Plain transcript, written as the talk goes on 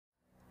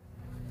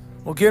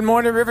Well, good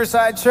morning,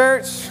 Riverside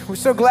Church. We're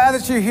so glad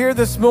that you're here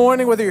this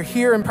morning, whether you're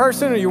here in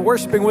person or you're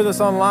worshiping with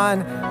us online.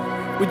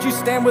 Would you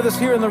stand with us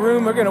here in the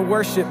room? We're going to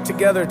worship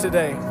together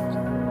today.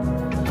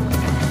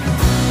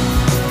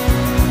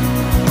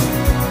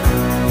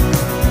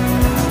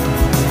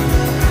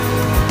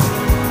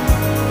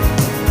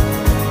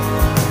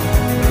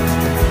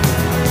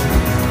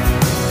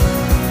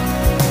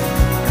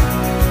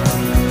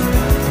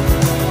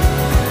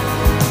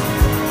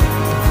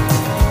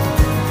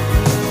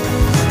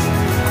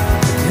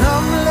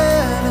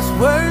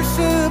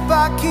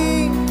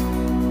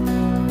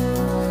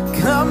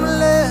 Come,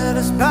 let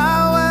us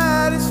bow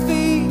at his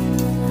feet.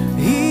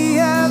 He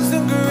has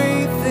done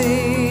great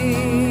things.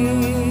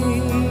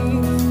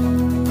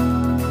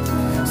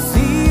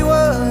 See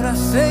what our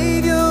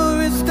Savior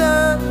has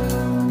done.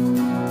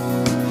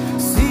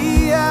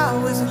 See how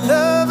his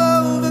love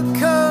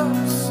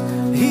overcomes.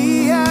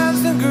 He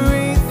has done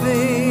great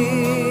things.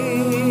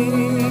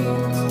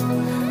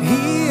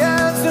 He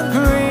has done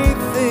great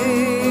things.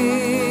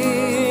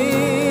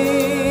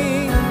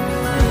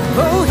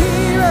 Oh,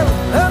 hero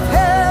of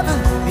heaven,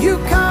 you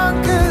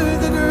conquer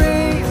the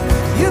grave.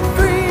 You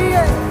free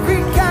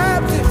every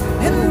captive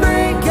and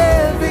break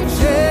every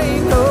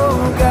chain.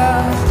 Oh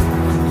God,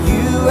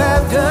 you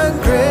have done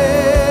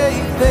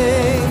great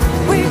things.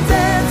 We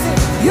dance in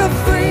your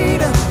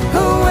freedom,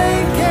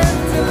 awaken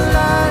to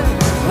life.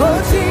 Oh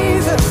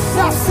Jesus,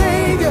 our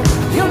Savior,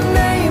 your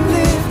name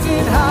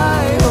lifted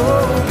high.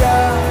 Oh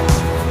God,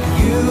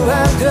 you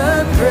have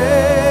done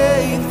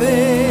great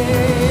things.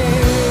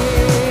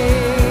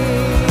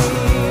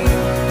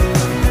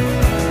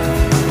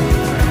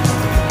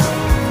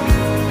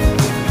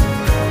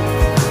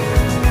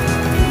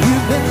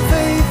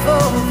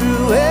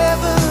 Through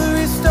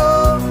every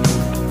storm,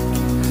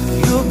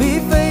 you'll be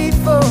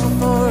faithful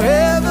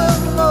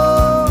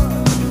forevermore.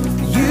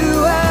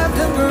 You have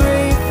done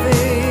great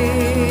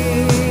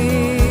things,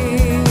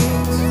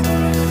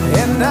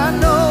 and I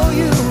know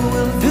you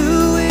will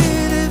do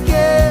it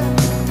again.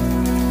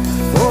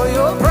 For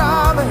your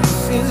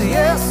promise is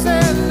yes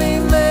and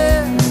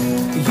amen.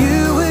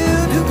 You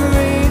will do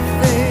great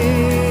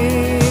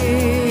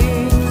things,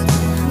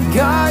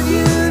 God.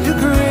 You do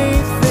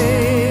great things.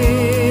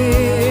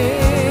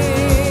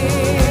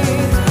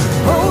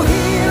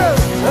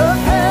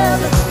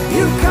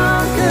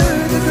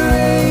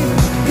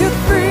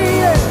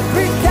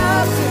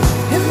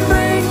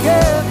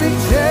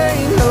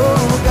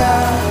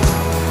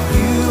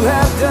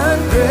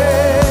 Done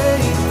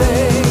great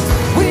things.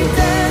 We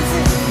dance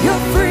in your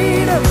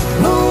freedom,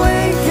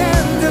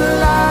 awaken to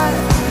life.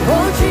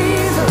 Oh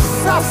Jesus,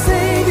 our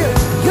Savior,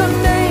 your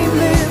name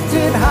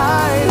lifted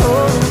high.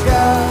 Oh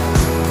God,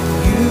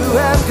 you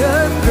have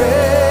done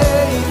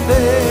great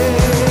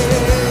things.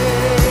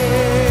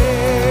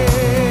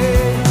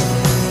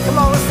 Come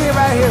on, let's sing it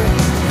right here.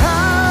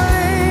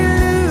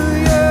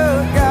 Hallelujah,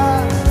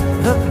 God,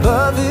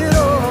 above it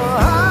all.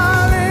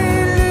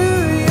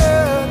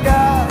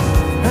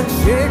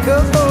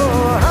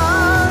 Oh,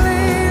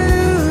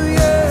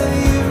 hallelujah,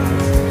 you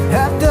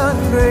have done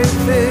great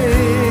things.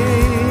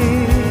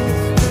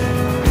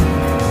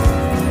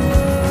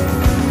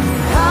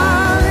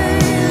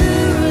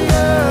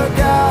 Hallelujah,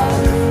 God,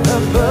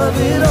 above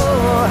it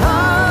all.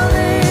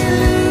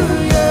 Hallelujah,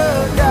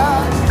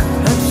 God,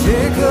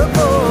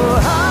 unshakable.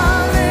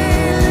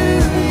 Hallelujah,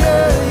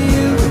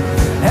 you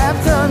have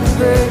done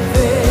great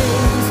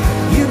things.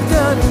 You've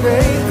done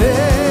great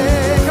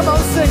things. Come on,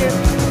 sing it.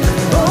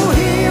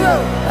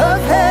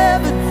 Of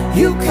heaven,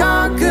 you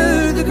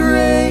conquer the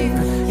grave.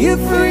 You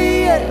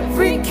free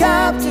every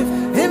captive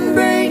and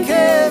break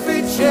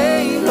every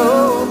chain.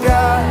 Oh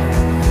God,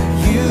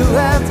 you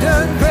have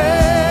done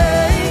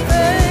great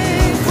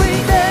things. We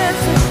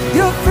dance in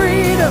your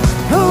freedom,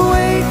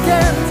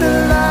 awaken to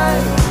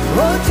life.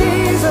 Oh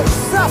Jesus,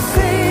 our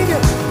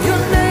Savior, your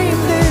name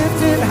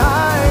lifted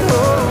high.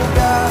 Oh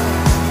God,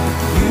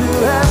 you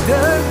have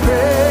done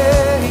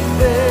great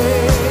things.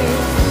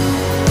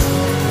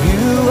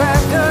 You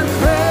have done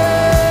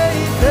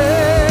great things.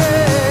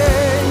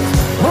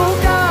 Oh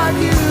God,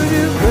 you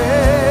do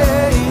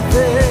great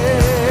things.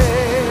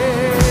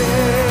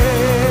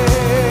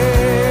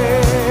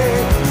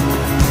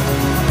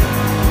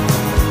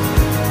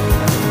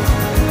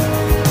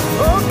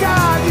 Oh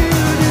God, you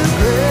do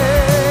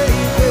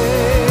great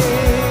things.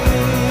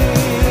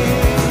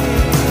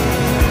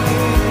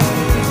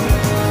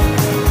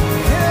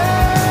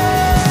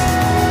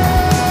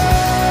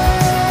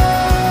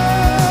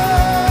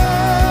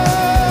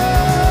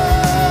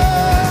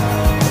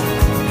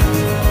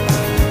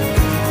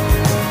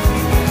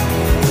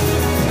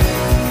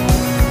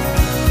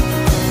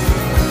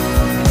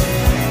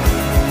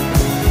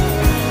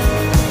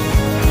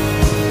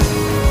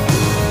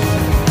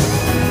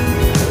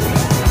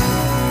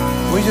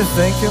 We just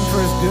thank him for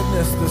his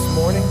goodness this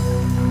morning.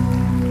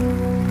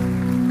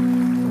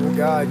 Oh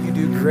God, you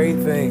do great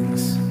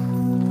things.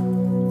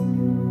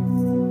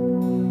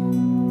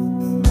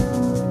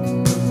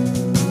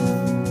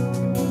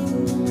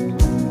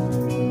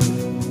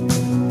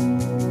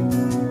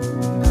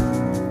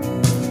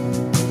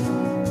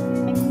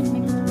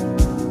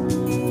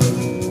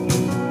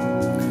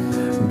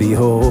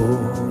 Behold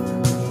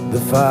the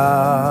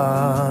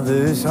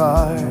Father's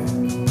heart,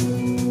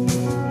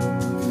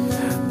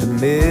 the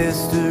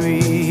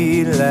mystery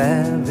He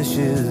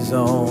lavishes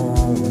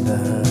on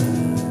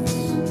us,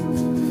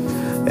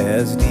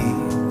 as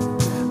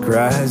deep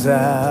cries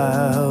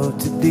out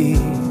to deep,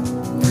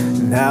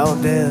 and how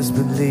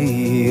desperately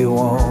He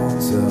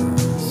wants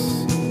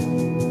us.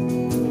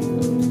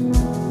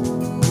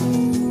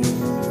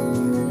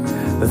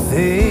 The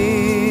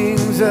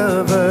things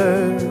of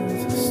earth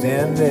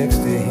stand next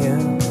to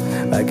Him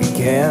like a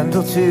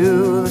candle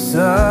to the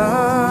sun.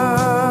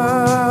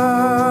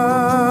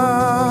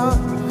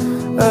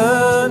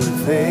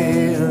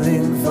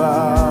 Unfailing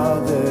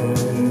Father,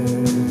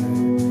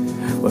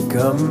 what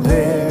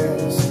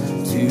compares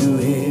to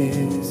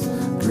His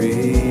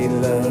great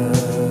love?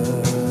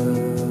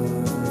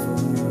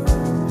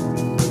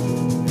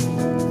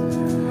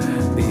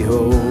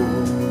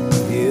 Behold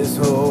His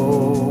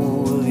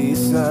holy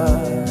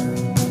Son,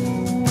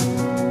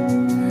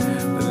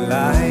 the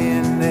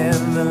Lion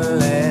and the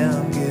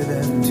Lamb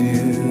given to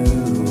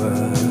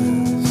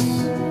us.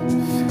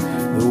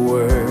 The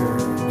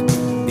Word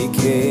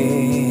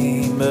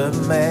became a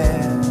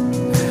man,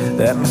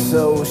 that my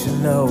soul should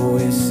know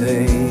His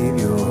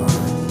Savior.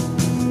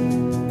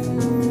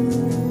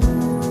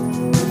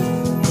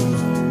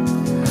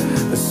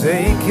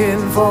 Forsaken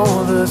for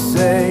the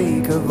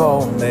sake of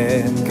all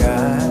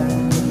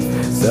mankind,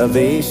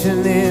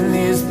 salvation in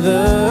His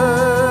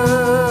blood.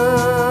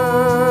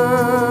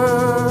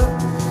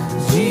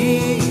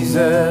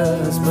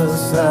 Jesus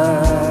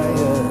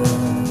Messiah,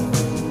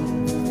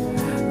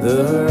 the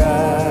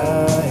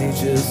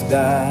righteous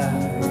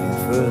died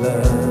for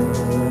love.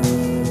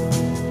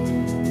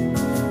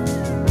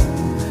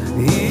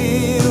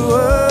 It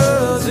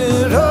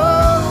wasn't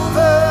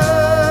over,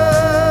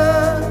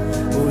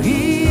 for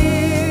He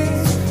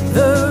is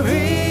the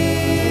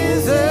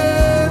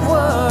risen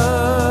one.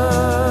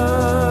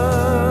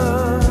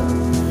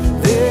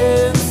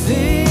 Then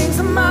sings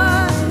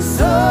my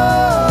soul,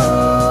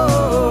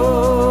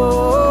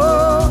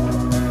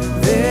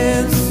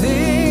 then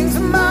sings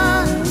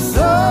my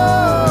soul,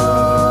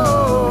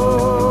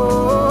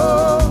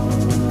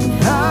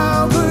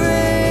 how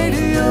great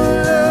Your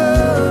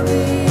love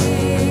is,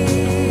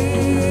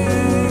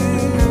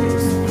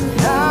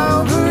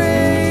 how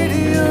great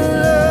Your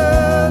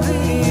love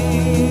is.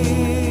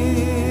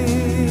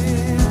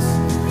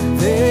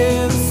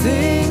 Then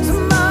sings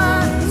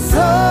my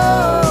soul,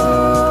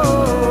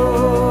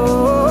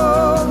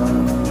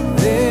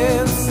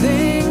 then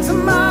sings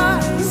my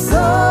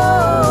soul,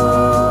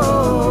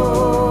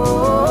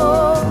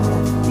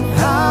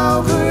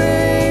 how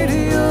great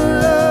Your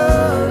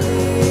love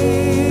is,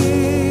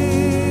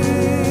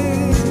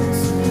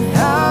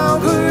 how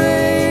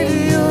great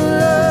Your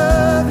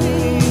love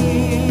is.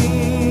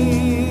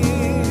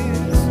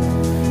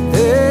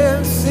 Then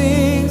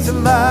sings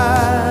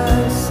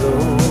my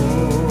soul.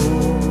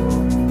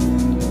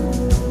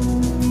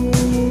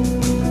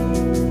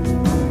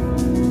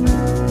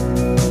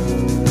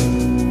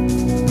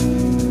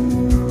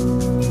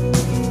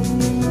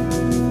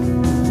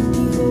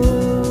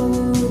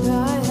 Behold, I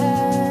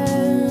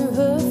have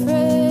a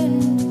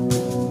friend,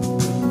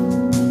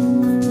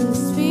 the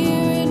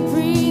Spirit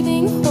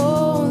breathing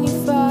holy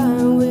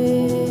fire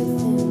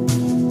within,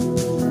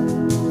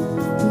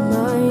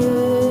 my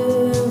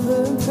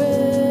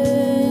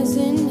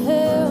ever-present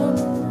help,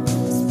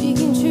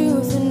 speaking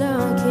truth and I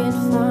can't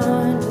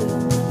find it.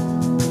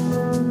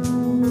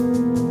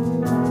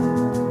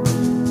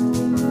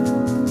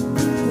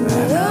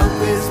 Light up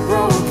His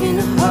broken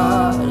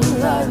heart and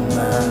light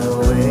my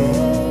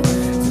way,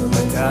 till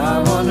my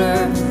time on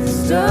earth is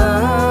done.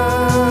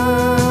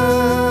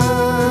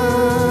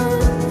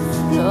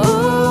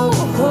 Oh,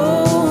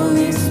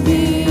 Holy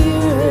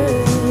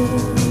Spirit,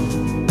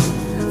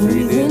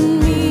 breathe in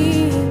me,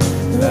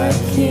 Thy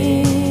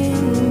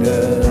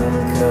kingdom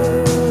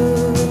come.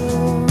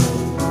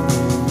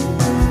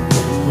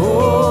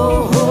 Oh,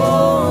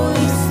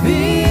 Holy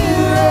Spirit,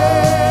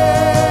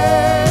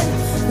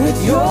 let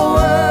Your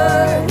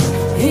word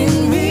in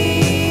me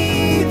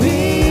be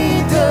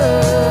done.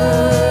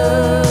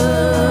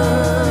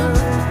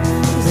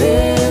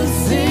 Then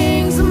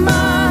sings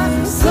my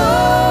soul,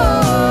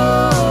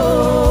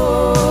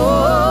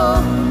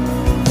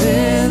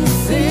 then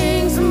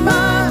sings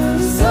my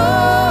soul,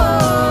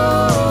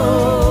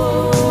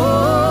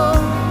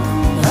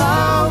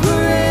 how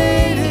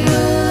great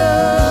Your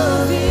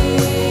love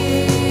is,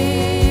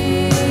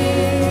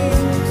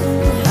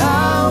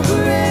 how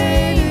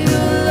great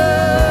Your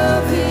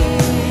love is.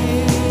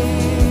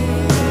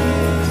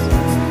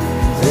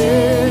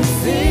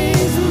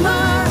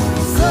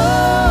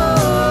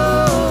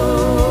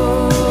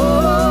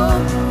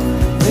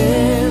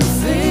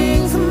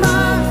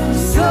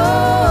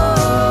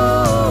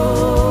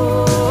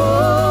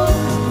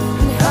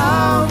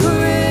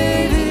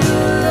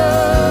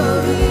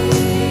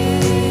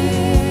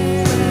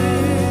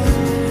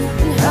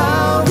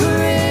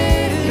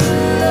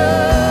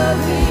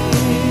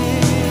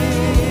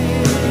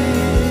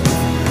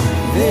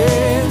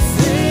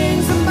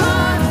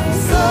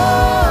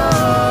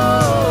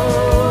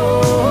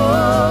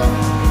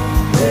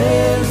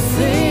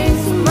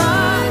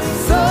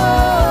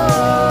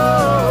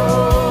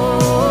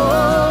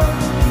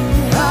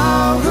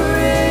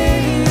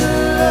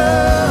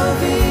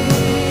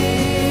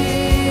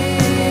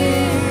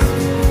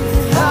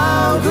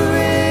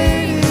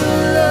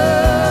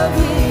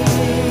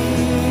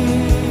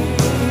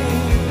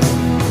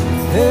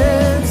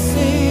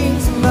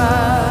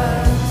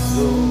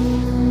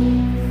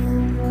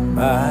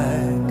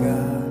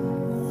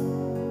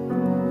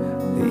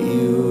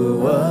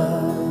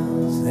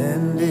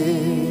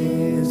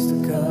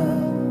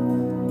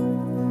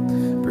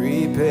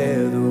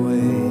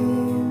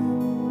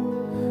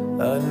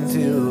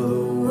 till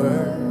the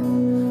work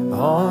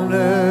on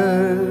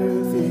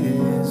earth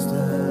is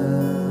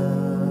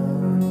done.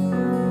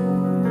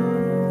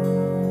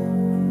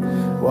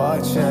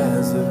 Watch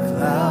as the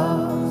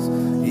clouds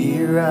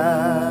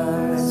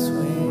erase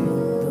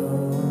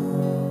window,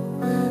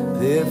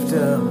 lift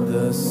up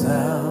the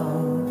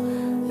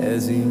sound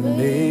as he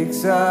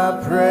makes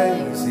our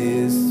praise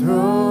his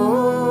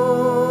throne.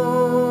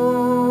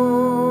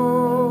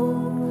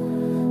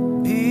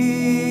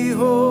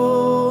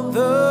 Behold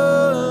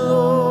the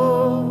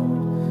Lord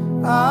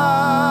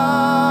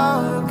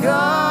our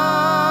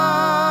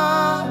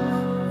God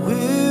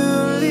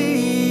will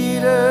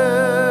lead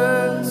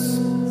us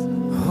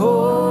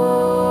home.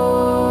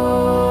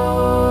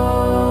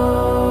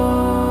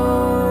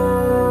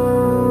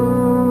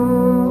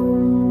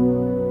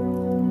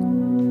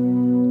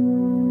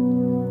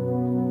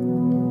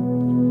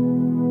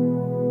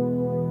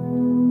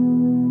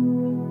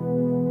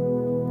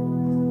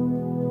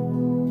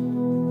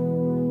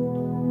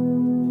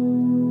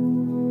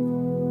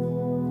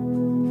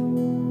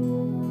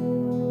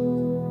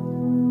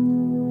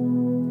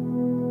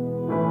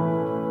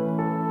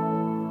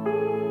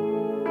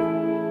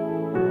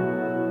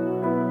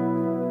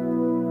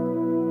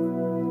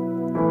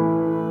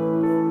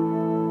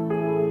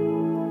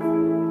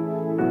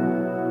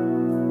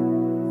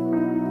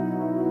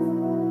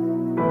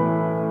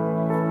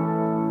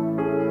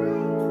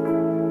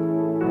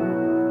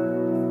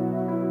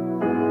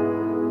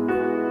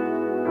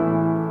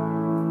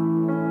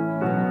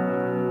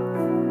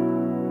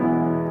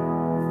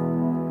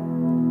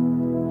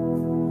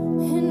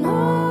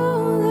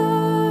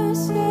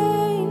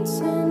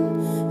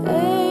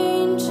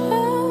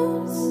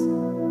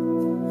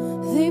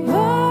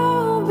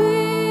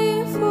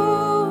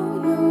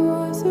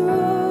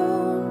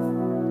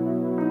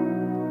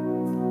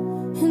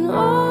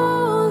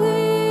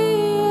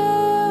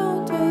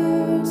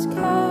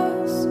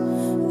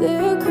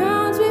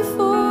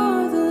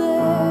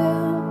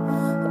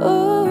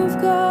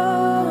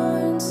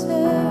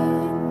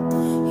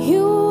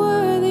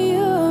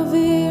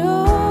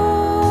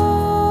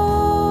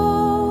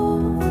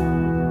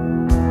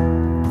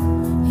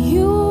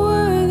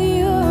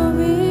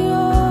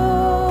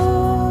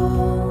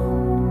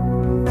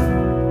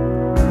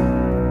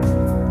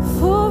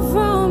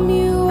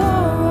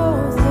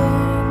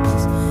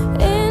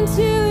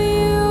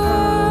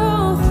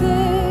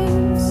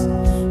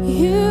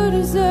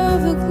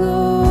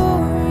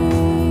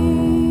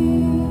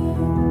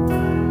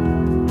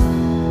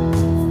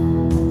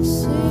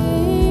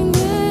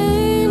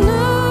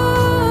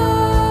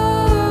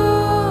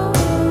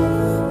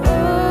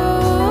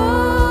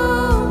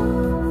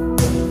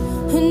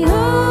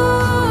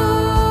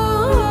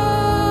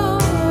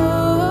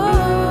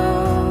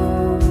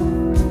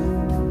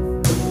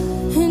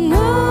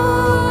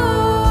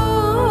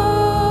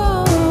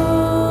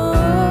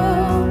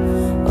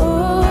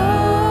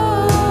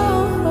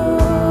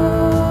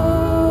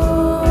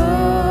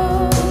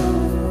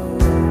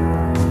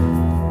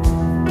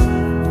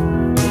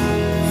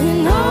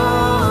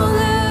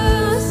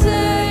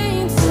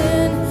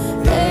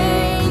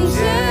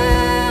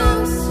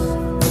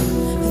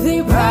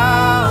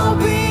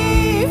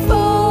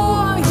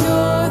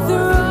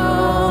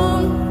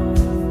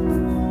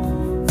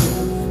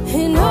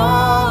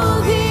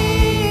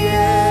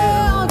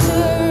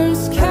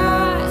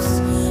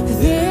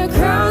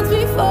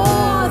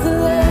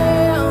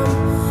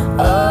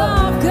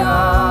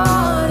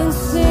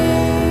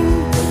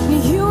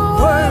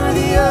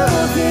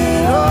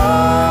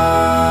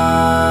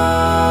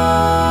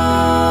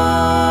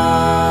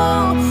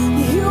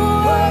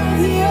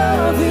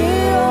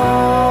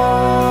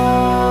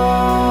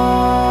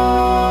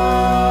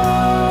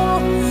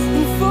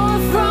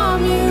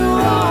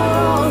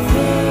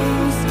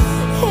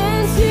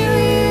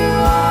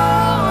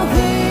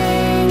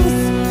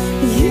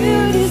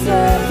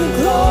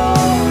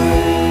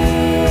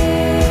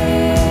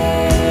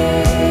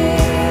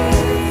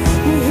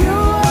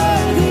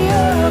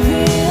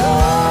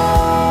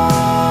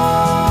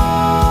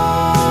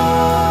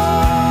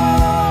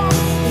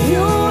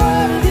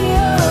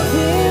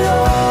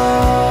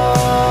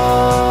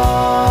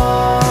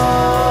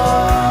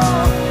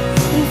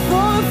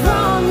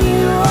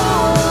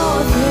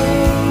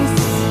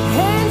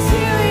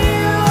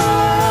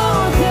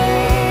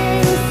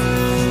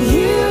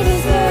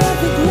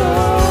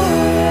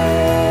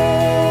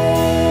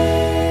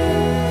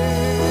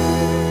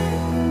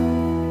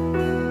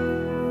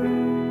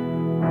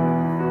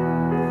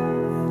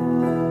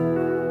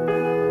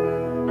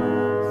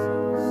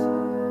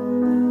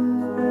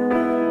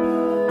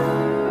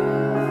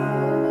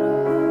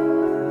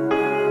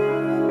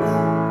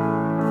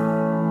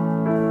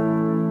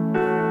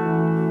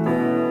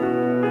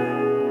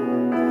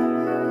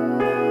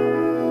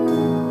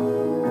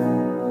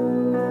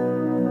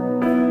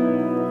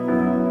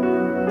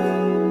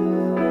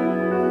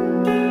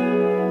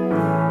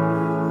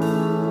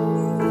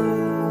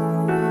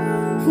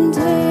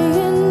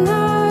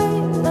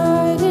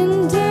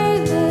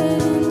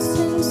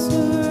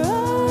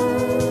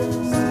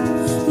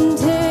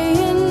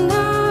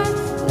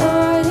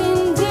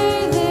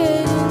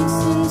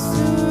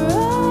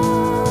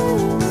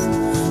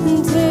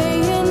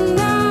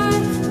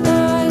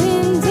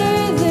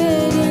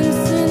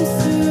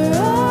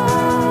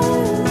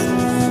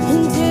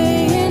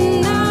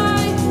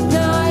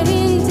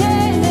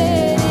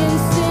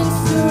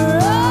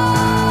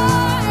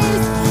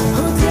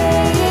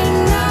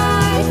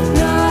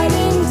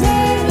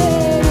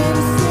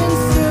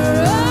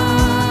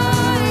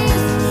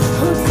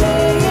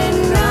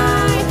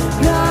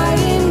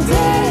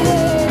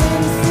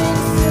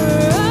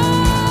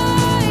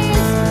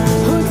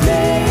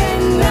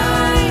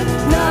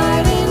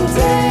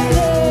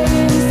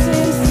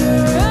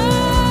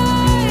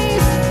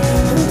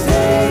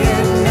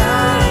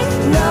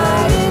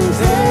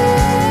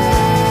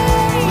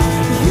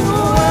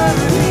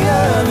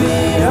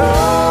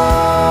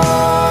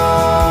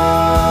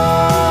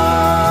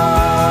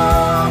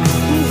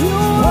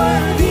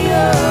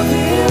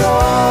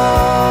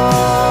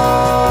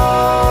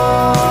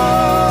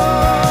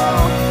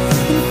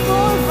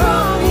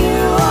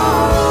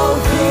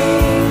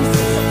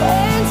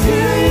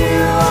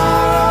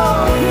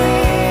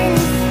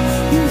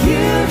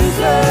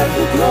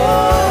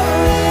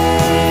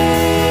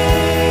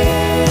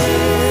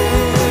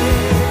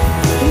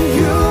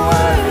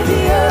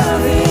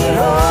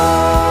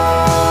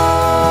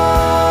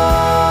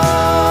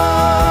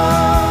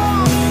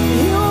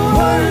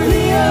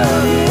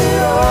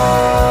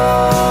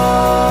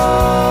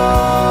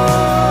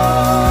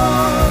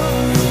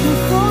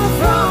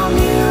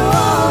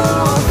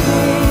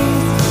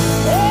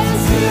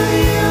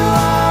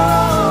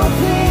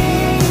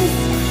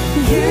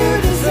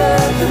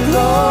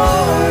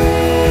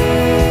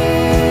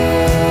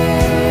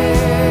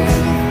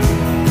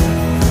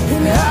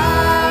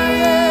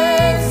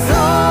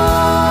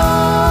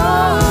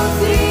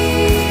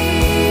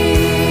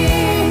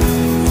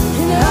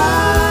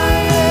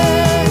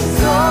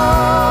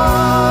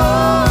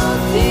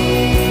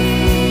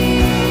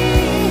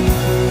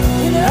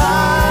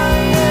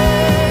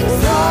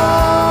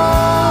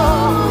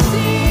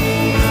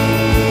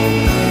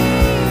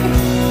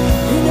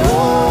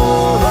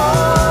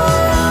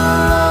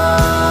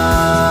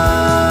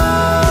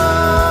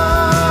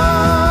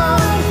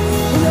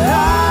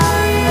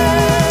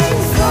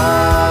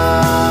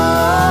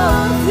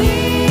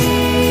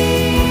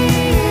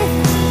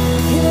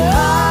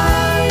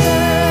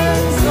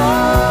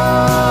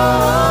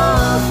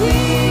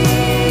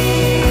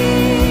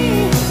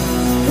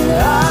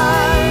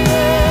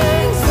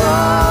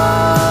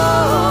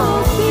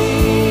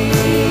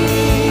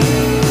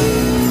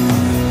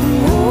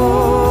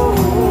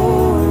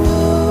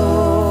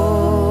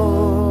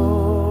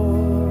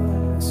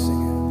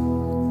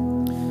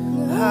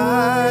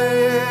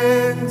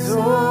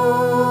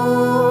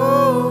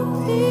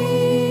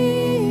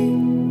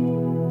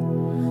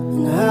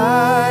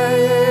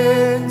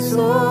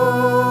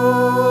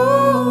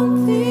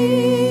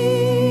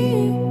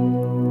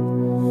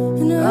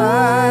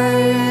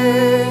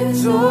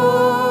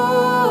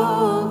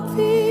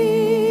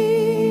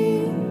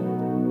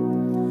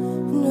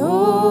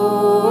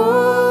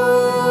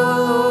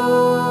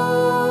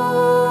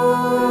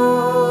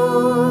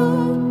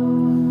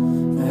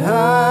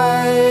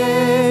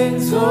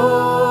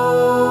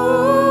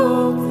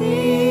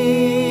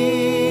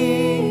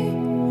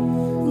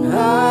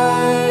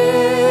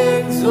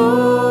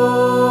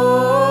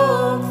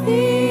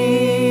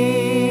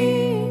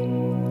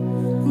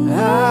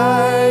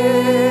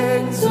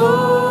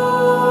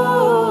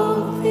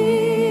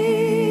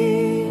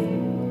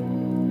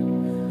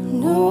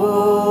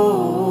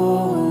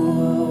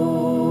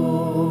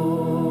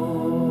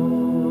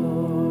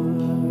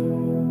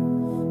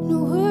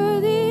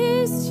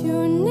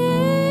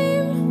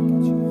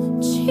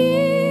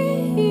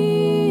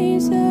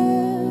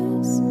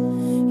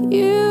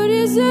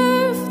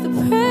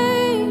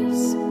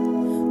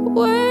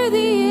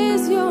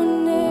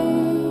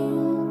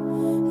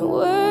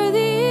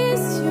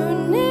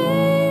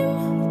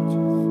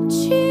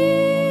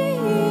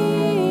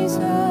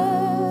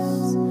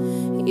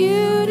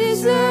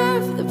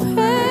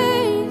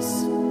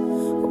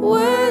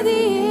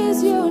 Worthy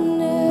is your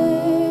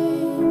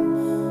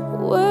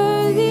name.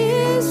 Worthy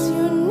is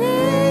your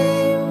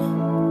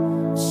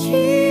name,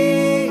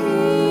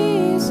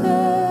 Jesus.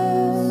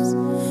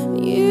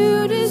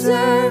 You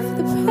deserve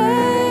the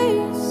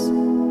praise.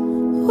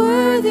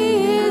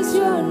 Worthy is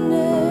your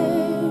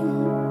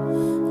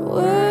name.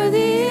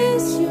 Worthy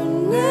is your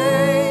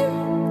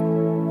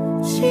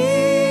name,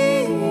 Jesus.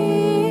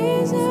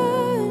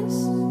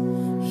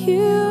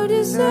 You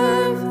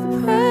deserve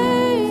the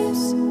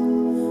praise.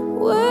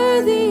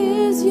 Worthy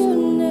is your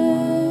name.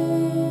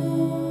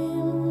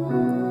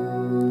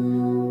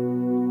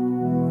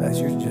 As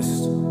you're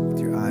just with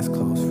your eyes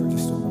closed for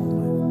just a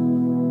moment,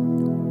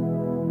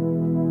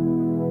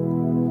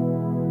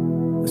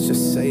 let's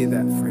just say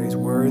that phrase,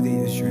 worthy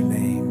is your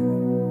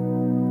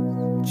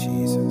name,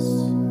 Jesus.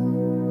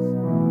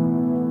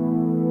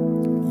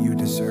 You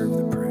deserve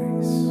the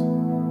praise.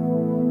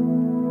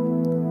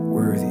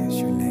 Worthy is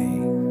your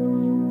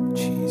name,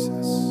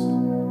 Jesus.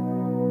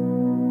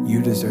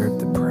 You deserve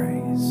the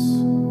praise,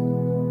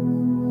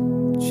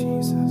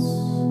 Jesus.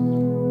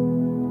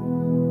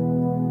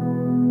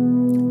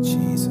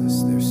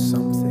 Jesus, there's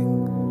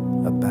something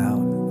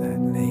about that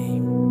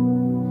name.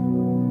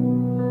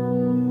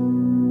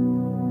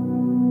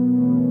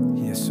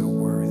 He is so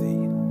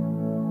worthy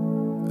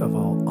of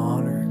all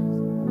honor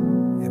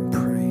and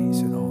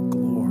praise and all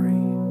glory.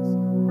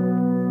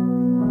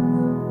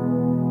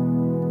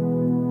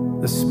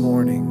 This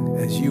morning,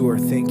 as you are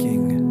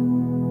thinking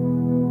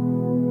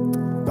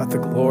about the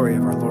glory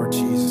of our Lord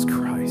Jesus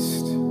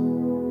Christ,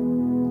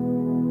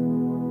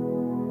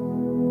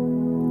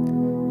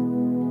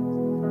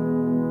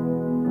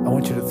 I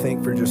want you to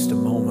think for just a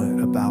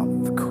moment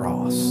about the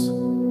cross.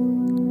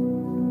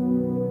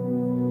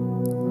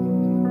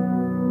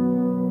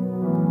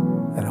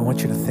 And I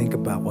want you to think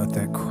about what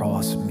that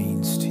cross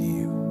means to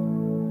you.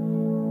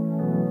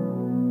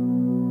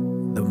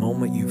 The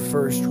moment you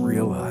first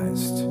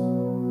realized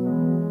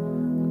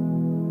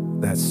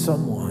that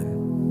someone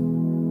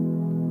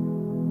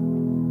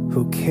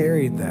who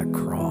carried that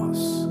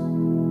cross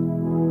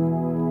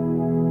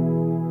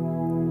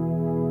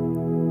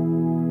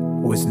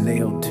was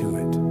nailed to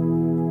it.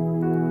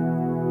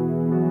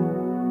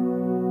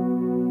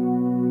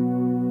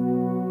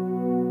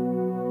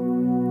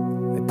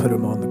 They put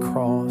him on the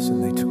cross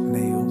and they took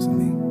nails and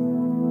they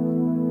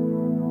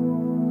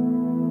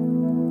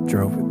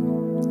drove it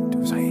to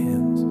his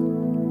hands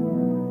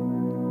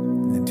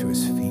and then to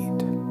his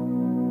feet.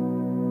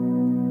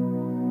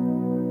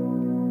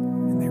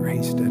 And they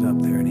raised it up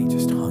there and he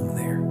just hung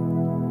there.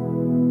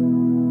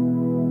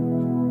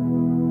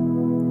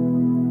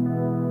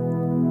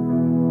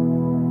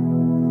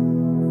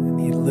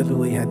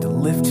 Literally had to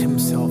lift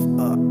himself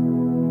up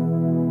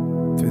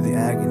through the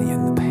agony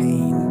and the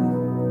pain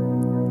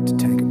to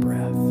take a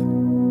breath.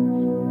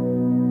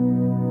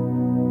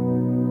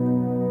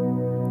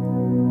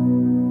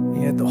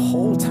 Yet the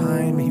whole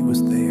time he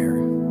was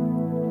there,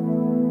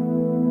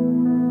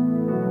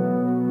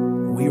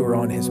 we were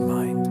on his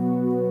mind,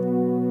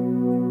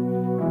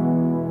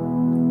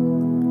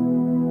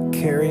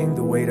 carrying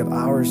the weight of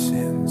our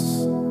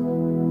sins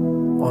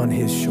on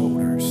his shoulders.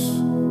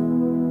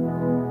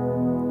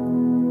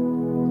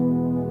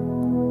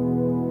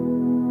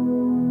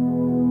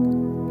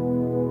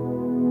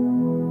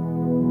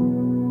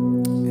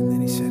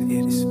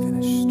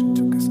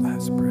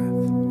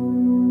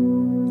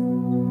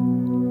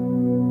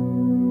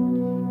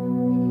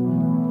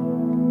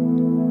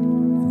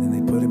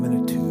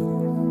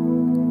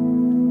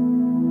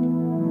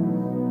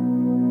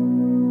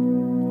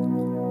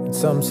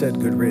 Some said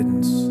good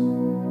riddance.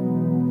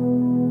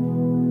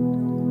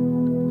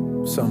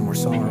 Some were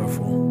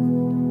sorrowful.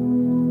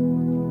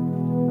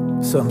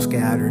 Some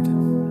scattered.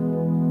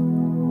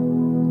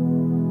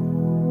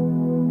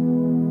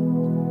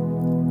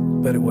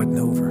 But it wasn't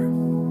over.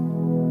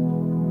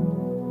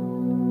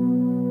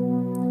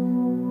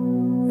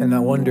 And I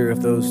wonder if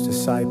those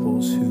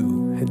disciples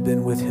who had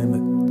been with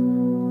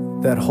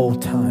him that whole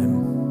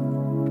time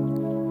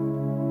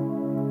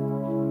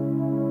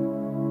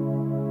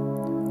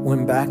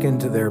went back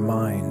into their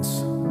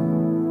minds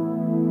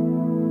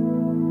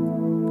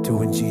to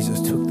when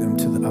Jesus took them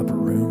to the upper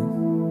room.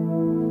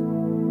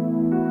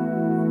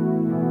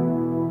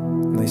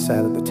 And they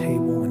sat at the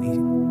table and he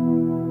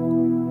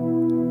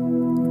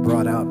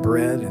brought out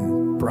bread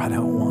and brought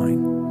out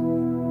wine.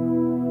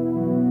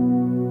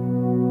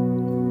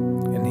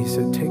 And he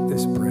said, "Take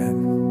this bread,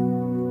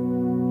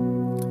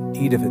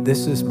 eat of it.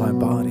 This is my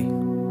body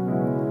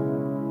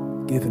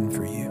given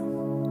for you."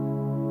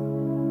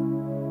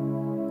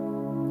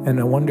 And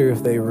I wonder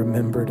if they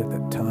remembered at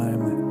that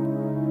time that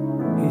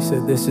he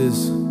said, "This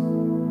is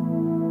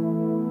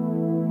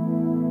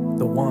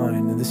the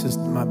wine, and this is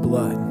my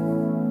blood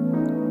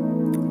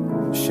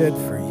shed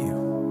for you.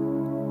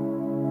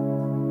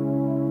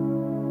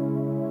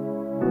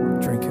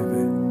 Drink of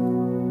it.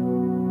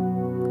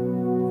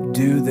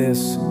 Do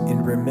this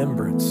in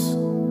remembrance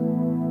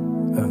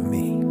of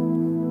me."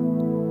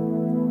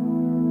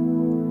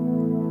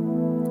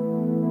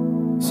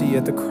 See,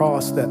 at the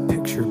cross, that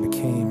picture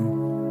became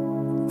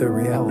the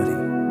reality.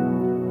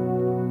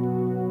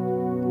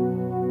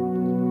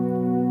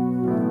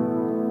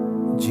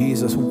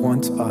 Jesus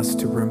wants us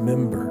to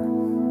remember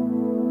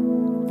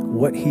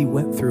what he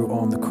went through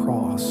on the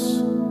cross.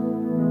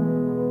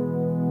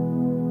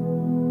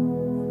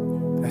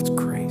 That's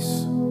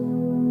grace.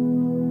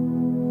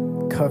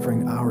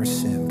 Covering our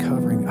sin,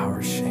 covering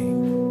our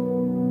shame.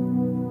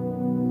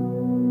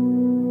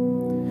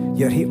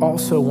 Yet he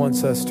also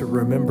wants us to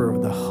remember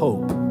the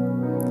hope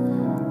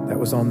that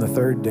was on the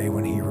third day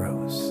when he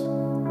rose.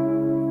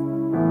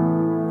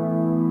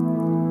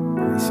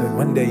 And he said,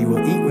 one day you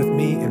will eat with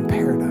me in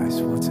paradise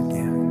once again.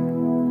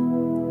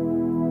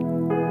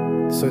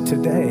 So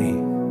today,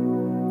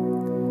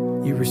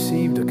 you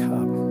received a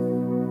cup.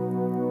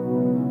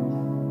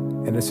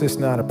 And it's just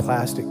not a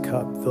plastic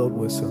cup filled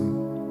with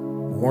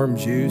some warm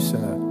juice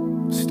and a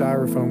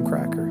styrofoam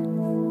cracker.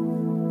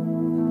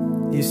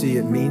 You see,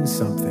 it means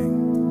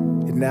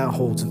something. It now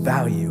holds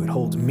value. It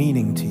holds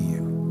meaning to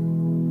you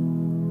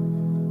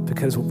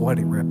because of what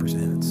it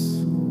represents.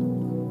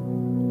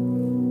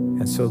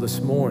 And so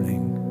this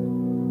morning,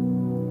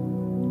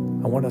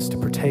 I want us to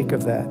partake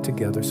of that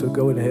together. So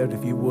go ahead,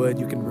 if you would.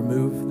 You can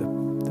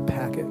remove the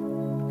packet,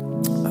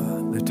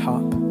 the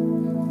top,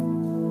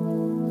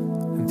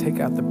 and take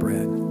out the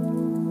bread.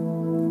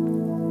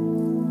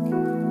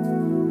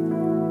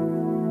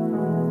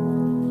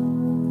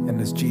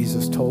 And as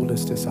Jesus told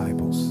his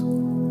disciples,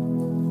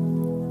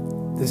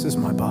 this is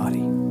my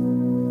body,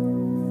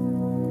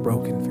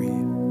 broken for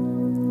you.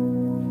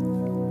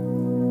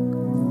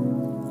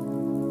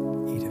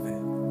 Eat of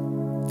it.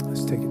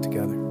 Let's take it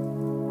together.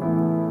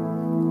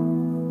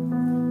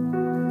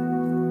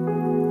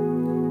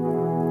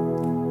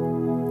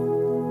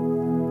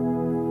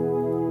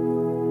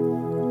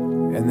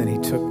 And then he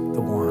took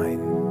the wine.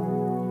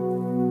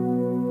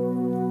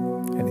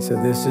 And he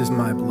said, this is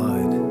my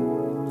blood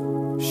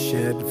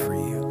shed for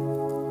you.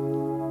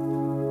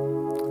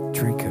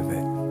 Drink of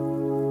it.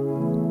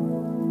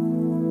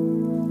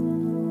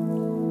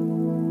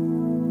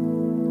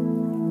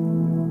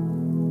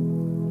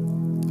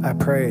 I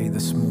pray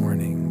this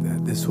morning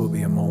that this will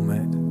be a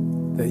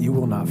moment that you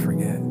will not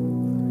forget.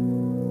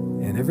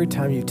 And every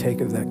time you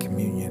take of that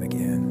communion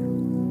again,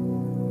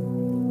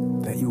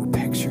 that you will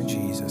picture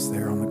Jesus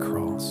there on the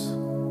cross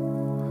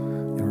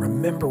and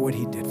remember what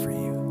he did for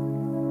you.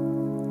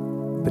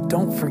 But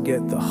don't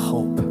forget the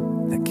hope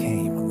that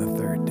came on the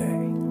third day.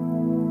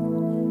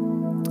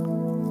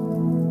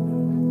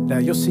 Now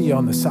you'll see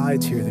on the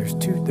sides here, there's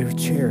a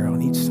chair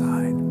on each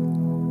side.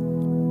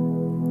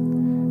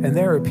 And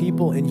there are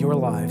people in your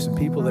lives and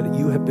people that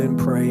you have been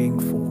praying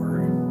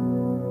for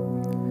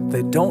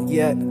that don't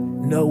yet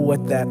know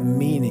what that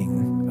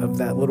meaning of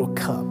that little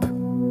cup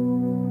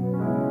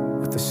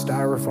with the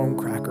styrofoam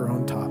cracker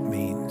on top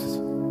means.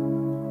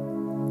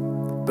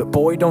 But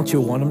boy, don't you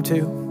want them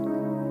to?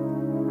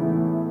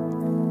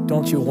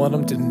 Don't you want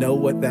them to know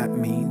what that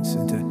means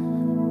and to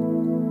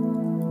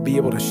be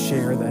able to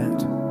share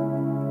that?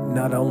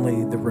 Not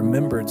only the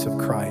remembrance of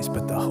Christ,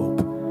 but the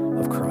hope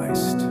of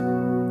Christ.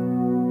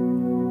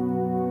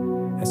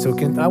 And so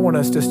I want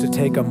us just to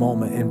take a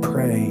moment and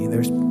pray.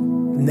 There's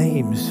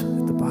names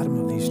at the bottom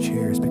of these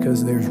chairs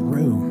because there's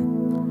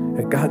room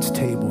at God's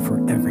table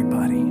for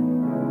everybody.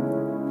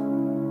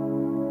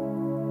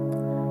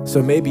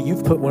 So maybe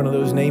you've put one of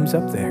those names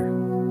up there.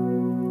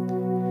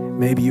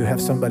 Maybe you have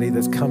somebody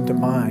that's come to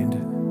mind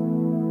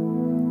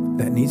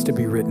that needs to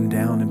be written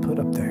down and put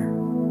up there.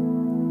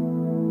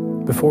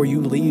 Before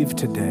you leave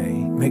today,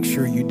 make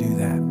sure you do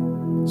that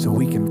so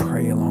we can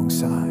pray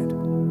alongside.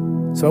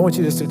 So I want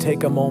you just to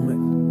take a moment.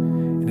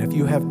 And if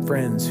you have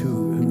friends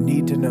who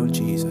need to know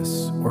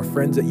Jesus or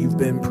friends that you've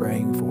been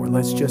praying for,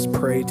 let's just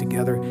pray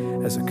together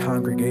as a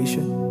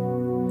congregation.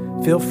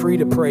 Feel free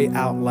to pray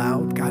out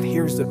loud. God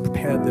hears the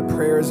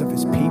prayers of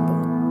his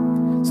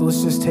people. So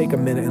let's just take a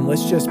minute and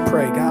let's just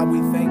pray. God, we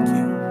thank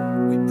you.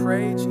 We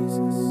pray,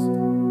 Jesus,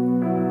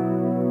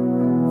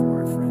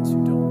 for our friends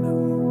who don't know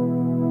you.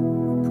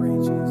 We pray,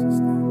 Jesus,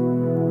 that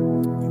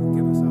you will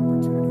give us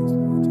opportunities,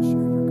 Lord, to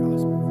share your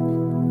gospel with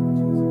people,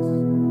 Jesus.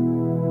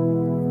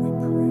 We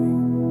pray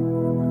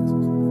your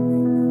presence will be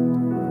made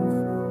known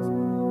to our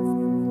friends and our family.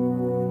 You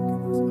will give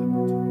us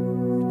opportunity,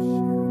 Lord, to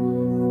share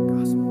your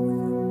gospel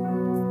with them.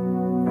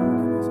 You will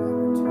give us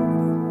opportunity, Lord, to make your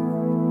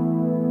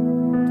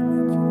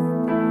name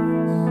praised.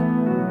 We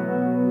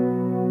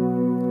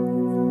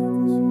love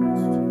you so much,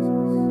 Jesus.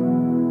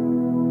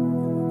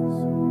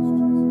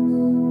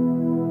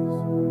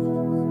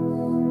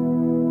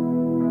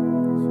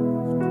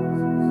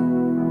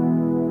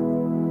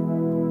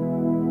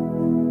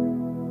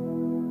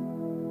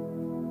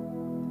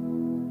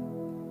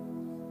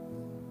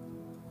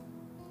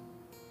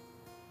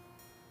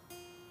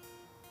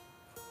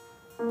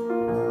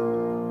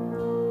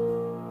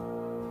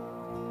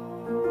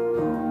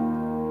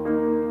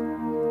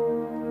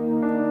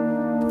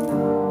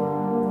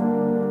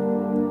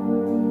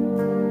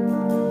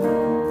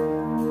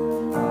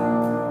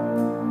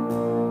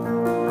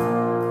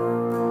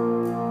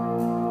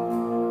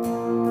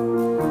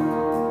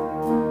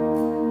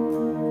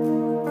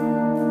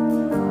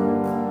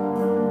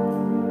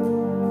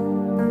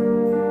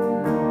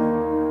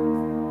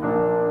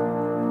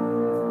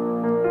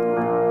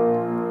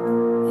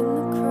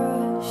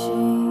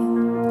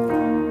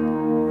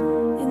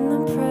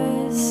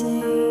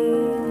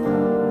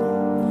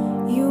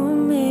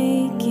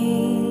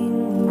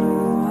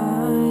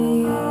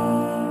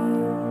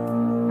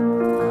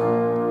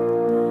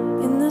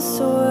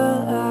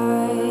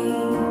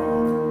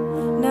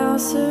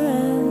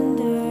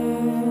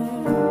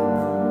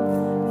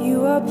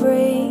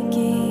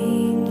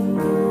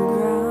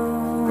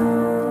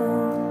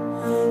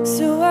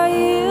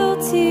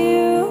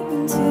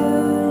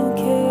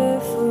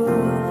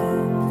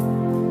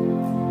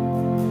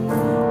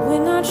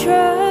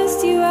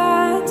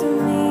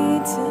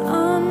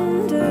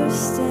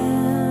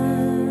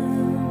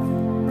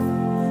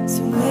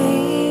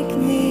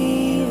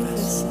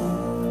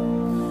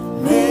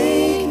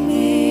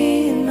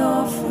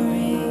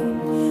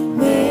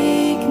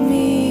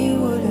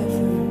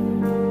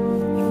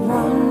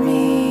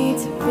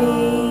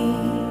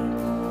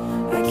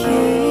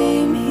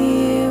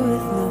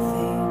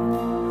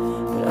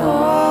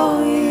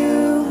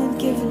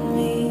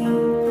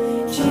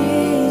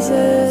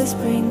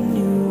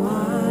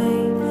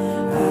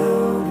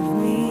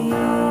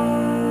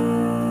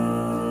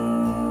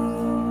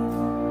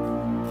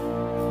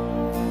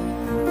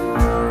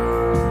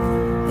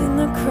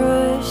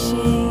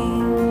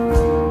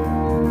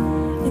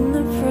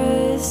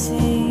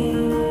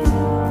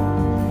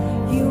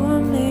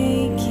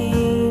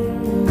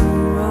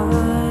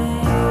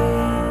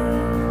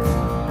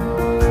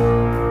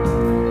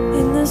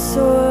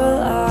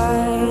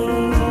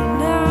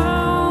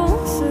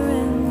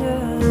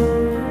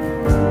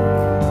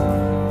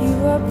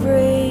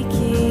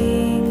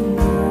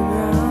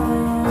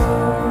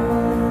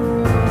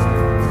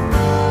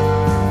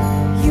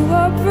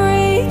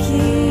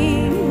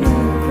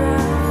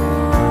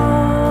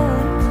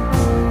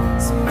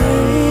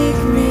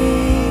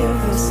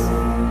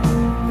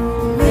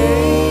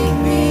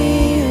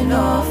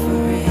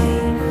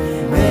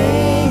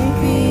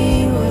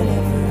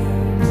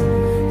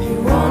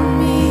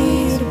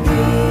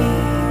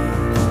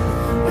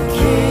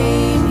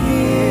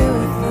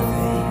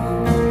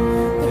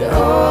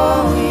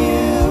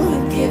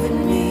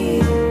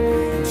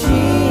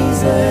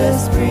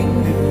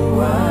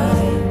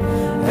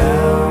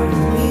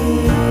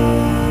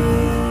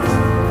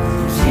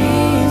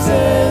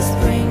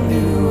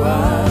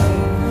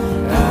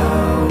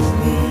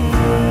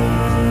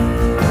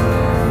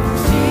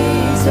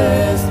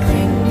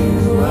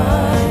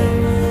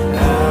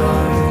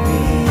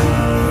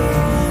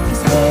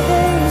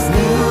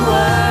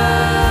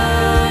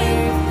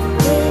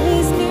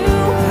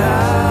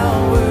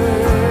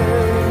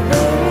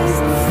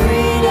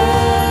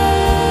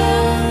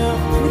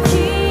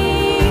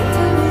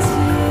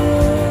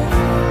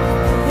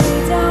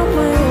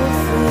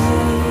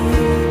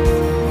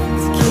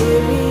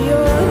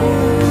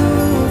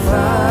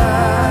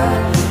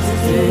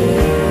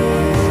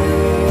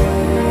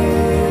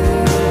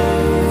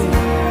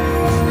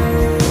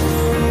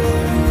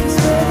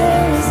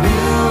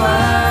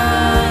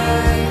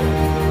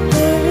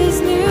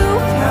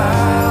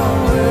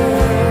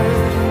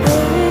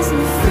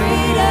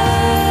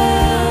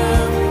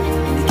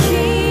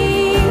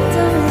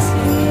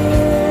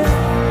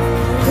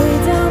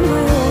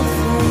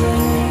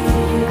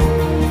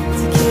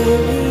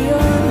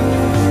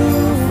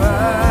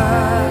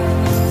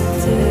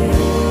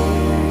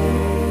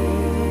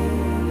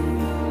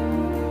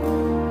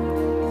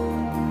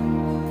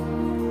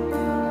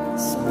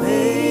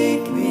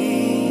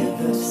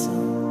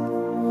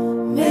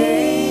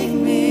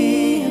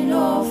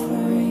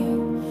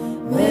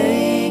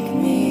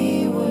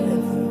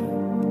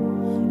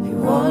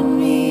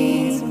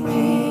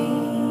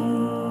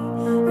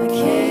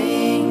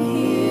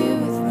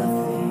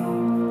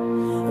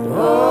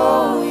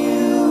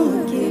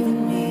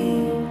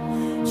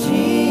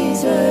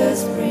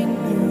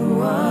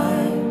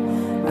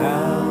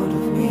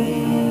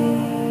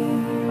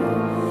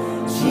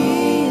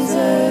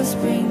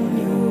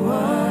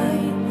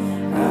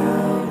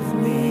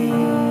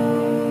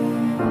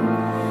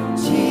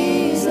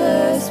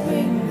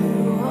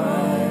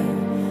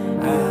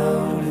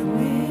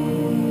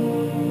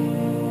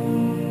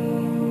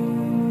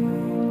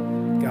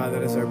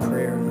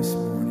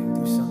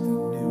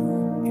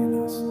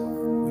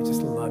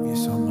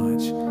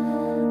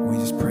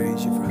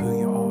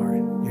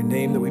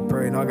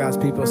 all God's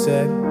people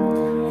said,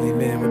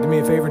 amen. Well, do me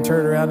a favor and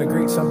turn around and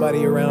greet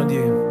somebody around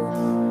you.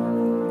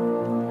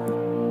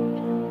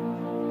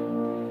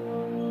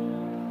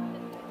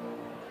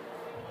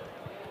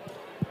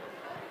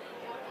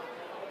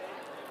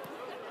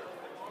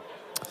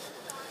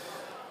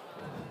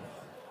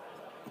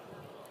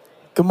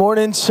 Good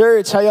morning,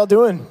 church. How y'all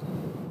doing?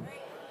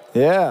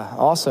 Yeah,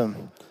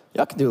 awesome.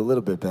 Y'all can do a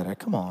little bit better.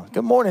 Come on.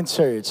 Good morning,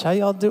 church. How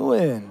y'all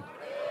doing?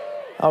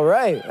 All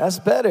right, that's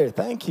better.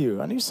 Thank you.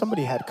 I knew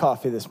somebody had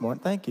coffee this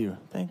morning. Thank you.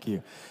 Thank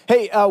you.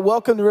 Hey,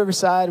 welcome to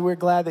Riverside. We're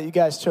glad that you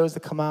guys chose to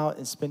come out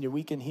and spend your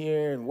weekend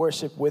here and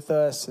worship with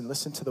us and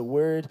listen to the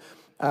word.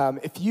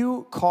 If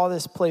you call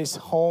this place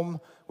home,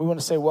 we want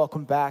to say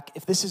welcome back.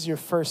 If this is your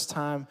first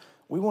time,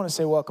 we want to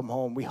say welcome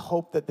home. We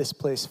hope that this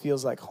place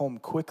feels like home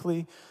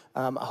quickly.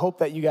 I hope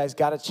that you guys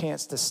got a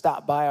chance to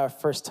stop by our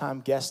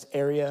first-time guest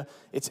area.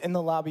 It's in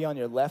the lobby on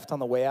your left on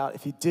the way out.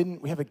 If you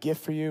didn't, we have a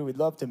gift for you. We'd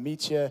love to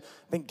meet you. I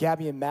think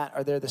Gabby and Matt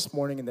are there this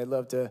morning, and they'd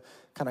love to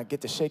kind of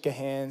get to shake a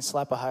hand,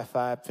 slap a high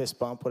five, fist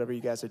bump, whatever you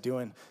guys are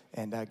doing,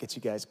 and get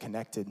you guys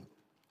connected.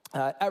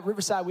 At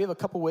Riverside, we have a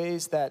couple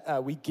ways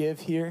that we give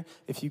here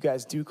if you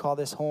guys do call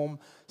this home.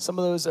 Some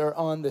of those are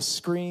on the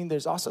screen.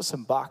 There's also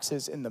some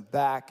boxes in the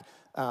back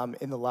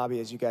in the lobby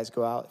as you guys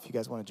go out if you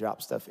guys want to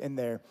drop stuff in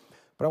there.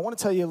 But I want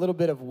to tell you a little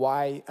bit of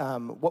why,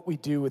 what we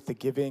do with the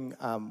giving,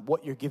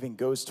 what your giving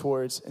goes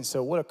towards. And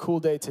so what a cool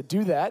day to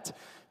do that,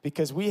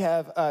 because we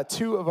have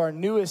two of our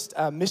newest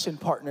mission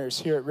partners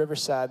here at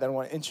Riverside that I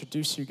want to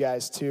introduce you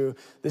guys to.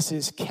 This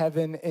is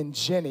Kevin and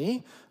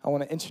Jenny. I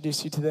want to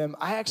introduce you to them.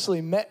 I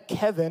actually met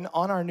Kevin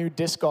on our new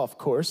disc golf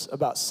course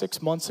about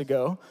 6 months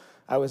ago.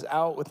 I was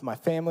out with my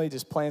family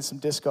just playing some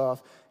disc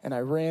golf, and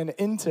I ran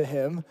into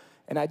him.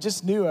 And I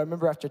just knew, I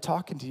remember after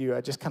talking to you,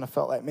 I just kind of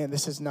felt like, man,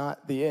 this is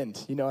not the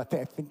end. You know, I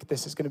think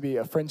this is going to be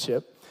a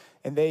friendship.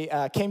 And they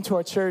came to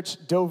our church,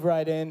 dove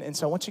right in. And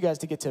so I want you guys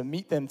to get to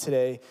meet them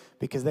today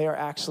because they are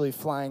actually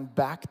flying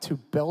back to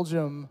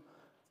Belgium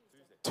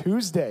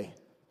Tuesday.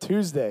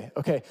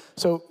 Okay,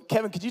 so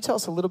Kevin, could you tell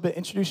us a little bit,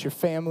 introduce your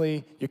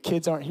family. Your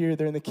kids aren't here,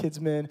 they're in the kids'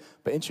 men,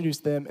 but introduce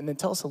them. And then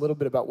tell us a little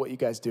bit about what you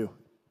guys do.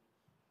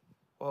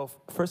 Well,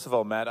 first of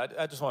all, Matt,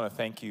 I just want to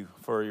thank you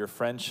for your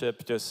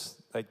friendship. Just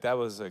like that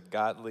was a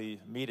godly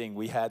meeting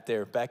we had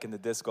there back in the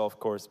disc golf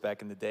course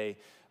back in the day.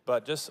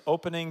 But just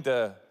opening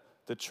the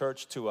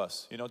church to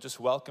us, you know, just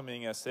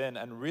welcoming us in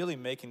and really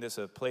making this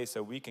a place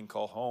that we can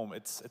call home.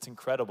 It's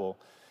incredible.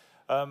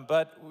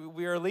 But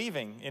we are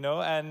leaving, you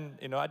know, and,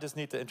 you know, I just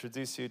need to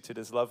introduce you to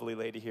this lovely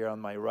lady here on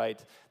my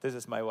right. This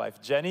is my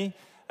wife, Jenny.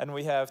 And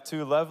we have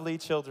two lovely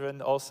children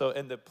also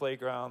in the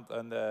playground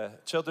in the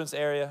children's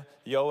area,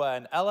 Joa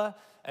and Ella.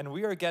 And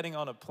we are getting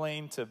on a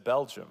plane to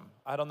Belgium.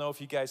 I don't know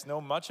if you guys know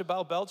much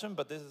about Belgium,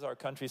 but this is our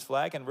country's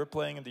flag, and we're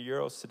playing in the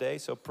Euros today,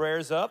 so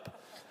prayers up.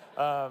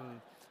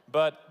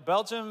 But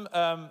Belgium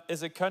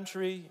is a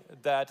country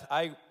that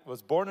I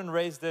was born and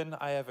raised in.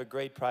 I have a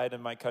great pride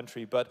in my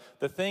country. But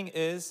the thing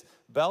is,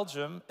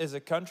 Belgium is a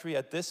country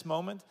at this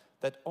moment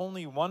that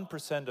only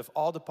 1% of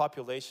all the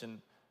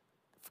population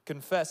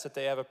confess that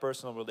they have a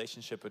personal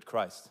relationship with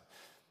Christ.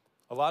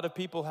 A lot of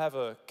people have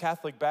a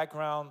Catholic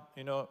background,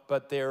 you know,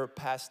 but they're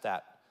past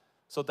that.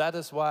 So that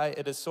is why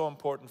it is so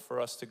important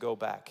for us to go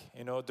back.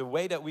 You know, the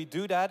way that we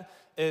do that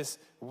is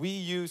we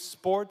use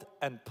sport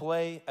and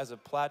play as a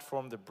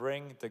platform to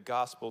bring the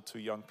gospel to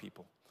young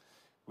people.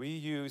 We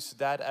use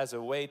that as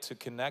a way to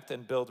connect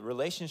and build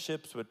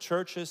relationships with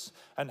churches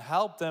and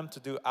help them to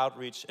do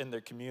outreach in their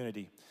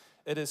community.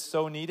 It is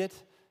so needed.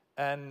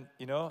 And,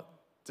 you know,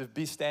 to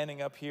be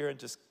standing up here and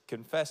just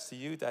confess to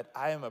you that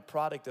I am a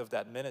product of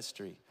that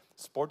ministry.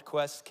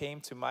 SportQuest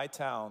came to my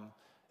town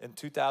in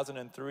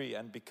 2003,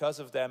 and because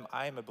of them,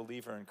 I am a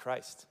believer in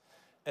Christ.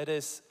 It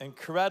is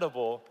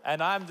incredible,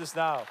 and I'm just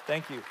now,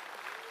 thank you.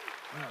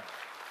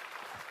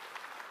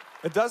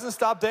 It doesn't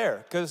stop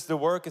there, because the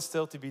work is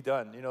still to be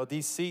done. You know,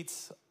 these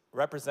seats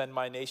represent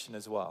my nation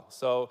as well.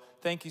 So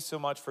thank you so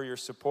much for your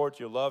support,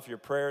 your love, your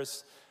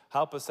prayers.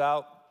 Help us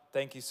out.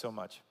 Thank you so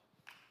much.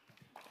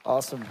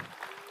 Awesome.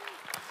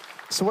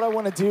 So what I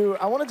want to do,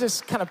 I want to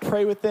just kind of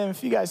pray with them.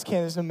 If you guys can,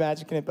 there's no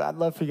magic in it, but I'd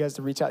love for you guys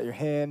to reach out your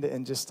hand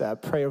and just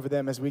pray over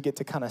them as we get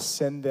to kind of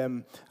send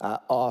them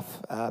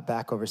off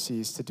back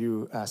overseas to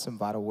do some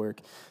vital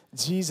work.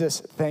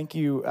 Jesus, thank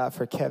you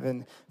for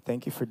Kevin.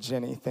 Thank you for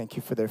Jenny. Thank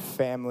you for their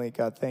family.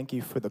 God, thank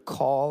you for the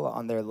call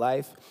on their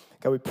life.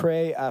 God, we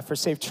pray for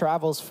safe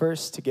travels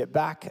first to get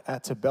back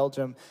to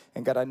Belgium.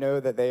 And God, I know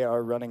that they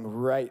are running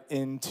right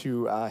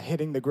into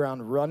hitting the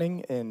ground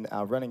running and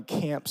running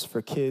camps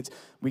for kids.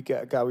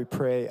 God, we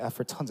pray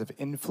for tons of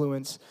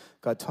influence,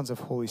 God, tons of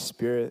Holy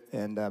Spirit,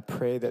 and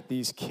pray that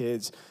these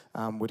kids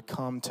would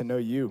come to know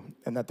you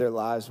and that their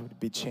lives would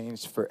be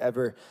changed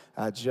forever,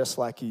 just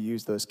like you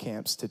used those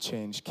camps to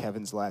change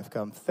Kevin's life.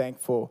 God, I'm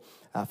thankful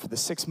for the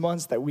 6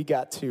 months that we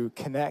got to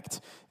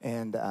connect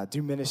and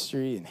do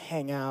ministry and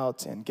hang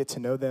out and get to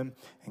know them.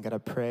 And God, I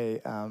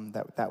pray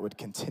that would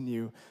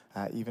continue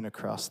even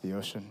across the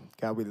ocean.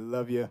 God, we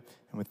love you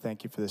and we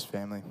thank you for this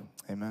family.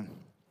 Amen.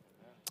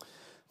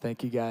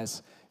 Thank you,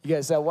 guys. You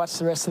guys watch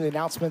the rest of the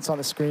announcements on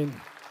the screen.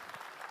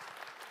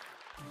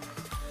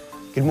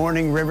 Good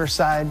morning,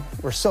 Riverside.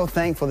 We're so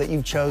thankful that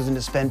you've chosen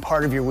to spend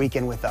part of your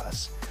weekend with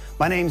us.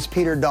 My name's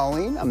Peter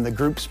Darlene. I'm the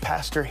group's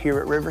pastor here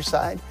at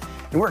Riverside,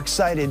 and we're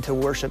excited to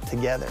worship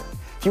together.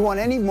 If you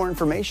want any more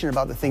information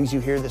about the things you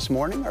hear this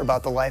morning or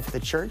about the life of the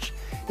church,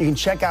 you can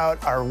check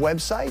out our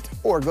website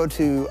or go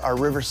to our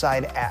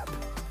Riverside app.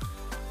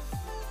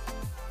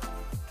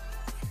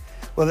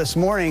 Well, this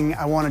morning,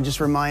 I want to just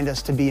remind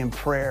us to be in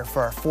prayer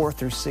for our 4th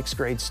through 6th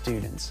grade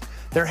students.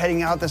 They're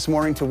heading out this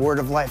morning to Word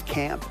of Life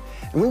Camp,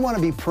 and we want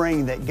to be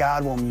praying that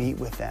God will meet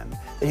with them,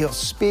 that He'll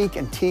speak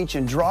and teach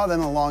and draw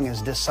them along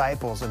as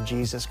disciples of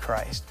Jesus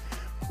Christ.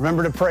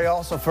 Remember to pray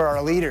also for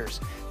our leaders,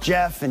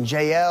 Jeff and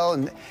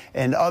JL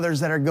and others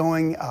that are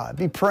going.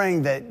 Be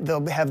praying that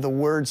they'll have the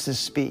words to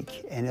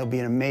speak, and it'll be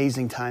an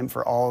amazing time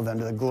for all of them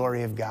to the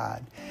glory of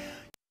God.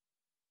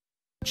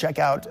 Check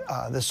out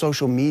the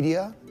social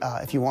media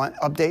if you want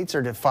updates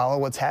or to follow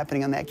what's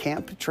happening on that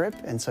camp trip.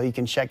 And so you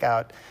can check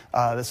out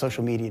the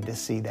social media to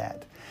see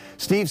that.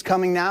 Steve's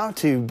coming now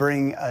to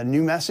bring a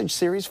new message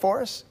series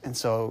for us. And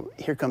so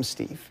here comes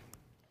Steve.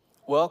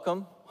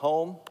 Welcome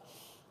home.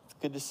 It's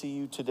good to see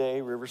you today,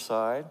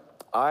 Riverside.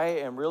 I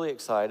am really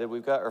excited.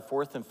 We've got our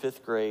 4th and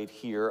 5th grade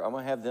here. I'm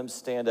going to have them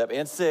stand up.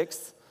 And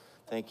 6th.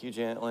 Thank you,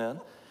 Janet Lynn.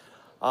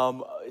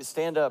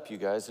 Stand up, you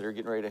guys that are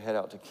getting ready to head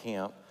out to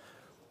camp.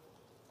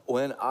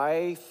 When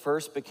I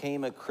first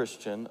became a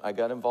Christian, I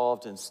got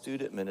involved in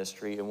student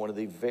ministry, and one of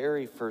the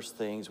very first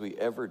things we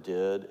ever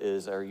did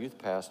is our youth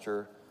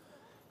pastor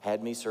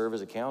had me serve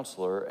as a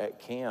counselor at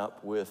camp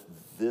with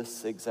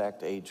this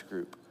exact age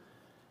group.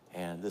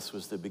 And this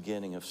was the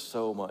beginning of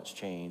so much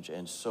change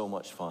and so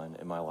much fun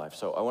in my life.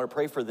 So I want to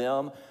pray for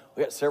them.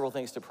 We got several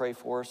things to pray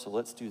for, so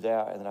let's do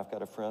that. And then I've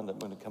got a friend that's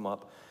going to come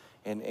up.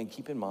 And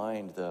keep in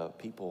mind the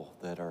people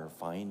that are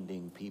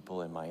finding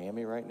people in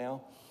Miami right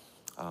now.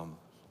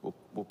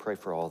 We'll pray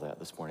for all that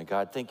this morning.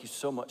 God, thank you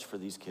so much for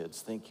these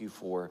kids. Thank you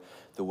for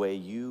the way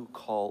you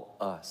call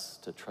us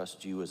to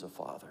trust you as a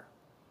father.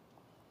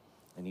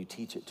 And you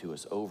teach it to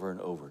us over and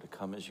over to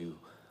come as you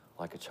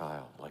like a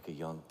child, like a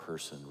young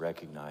person,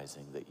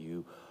 recognizing that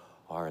you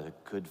are the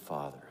good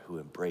father who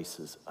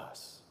embraces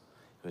us,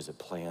 who has a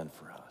plan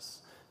for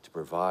us, to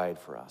provide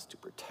for us, to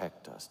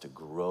protect us, to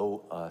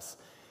grow us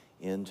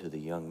into the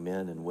young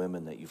men and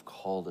women that you've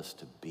called us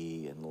to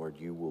be. And Lord,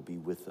 you will be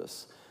with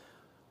us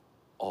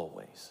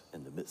always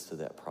in the midst of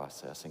that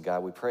process. And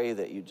God, we pray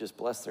that you just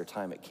bless their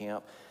time at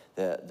camp,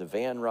 that the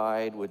van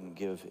ride wouldn't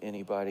give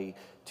anybody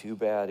too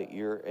bad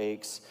ear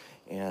aches,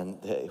 and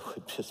that it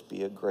would just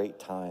be a great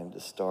time to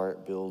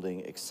start building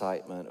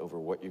excitement over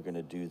what you're going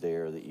to do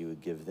there, that you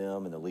would give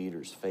them and the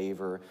leaders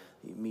favor,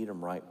 that you meet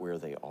them right where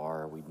they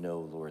are. We know,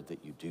 Lord,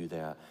 that you do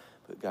that.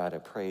 But God, I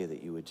pray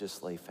that you would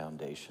just lay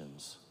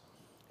foundations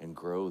and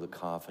grow the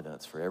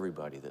confidence for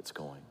everybody that's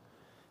going,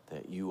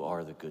 that you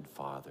are the good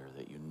father,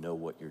 that you know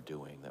what you're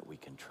doing, that we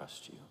can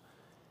trust you.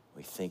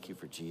 We thank you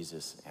for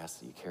Jesus and ask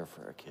that you care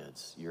for our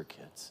kids, your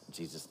kids. In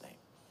Jesus' name,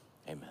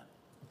 amen.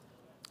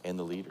 And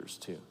the leaders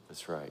too,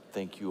 that's right.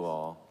 Thank you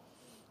all.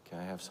 Can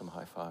I have some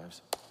high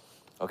fives?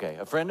 Okay,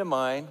 a friend of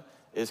mine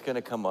is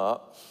gonna come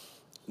up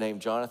named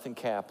Jonathan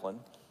Kaplan.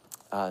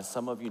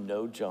 Some of you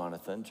know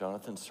Jonathan.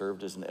 Jonathan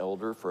served as an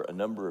elder for a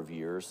number of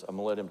years. I'm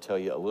gonna let him tell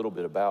you a little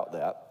bit about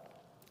that.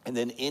 And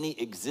then any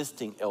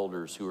existing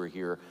elders who are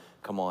here,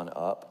 come on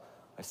up.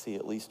 I see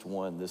at least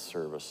one this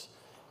service.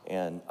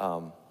 And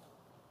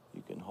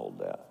you can hold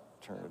that,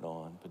 turn it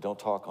on, but don't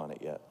talk on it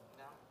yet.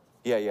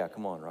 No. Yeah,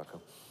 come on, Rocco.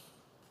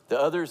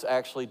 The others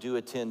actually do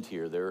attend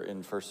here. They're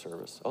in first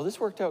service. Oh, this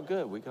worked out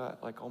good. We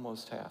got like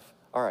almost half.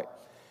 All right.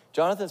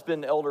 Jonathan's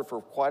been an elder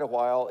for quite a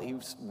while. He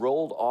was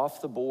rolled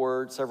off the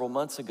board several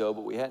months ago,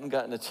 but we hadn't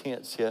gotten a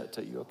chance yet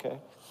to, you okay?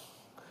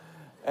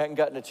 Hadn't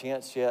gotten a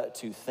chance yet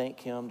to thank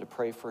him, to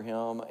pray for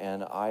him,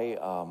 and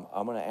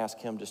I'm going to ask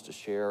him just to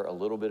share a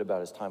little bit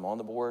about his time on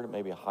the board,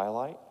 maybe a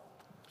highlight.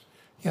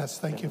 Yes,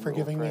 thank you for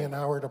giving me an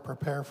hour to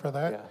prepare for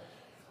that.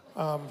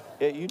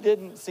 Yeah. You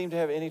didn't seem to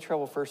have any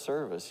trouble first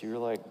service. You were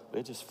like,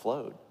 it just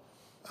flowed.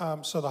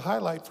 So the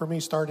highlight for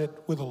me started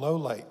with a low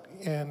light,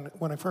 and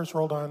when I first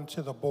rolled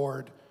onto the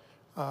board,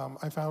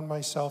 I found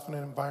myself in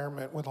an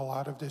environment with a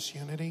lot of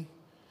disunity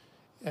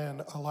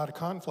and a lot of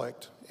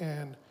conflict,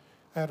 and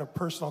I had a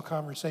personal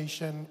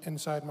conversation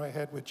inside my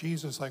head with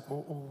Jesus, like,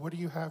 well, what do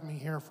you have me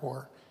here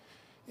for?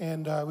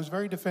 And it was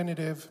very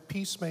definitive: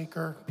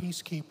 peacemaker,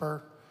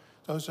 peacekeeper.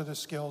 Those are the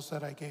skills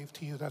that I gave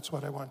to you. That's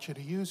what I want you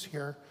to use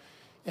here.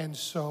 And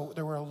so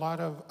there were a lot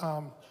of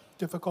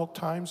difficult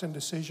times and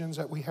decisions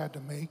that we had to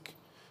make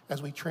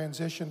as we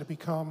transitioned to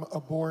become a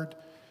board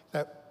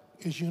that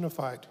is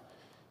unified.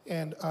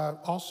 And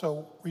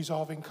also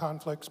resolving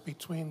conflicts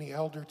between the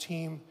elder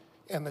team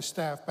and the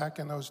staff back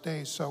in those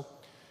days. So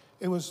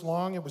it was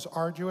long, it was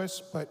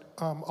arduous, but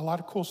a lot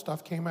of cool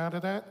stuff came out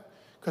of that,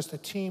 because the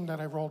team that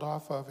I rolled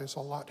off of is a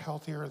lot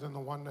healthier than the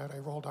one that I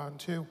rolled on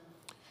to.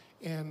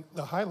 And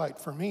the highlight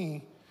for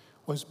me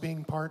was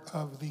being part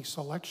of the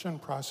selection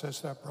process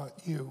that brought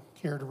you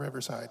here to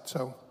Riverside.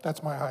 So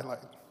that's my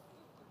highlight.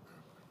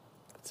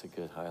 That's a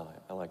good highlight.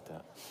 I like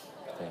that.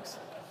 Thanks.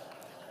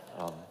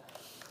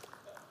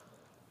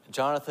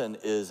 Jonathan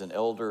is an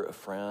elder, a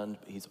friend.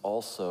 He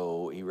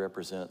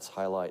represents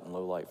highlight and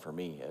lowlight for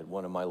me at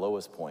one of my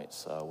lowest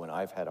points when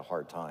I've had a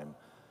hard time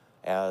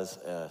as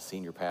a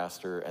senior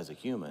pastor, as a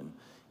human.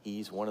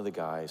 He's one of the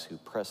guys who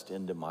pressed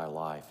into my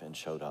life and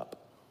showed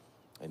up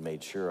and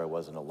made sure I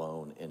wasn't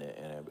alone in it.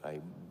 And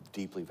I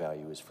deeply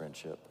value his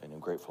friendship, and I'm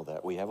grateful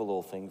that we have a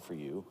little thing for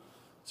you.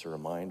 It's a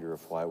reminder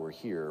of why we're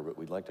here, but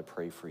we'd like to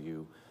pray for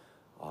you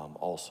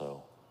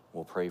also.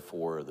 We'll pray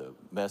for the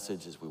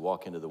message as we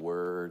walk into the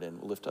Word,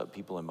 and lift up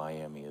people in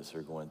Miami as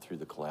they're going through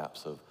the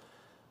collapse of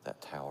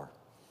that tower.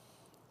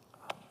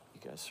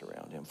 You guys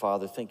surround him.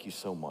 Father, thank you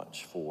so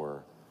much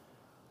for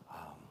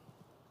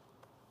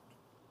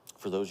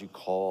those you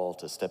call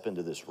to step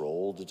into this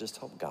role, to just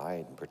help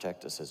guide and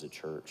protect us as a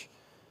church.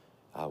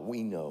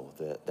 We know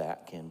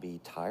that can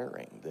be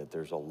tiring, that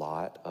there's a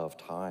lot of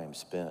time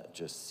spent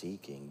just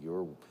seeking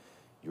your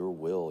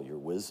will, your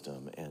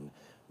wisdom, and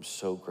I'm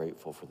so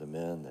grateful for the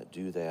men that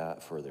do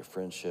that, for their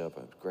friendship.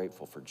 I'm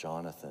grateful for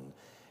Jonathan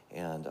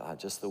and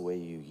just the way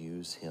you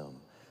use him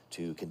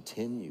to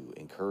continue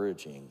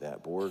encouraging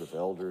that board of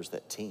elders,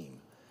 that team,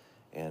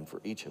 and for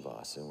each of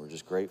us. And we're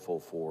just grateful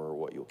for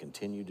what you'll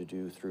continue to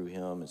do through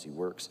him as he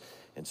works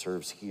and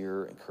serves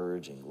here,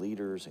 encouraging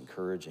leaders,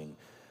 encouraging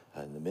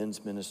in the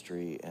men's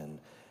ministry. And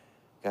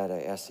God,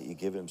 I ask that you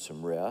give him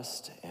some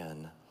rest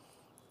and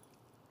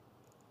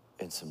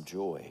some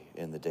joy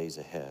in the days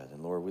ahead.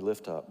 And Lord, we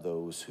lift up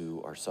those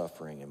who are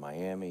suffering in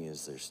Miami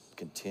as they're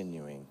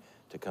continuing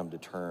to come to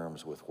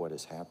terms with what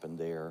has happened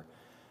there.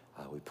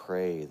 We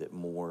pray that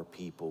more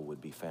people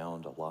would be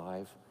found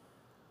alive.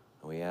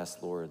 And we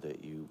ask, Lord,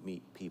 that you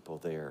meet people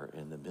there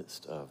in the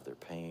midst of their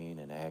pain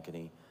and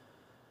agony,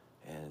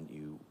 and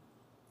you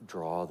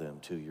draw them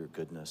to your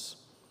goodness.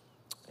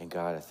 And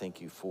God, I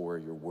thank you for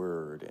your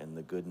word and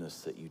the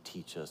goodness that you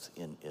teach us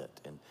in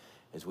it. And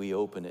as we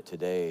open it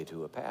today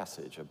to a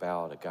passage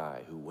about a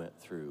guy who went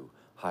through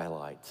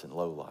highlights and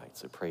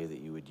lowlights, I pray that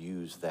you would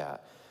use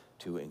that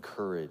to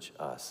encourage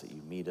us, that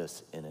you meet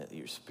us in it, that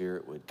your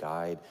Spirit would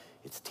guide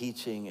its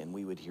teaching, and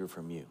we would hear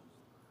from you.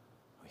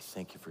 We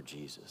thank you for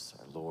Jesus,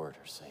 our Lord,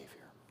 our Savior,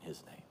 in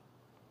his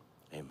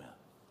name. Amen.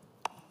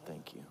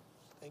 Thank you.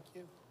 Thank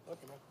you. Love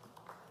you, man.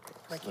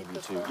 Love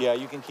you too. Yeah,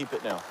 you can keep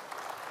it now.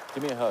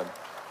 Give me a hug.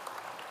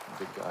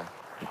 Big guy.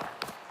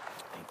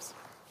 Thanks.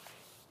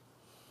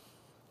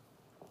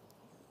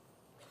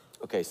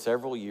 Okay,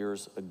 several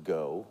years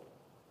ago,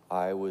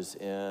 I was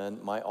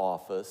in my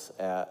office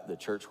at the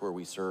church where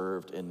we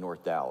served in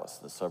North Dallas,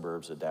 the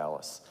suburbs of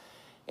Dallas.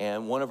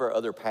 And one of our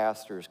other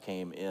pastors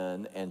came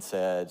in and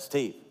said,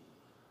 Steve,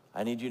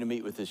 I need you to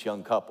meet with this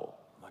young couple.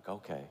 I'm like,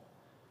 okay.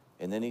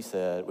 And then he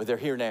said, well, they're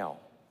here now.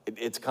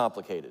 It's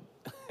complicated.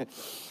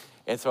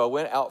 And so I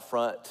went out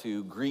front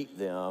to greet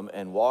them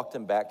and walked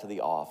them back to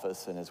the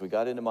office. And as we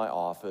got into my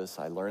office,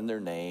 I learned their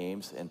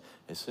names. And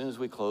as soon as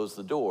we closed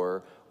the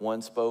door,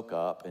 one spoke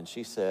up and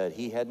she said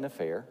he had an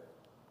affair.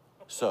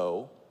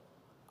 So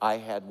I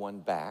had one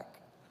back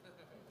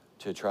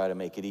to try to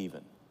make it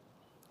even.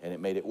 And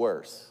it made it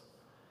worse.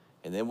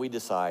 And then we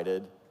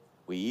decided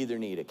we either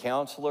need a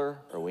counselor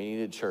or we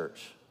need a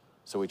church.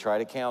 So we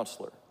tried a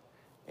counselor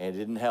and it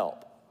didn't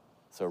help.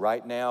 So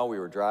right now we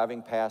were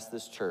driving past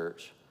this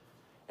church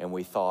and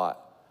we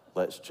thought,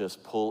 let's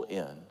just pull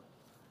in.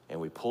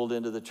 And we pulled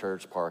into the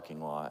church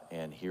parking lot,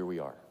 and here we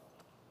are.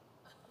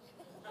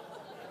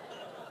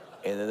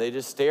 And then they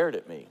just stared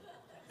at me.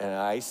 And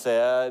I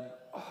said,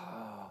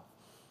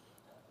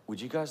 would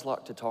you guys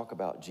like to talk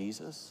about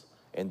Jesus?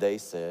 And they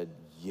said,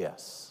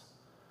 yes.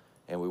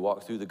 And we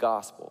walked through the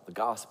gospel. The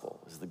gospel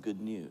is the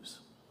good news.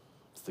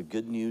 It's the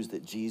good news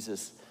that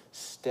Jesus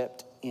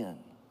stepped in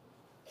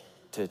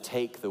to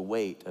take the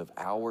weight of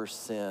our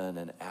sin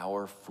and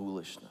our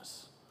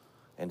foolishness,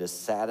 and to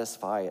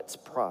satisfy its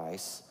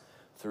price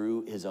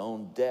through his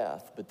own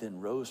death, but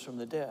then rose from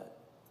the dead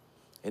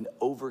and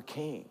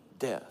overcame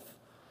death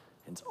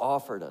and has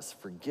offered us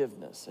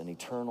forgiveness and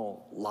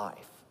eternal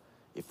life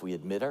if we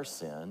admit our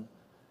sin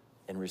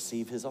and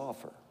receive his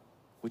offer,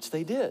 which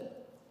they did.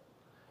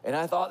 And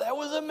I thought that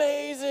was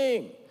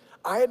amazing.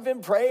 I had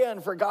been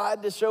praying for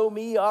God to show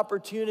me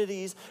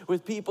opportunities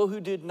with people who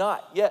did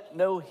not yet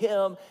know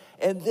him.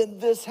 And then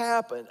this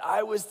happened.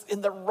 I was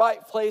in the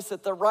right place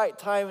at the right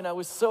time, and I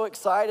was so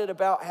excited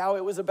about how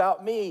it was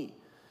about me.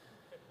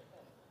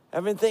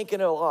 I've been thinking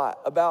a lot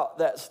about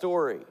that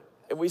story.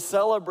 And we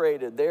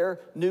celebrated their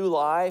new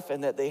life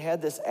and that they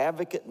had this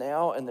advocate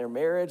now in their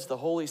marriage, the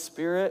Holy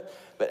Spirit.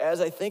 But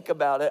as I think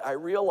about it, I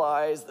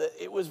realize that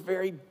it was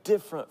very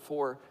different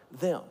for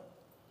them.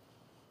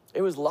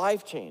 It was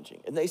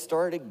life-changing, and they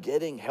started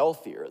getting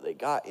healthier. They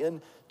got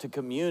into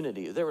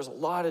community. There was a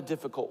lot of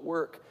difficult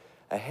work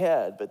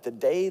ahead, but the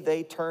day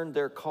they turned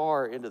their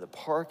car into the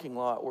parking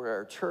lot where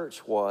our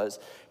church was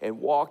and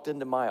walked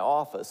into my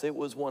office, it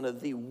was one of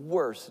the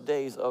worst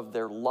days of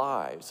their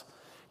lives,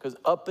 because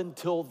up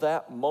until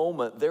that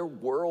moment, their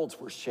worlds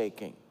were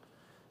shaking.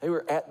 They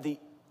were at the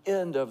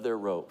end of their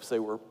ropes. They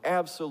were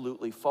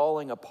absolutely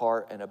falling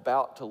apart and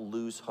about to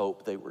lose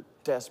hope. They were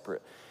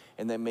desperate.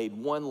 And they made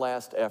one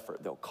last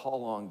effort. They'll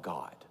call on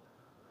God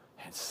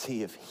and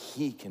see if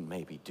he can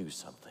maybe do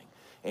something.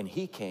 And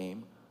he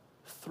came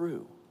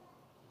through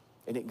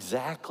in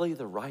exactly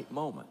the right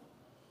moment.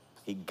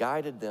 He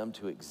guided them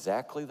to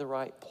exactly the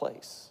right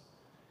place.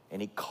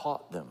 And he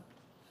caught them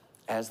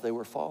as they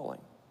were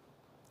falling.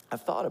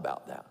 I've thought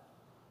about that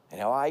and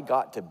how I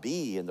got to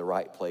be in the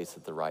right place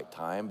at the right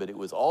time, but it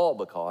was all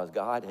because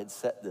God had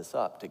set this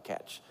up to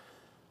catch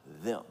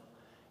them.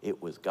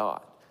 It was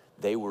God.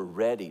 They were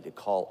ready to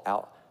call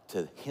out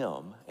to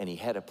him, and he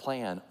had a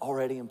plan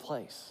already in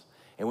place.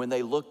 And when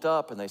they looked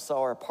up and they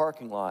saw our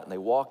parking lot and they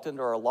walked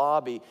into our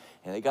lobby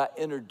and they got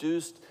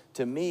introduced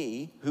to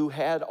me, who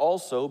had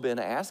also been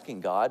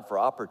asking God for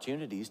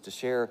opportunities to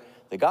share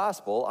the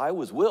gospel, I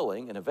was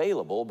willing and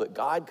available, but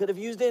God could have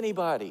used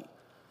anybody.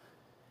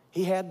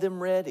 He had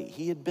them ready.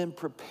 He had been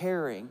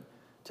preparing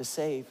to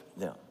save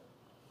them.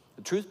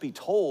 The truth be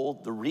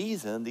told, the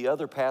reason the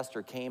other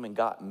pastor came and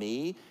got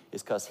me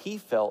is because he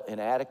felt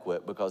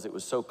inadequate because it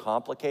was so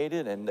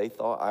complicated and they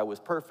thought I was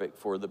perfect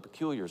for the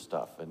peculiar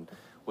stuff and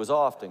was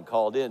often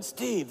called in,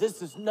 Steve,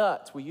 this is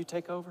nuts. Will you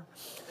take over?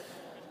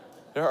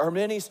 There are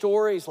many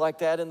stories like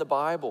that in the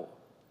Bible.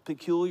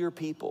 Peculiar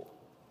people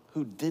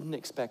who didn't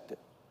expect it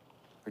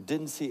or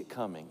didn't see it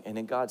coming. And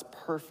in God's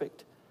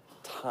perfect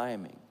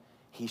timing,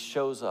 he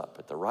shows up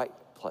at the right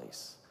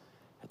place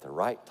at the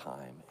right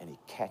time and he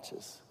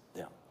catches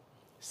them,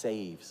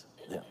 saves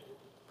them,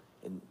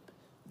 and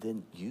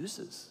then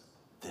uses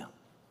them.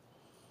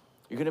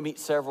 You're going to meet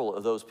several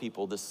of those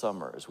people this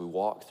summer as we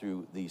walk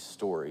through these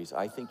stories.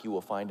 I think you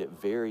will find it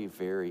very,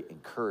 very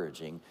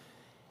encouraging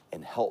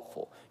and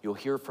helpful. You'll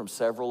hear from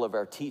several of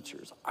our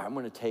teachers. I'm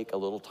going to take a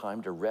little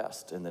time to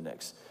rest in the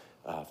next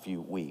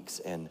few weeks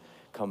and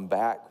come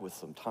back with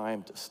some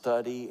time to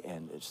study,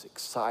 and just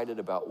excited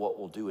about what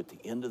we'll do at the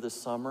end of the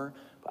summer.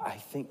 But I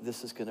think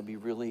this is going to be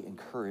really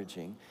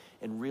encouraging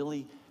and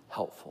really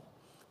helpful.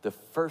 The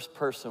first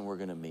person we're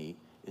going to meet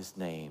is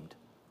named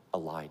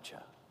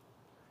Elijah.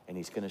 And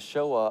he's going to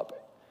show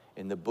up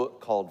in the book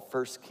called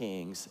 1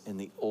 Kings in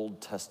the Old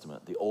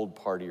Testament, the old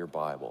part of your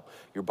Bible.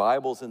 Your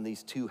Bible's in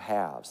these two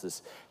halves,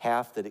 this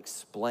half that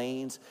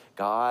explains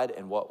God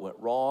and what went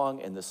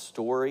wrong and the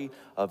story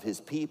of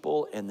his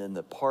people, and then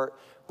the part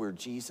where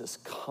Jesus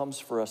comes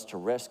for us to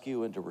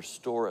rescue and to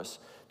restore us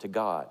to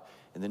God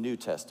in the New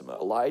Testament.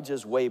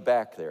 Elijah's way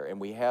back there, and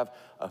we have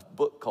a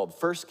book called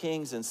 1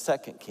 Kings and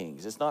 2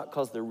 Kings. It's not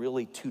because they're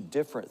really two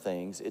different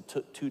things. It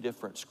took two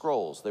different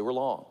scrolls. They were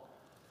long.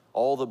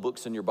 All the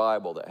books in your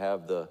Bible that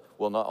have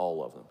well, not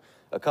all of them,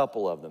 a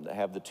couple of them that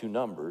have the two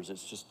numbers,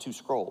 it's just two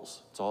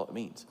scrolls. That's all it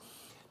means.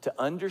 To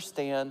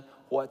understand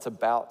what's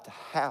about to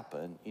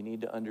happen, you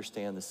need to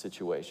understand the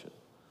situation.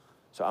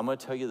 So I'm going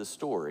to tell you the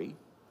story,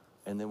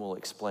 and then we'll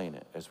explain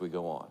it as we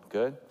go on.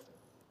 Good?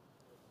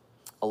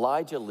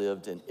 Elijah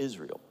lived in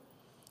Israel.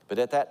 But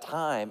at that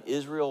time,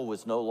 Israel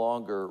was no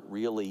longer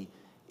really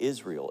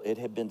Israel. It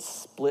had been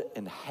split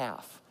in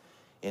half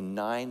in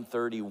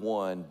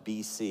 931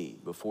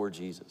 BC, before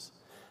Jesus.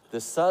 The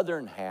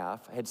southern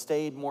half had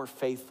stayed more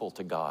faithful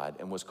to God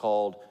and was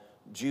called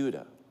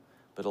Judah.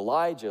 But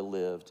Elijah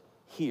lived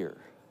here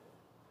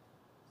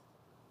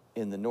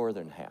in the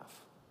northern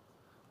half,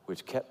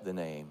 which kept the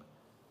name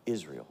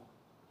Israel.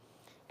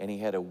 And he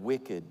had a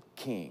wicked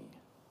king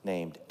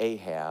named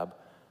Ahab,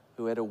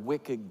 who had a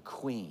wicked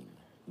queen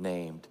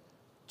named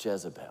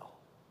Jezebel.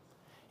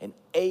 And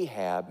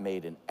Ahab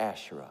made an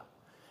Asherah.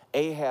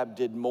 Ahab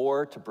did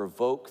more to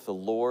provoke the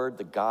Lord,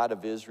 the God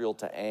of Israel,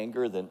 to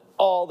anger than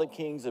all the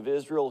kings of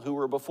Israel who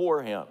were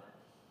before him,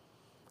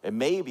 and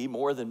maybe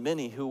more than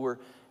many who were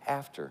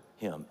after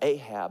him.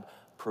 Ahab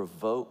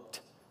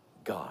provoked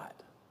God.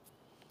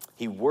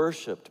 He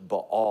worshiped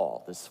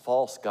Baal, this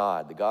false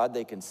god, the god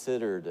they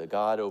considered a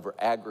god over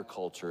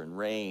agriculture and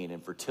rain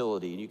and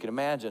fertility. And you can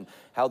imagine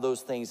how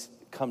those things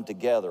come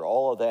together.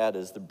 All of that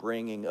is the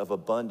bringing of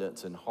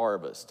abundance and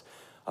harvest.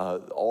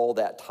 All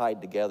that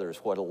tied together is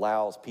what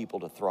allows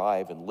people to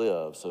thrive and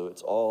live. So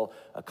it's all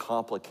a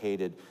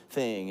complicated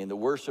thing. And the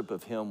worship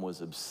of him was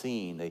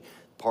obscene.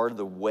 Part of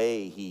the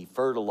way he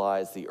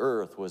fertilized the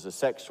earth was a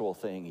sexual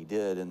thing he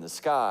did in the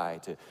sky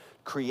to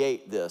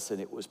create this.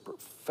 And it was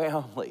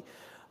profoundly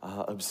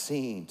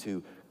obscene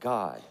to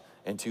God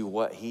and to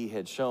what he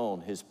had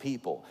shown his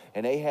people.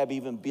 And Ahab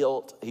even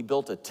built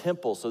a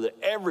temple so that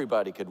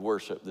everybody could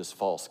worship this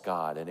false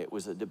god. And it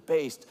was a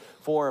debased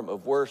form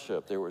of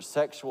worship. There was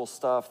sexual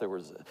stuff, there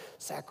was a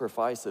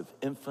sacrifice of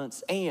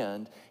infants,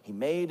 and he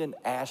made an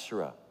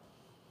Asherah.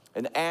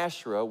 An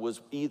Asherah was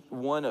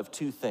one of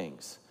two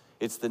things.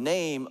 It's the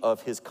name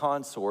of his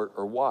consort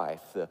or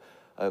wife, the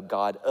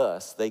god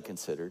Us, they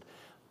considered.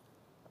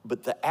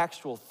 But the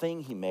actual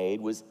thing he made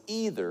was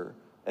either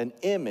an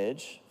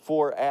image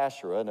for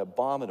Asherah, an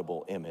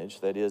abominable image,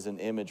 that is an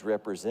image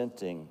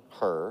representing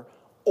her,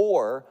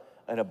 or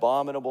an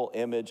abominable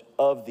image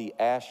of the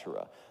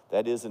Asherah,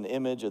 that is an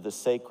image of the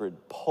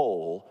sacred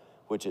pole,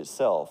 which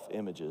itself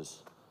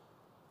images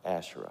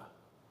Asherah.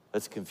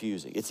 That's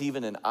confusing. It's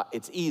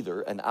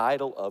either an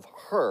idol of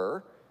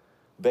her,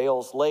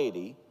 Baal's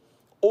lady,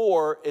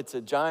 or it's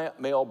a giant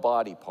male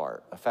body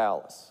part, a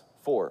phallus,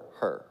 for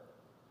her.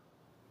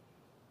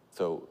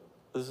 So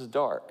this is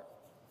dark.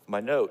 My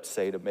notes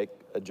say to make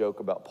a joke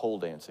about pole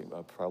dancing, but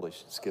I probably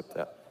should skip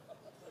that.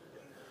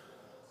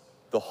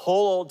 The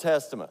whole Old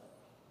Testament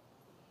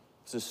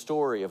is a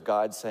story of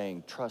God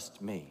saying,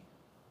 trust me.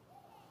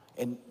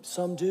 And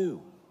some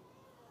do,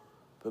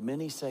 but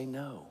many say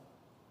no.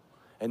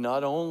 And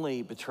not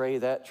only betray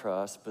that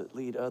trust, but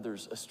lead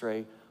others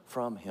astray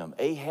from him.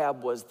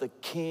 Ahab was the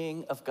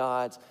king of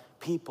God's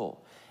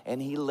people, and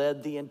he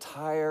led the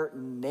entire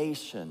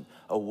nation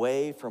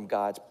away from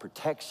God's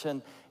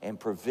protection and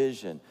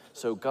provision.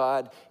 So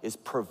God is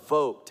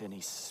provoked, and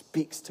he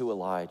speaks to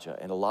Elijah.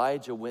 And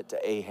Elijah went to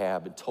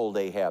Ahab and told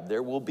Ahab,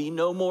 there will be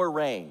no more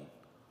rain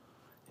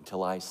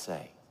until I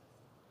say.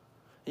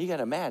 You got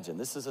to imagine,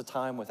 this is a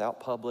time without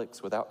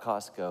Publix, without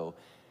Costco.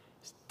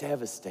 It's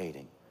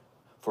devastating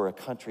for a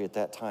country at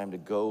that time to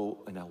go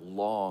in a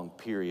long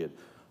period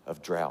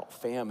of drought.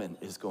 Famine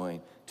is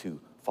going to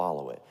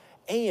follow it.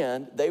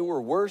 And they were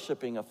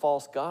worshiping a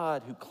false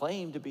god who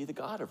claimed to be the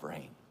God of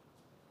rain.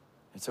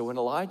 And so when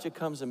Elijah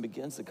comes and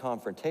begins the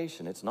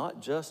confrontation, it's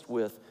not just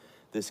with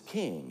this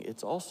king,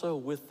 it's also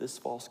with this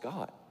false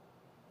god.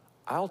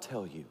 I'll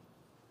tell you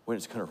when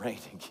it's going to rain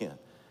again,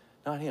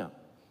 not him.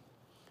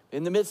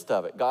 In the midst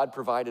of it, God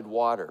provided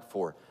water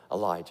for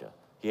Elijah.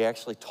 He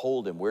actually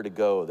told him where to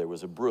go. There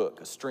was a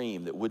brook, a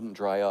stream that wouldn't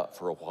dry up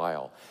for a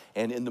while.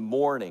 And in the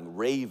morning,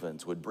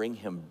 ravens would bring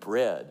him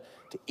bread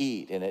to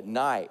eat. And at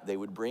night, they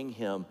would bring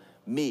him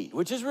meat,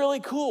 which is really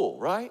cool,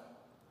 right?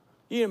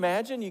 You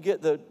imagine you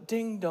get the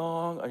ding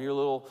dong on your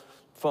little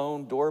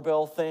phone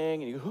doorbell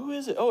thing. And you go, who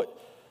is it? Oh,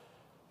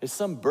 it's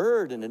some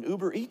bird in an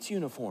Uber Eats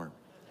uniform.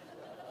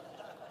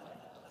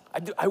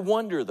 I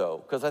wonder,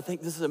 though, because I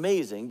think this is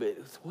amazing, but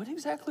what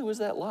exactly was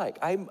that like?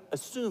 I'm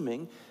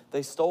assuming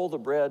they stole the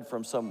bread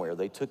from somewhere.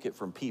 They took it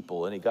from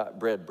people, and he got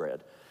bread.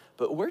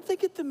 But where'd they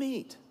get the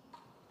meat?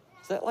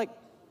 Is that like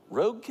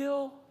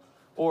roadkill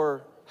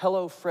or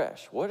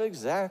HelloFresh? What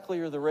exactly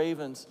are the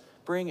ravens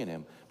bringing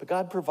him? But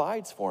God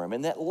provides for him,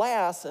 and that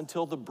lasts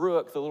until the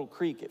brook, the little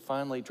creek, it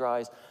finally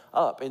dries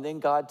up. And then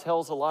God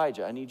tells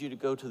Elijah, I need you to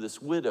go to this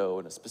widow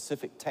in a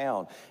specific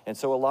town. And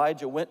so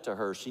Elijah went to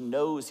her. She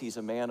knows he's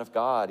a man of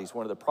God. He's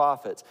one of the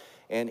prophets.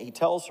 And he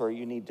tells her,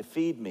 you need to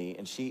feed me.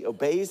 And she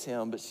obeys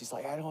him, but she's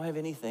like, I don't have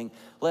anything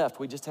left.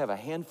 We just have a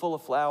handful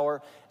of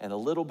flour and a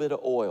little bit of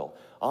oil.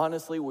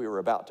 Honestly, we were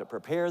about to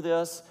prepare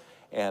this,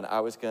 and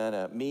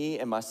me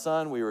and my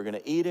son, we were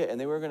gonna eat it, and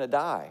then we were gonna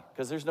die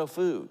because there's no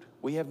food.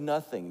 We have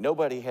nothing.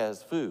 Nobody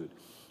has food.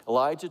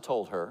 Elijah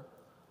told her,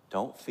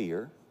 don't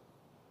fear.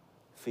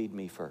 Feed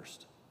me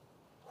first.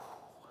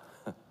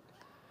 And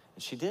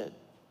she did.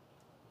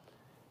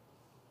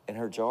 And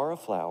her jar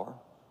of flour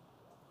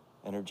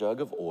and her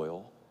jug of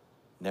oil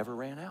never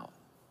ran out.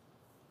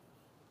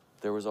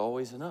 There was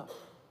always enough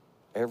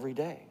every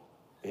day.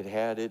 It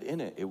had it in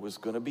it. It was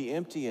going to be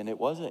empty, and it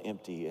wasn't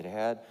empty. It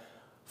had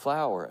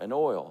flour and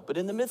oil. But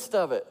in the midst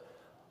of it,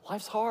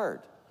 life's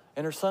hard.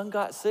 And her son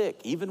got sick.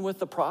 Even with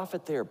the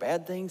prophet there,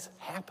 bad things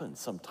happen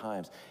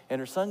sometimes. And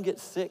her son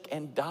gets sick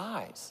and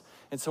dies.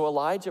 And so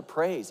Elijah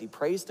prays. He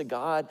prays to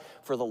God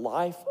for the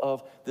life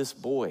of this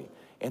boy.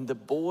 And the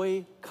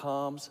boy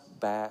comes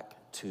back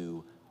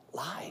to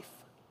life.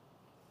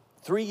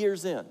 3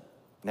 years in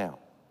now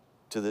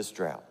to this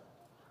drought.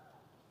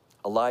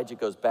 Elijah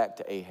goes back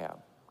to Ahab.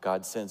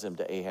 God sends him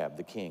to Ahab,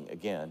 the king,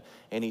 again.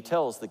 And he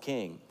tells the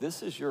king,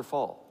 this is your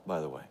fault,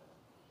 by the way.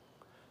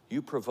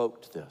 You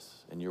provoked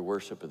this in your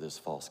worship of this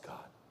false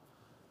god.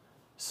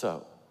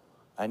 So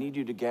I need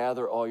you to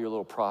gather all your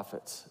little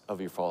prophets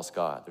of your false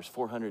god. There's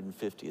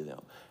 450 of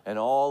them. And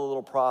all the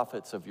little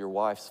prophets of your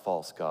wife's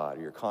false god,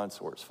 or your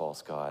consort's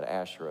false god,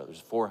 Asherah. There's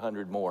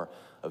 400 more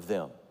of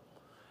them.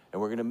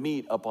 And we're going to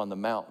meet up on the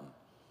mountain,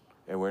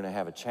 and we're going to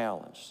have a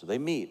challenge. So they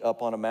meet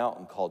up on a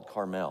mountain called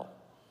Carmel.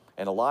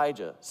 And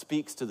Elijah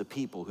speaks to the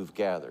people who've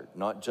gathered,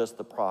 not just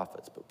the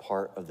prophets, but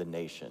part of the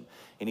nation.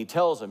 And he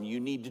tells them, you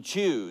need to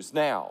choose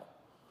now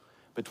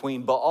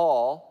between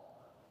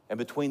Baal and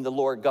between the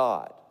Lord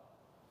God.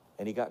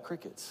 And he got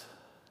crickets.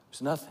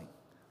 There's nothing.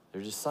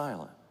 They're just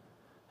silent.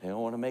 They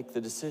don't want to make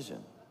the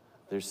decision.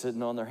 They're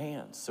sitting on their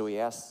hands. So he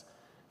asks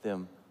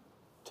them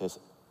to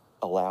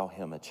allow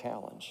him a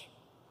challenge.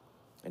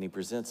 And he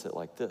presents it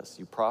like this.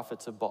 You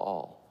prophets of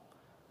Baal,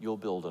 you'll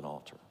build an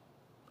altar.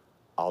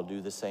 I'll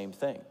do the same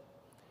thing.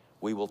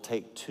 We will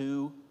take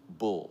 2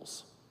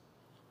 bulls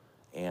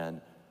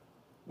and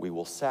we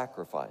will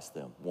sacrifice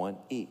them, one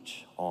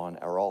each, on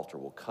our altar.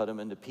 We'll cut them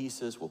into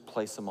pieces. We'll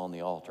place them on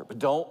the altar. But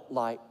don't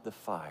light the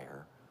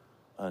fire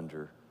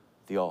under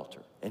the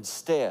altar.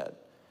 Instead,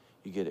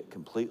 you get it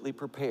completely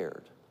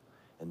prepared,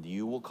 and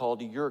you will call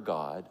to your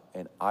God,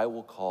 and I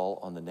will call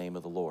on the name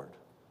of the Lord.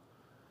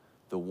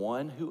 The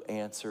one who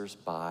answers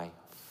by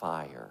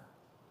fire.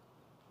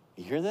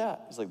 You hear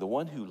that? It's like the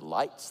one who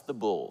lights the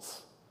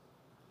bulls.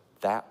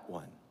 That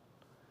one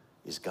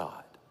is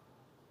God.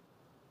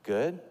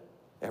 Good?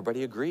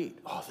 Everybody agreed.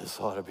 Oh, this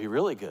ought to be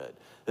really good.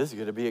 This is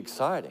going to be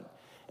exciting.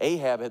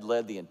 Ahab had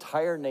led the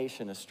entire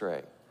nation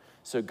astray.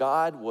 So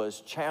God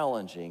was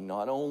challenging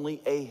not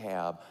only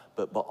Ahab,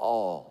 but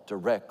Baal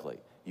directly.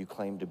 You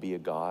claim to be a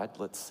god?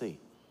 Let's see.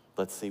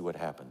 Let's see what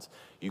happens.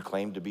 You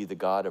claim to be the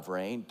God of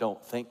rain?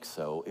 Don't think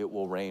so. It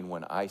will rain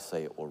when I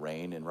say it will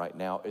rain, and right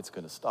now it's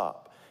going to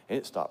stop. And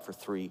it stopped for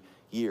 3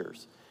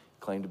 years. You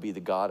claim to be the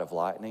God of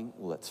lightning?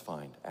 Let's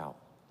find out.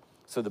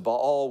 So the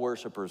Baal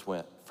worshipers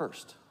went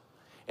first.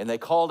 And they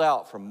called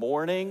out from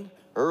morning,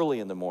 early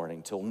in the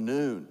morning, till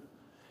noon.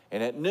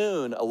 And at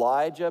noon,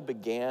 Elijah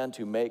began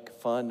to make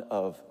fun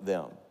of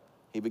them.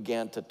 He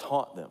began to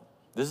taunt them.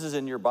 This is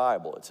in your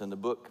Bible. It's in the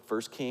book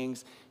 1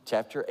 Kings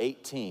chapter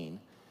 18.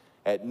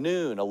 At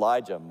noon,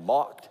 Elijah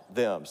mocked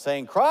them,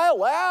 saying, cry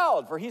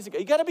aloud, for you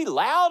got to be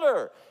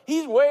louder.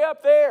 He's way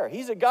up there.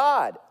 He's a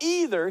god.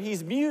 Either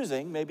he's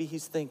musing, maybe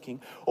he's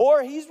thinking,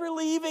 or he's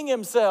relieving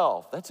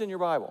himself. That's in your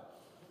Bible.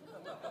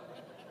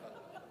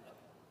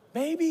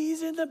 Maybe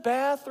he's in the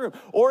bathroom,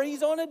 or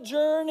he's on a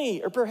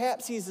journey, or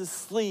perhaps he's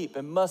asleep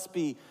and must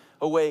be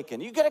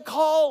awakened. You got to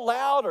call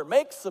louder,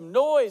 make some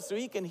noise so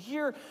he can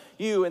hear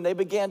you. And they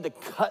began to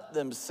cut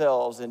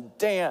themselves and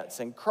dance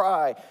and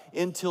cry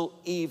until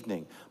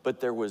evening.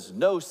 But there was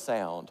no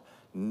sound,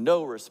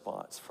 no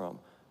response from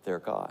their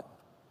God.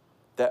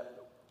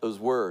 Those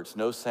words,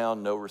 no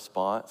sound, no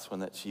response,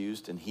 when that's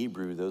used in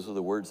Hebrew, those are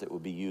the words that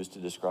would be used to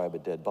describe a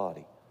dead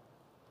body.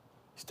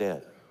 He's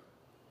dead.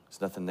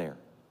 There's nothing there.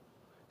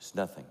 There's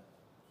nothing.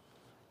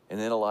 And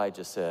then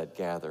Elijah said,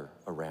 gather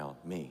around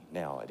me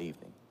now at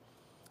evening.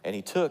 And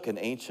he took an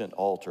ancient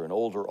altar, an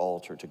older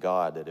altar to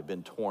God that had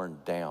been torn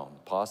down,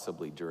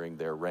 possibly during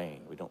their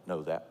reign. We don't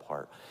know that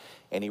part.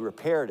 And he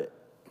repaired it.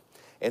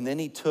 And then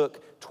he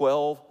took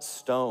 12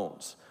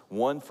 stones,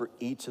 one for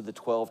each of the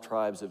 12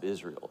 tribes of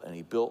Israel, and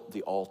he built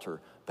the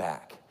altar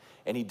back.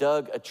 And he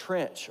dug a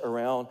trench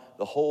around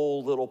the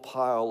whole little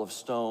pile of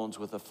stones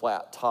with a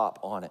flat top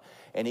on it.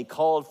 And he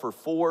called for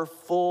 4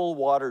 full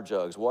water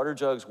jugs. Water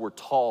jugs were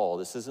tall.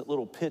 This isn't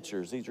little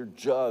pitchers. These are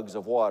jugs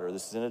of water.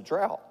 This is in a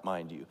drought,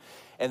 mind you.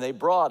 And they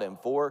brought him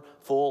 4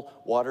 full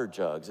water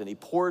jugs, and he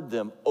poured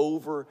them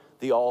over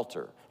the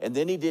altar. And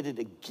then he did it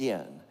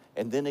again,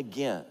 and then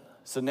again.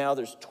 So now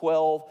there's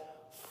 12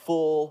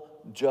 full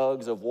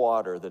jugs of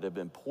water that have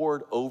been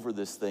poured over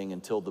this thing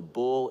until the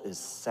bull is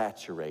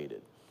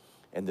saturated.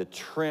 And the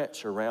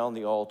trench around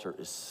the altar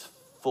is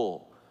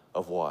full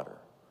of water.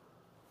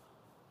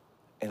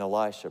 And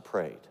Elijah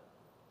prayed.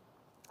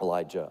 O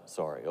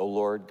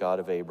Lord, God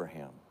of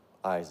Abraham,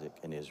 Isaac,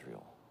 and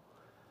Israel,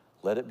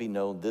 let it be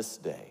known this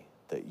day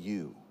that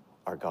you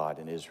are God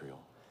in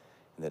Israel,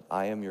 and that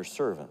I am your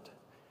servant,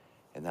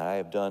 and that I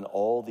have done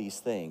all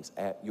these things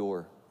at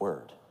your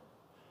word.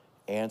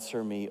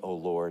 Answer me, O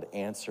Lord,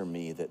 answer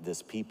me, that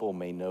this people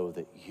may know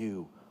that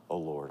you, O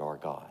Lord, are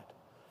God,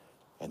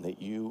 and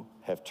that you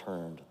have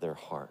turned their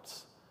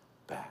hearts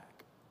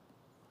back.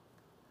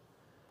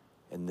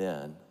 And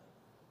then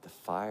the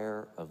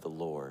fire of the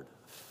Lord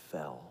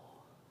fell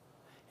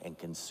and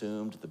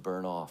consumed the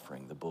burnt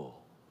offering, the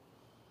bull,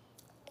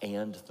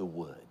 and the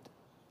wood,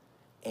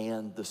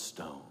 and the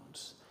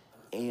stones,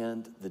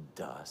 and the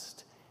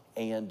dust,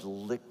 and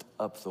licked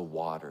up the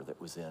water that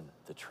was in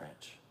the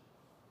trench.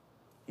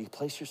 You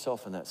place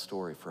yourself in that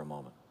story for a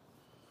moment.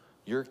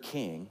 Your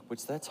king,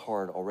 which that's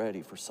hard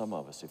already for some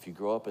of us. If you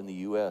grow up in the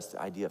U.S.,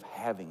 the idea of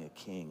having a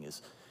king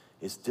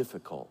is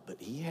difficult, but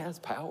he has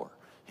power.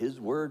 His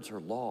words are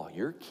law.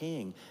 Your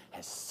king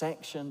has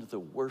sanctioned the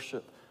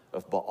worship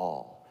of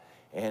Baal.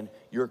 And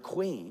your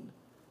queen,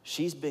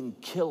 she's been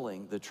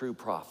killing the true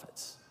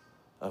prophets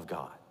of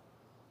God.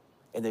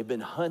 And they've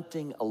been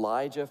hunting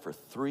Elijah for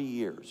 3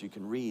 years. You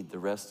can read the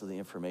rest of the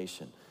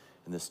information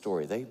in this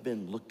story. They've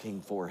been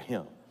looking for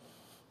him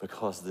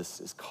because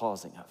this is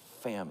causing a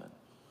famine.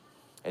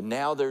 And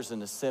now there's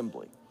an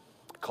assembly.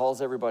 It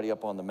calls everybody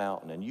up on the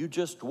mountain. And you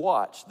just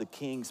watched the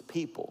king's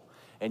people.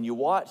 And you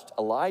watched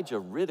Elijah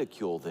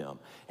ridicule them.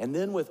 And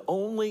then with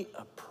only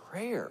a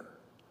prayer,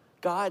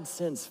 God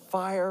sends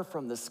fire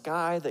from the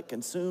sky that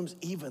consumes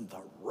even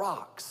the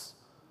rocks.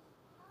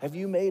 Have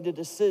you made a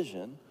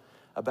decision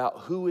about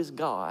who is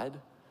God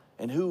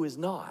and who is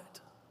not?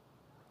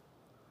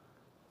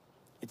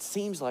 It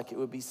seems like it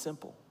would be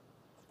simple.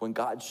 When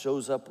God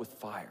shows up with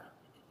fire,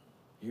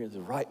 you're in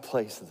the right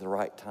place at the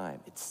right time.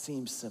 It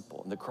seems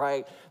simple. And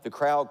the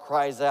crowd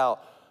cries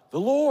out, the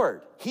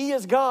Lord, he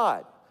is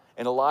God.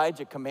 And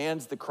Elijah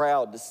commands the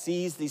crowd to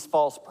seize these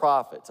false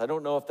prophets. I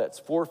don't know if that's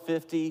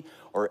 450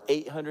 or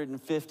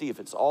 850, if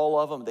it's all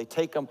of them. They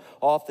take them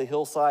off the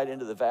hillside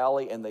into the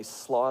valley and they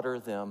slaughter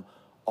them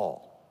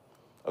all,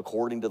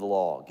 according to the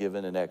law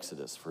given in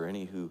Exodus. For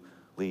any who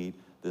lead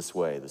this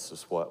way, this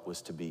is what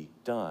was to be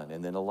done.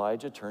 And then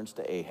Elijah turns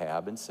to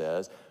Ahab and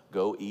says,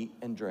 go eat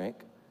and drink,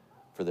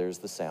 for there's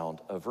the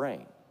sound of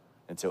rain.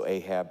 And so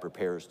Ahab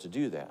prepares to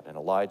do that. And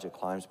Elijah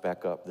climbs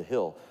back up the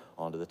hill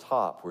onto the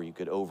top where you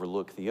could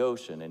overlook the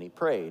ocean. And he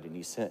prayed and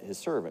he sent his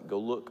servant, go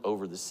look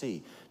over the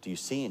sea. Do you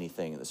see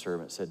anything? And the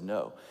servant said,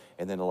 no.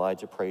 And then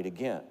Elijah prayed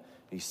again.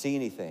 Do you see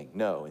anything?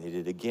 No. And he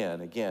did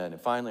again.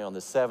 And finally, on the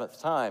 7th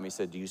time, he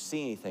said, do you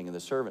see anything? And the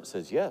servant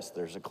says, yes,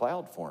 there's a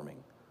cloud forming.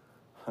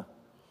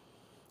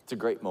 It's a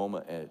great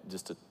moment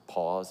just to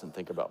pause and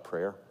think about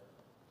prayer.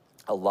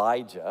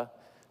 Elijah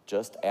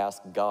just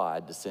asked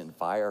God to send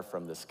fire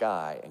from the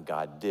sky, and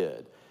God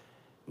did.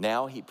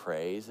 Now he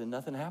prays, and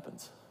nothing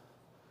happens.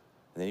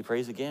 And then he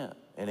prays again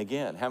and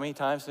again. How many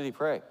times did he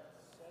pray?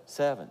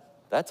 7.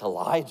 That's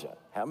Elijah.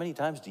 How many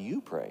times do you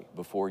pray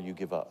before you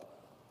give up?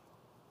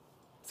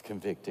 It's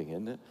convicting,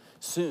 isn't it?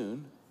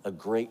 Soon, a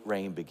great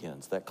rain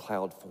begins. That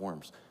cloud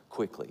forms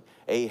quickly.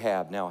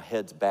 Ahab now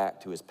heads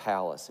back to his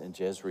palace in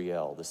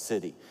Jezreel, the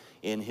city,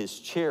 in his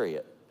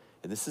chariot.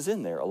 And this is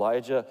in there.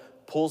 Elijah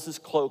pulls his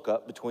cloak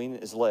up between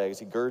his legs.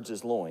 He girds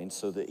his loins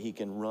so that he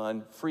can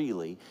run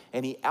freely.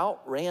 And he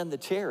outran the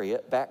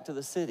chariot back to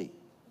the city.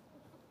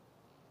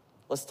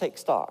 Let's take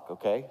stock,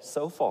 okay?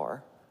 So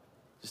far,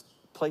 just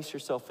place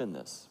yourself in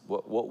this.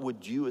 What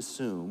would you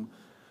assume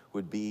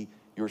would be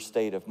your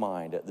state of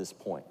mind at this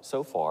point?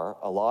 So far,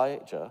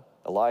 Elijah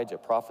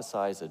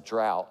prophesies a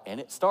drought, and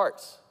it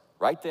starts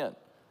right then.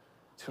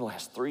 It's going to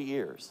last 3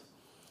 years.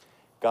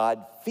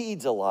 God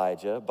feeds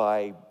Elijah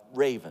by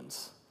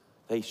ravens.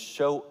 They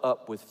show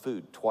up with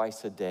food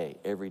twice a day,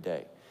 every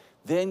day.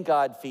 Then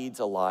God feeds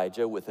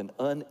Elijah with an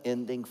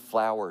unending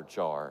flour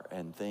jar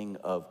and thing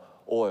of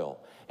oil.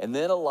 And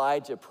then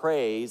Elijah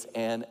prays,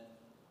 and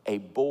a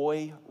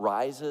boy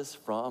rises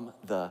from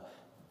the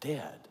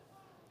dead.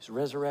 He's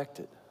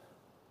resurrected.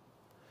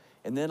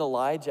 And then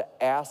Elijah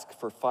asks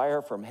for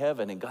fire from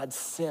heaven, and God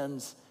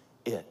sends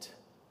it.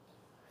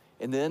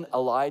 And then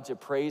Elijah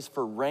prays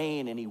for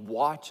rain, and he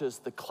watches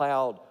the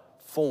cloud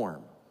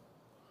form.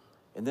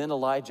 And then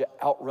Elijah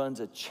outruns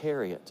a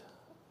chariot.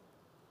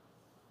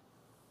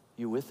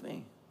 You with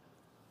me?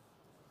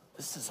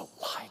 This is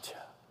Elijah.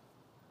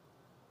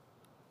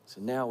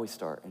 So now we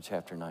start in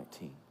chapter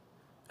 19.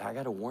 I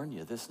got to warn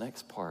you, this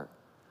next part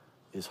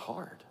is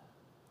hard.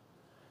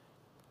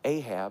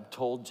 Ahab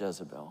told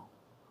Jezebel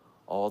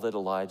all that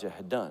Elijah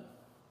had done.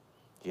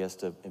 He has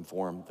to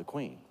inform the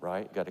queen,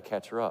 right? Got to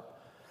catch her up.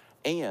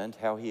 And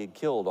how he had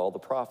killed all the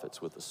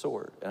prophets with the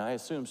sword. And I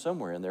assume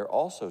somewhere in there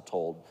also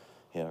told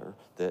her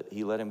that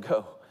he let him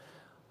go.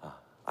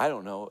 I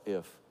don't know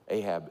if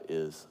Ahab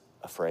is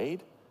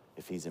afraid,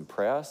 if he's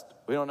impressed.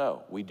 We don't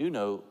know. We do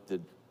know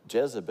that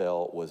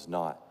Jezebel was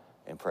not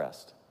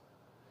impressed.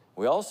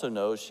 We also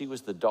know she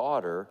was the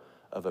daughter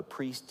of a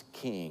priest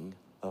king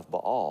of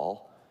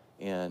Baal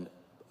in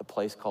a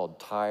place called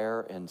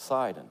Tyre and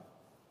Sidon,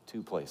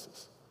 2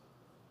 places.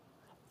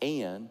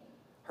 And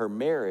her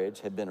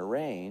marriage had been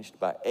arranged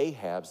by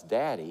Ahab's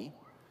daddy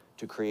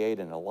to create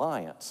an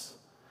alliance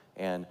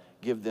and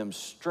give them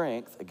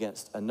strength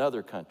against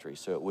another country.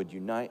 So it would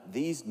unite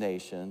these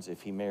nations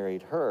if he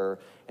married her,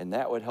 and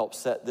that would help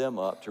set them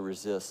up to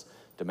resist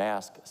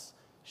Damascus.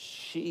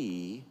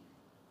 She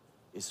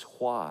is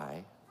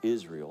why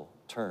Israel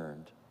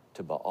turned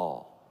to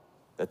Baal.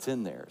 That's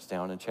in there. It's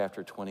down in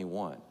chapter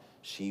 21.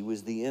 She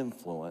was the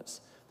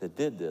influence that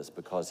did this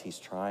because he's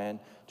trying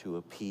to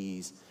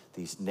appease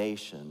these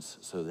nations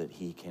so that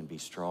he can be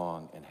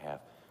strong and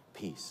have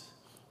peace.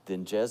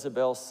 Then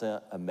Jezebel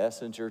sent a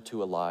messenger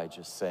to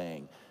Elijah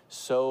saying,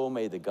 so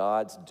may the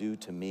gods do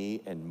to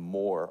me and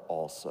more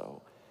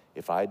also,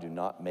 if I do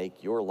not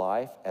make your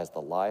life as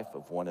the life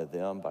of one of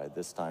them by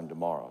this time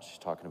tomorrow. She's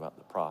talking about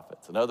the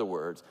prophets. In other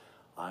words,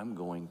 I'm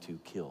going to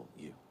kill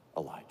you,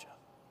 Elijah.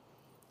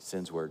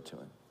 Sends word to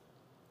him.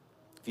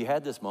 If you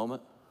had this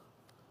moment,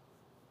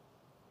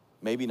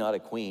 maybe not a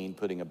queen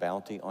putting a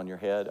bounty on your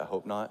head, I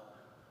hope not,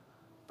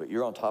 but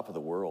you're on top of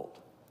the world.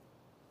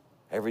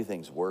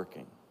 Everything's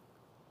working.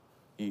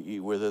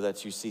 Whether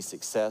that's you see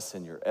success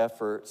in your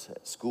efforts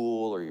at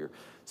school or your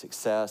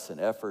success and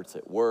efforts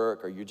at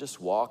work, or you're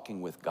just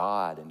walking with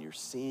God and you're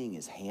seeing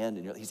his hand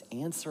and he's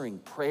answering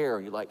prayer.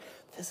 And you're like,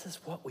 this is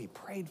what we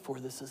prayed for.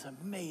 This is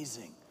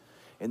amazing.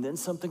 And then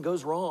something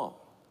goes wrong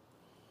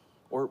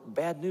or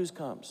bad news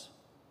comes.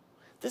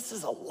 This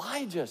is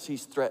Elijah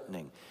she's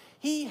threatening.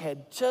 He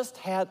had just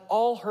had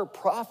all her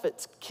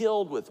prophets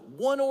killed with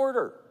one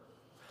order.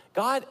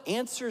 God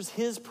answers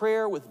his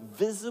prayer with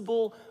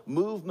visible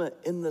movement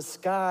in the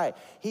sky.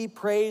 He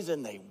prays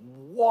and they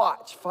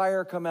watch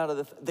fire come out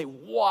of they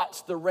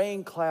watch the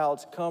rain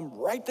clouds come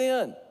right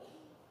then.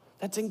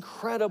 That's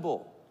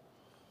incredible.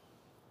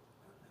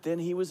 Then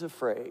he was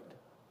afraid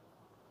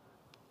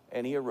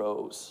and he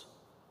arose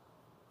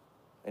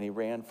and he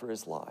ran for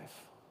his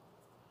life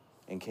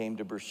and came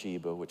to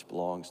Beersheba, which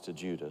belongs to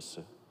Judah,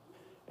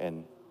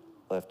 and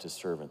left his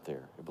servant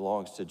there. It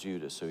belongs to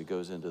Judah, so he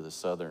goes into the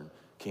southern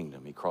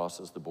kingdom. He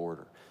crosses the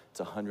border. It's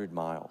 100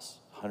 miles,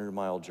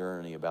 100-mile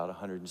journey, about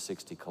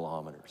 160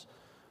 kilometers.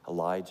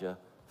 Elijah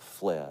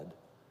fled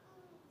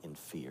in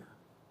fear.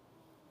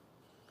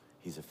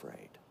 He's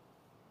afraid.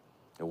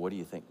 And what do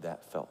you think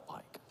that felt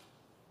like?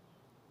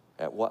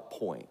 At what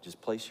point,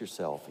 just place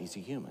yourself, he's a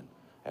human.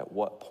 At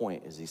what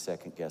point is he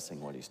second-guessing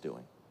what he's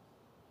doing?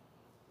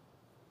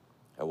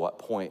 At what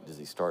point does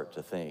he start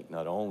to think,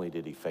 not only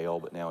did he fail,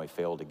 but now he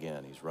failed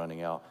again. He's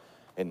running out.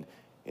 And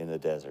in the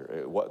desert?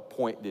 At what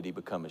point did he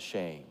become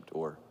ashamed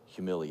or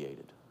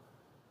humiliated?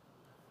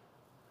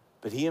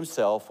 But he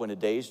himself went a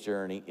day's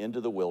journey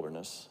into the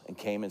wilderness and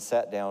came and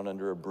sat down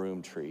under a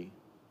broom tree.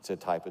 It's a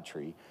type of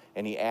tree.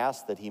 And he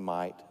asked that he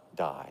might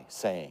die,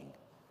 saying,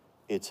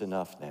 "It's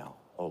enough now,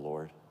 O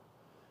Lord.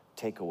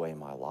 Take away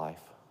my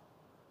life,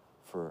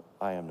 for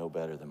I am no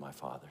better than my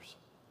fathers."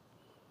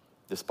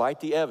 Despite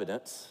the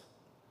evidence,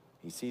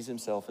 he sees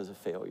himself as a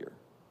failure.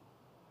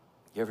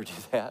 You ever do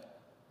that?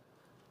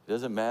 It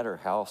doesn't matter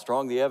how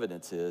strong the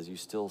evidence is, you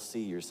still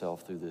see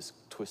yourself through this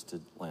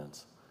twisted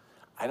lens.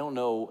 I don't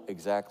know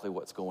exactly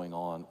what's going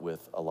on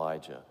with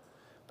Elijah,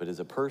 but as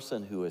a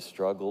person who has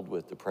struggled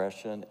with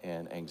depression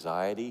and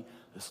anxiety,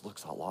 this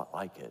looks a lot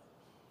like it.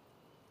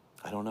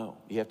 I don't know.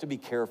 You have to be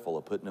careful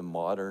of putting a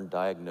modern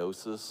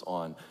diagnosis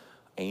on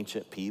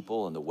ancient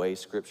people and the way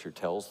Scripture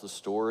tells the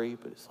story,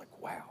 but it's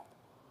like, wow.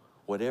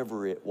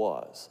 Whatever it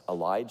was,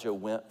 Elijah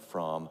went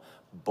from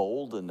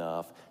bold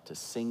enough to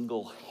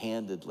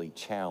single-handedly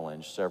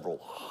challenge several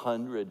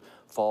hundred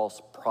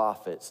false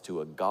prophets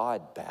to a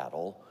God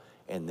battle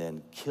and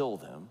then kill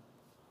them,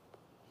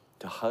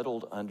 to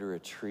huddled under a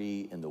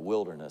tree in the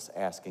wilderness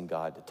asking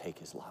God to take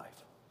his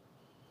life.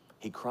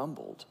 He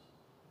crumbled.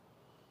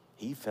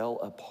 He fell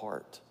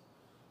apart.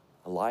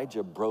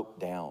 Elijah broke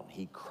down.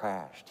 He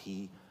crashed.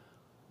 He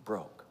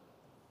broke.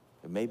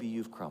 And maybe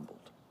you've crumbled.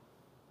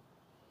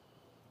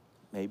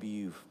 Maybe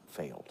you've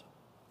failed.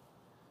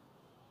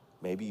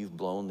 Maybe you've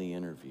blown the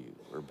interview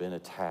or been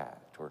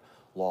attacked or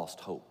lost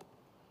hope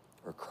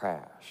or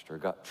crashed or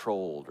got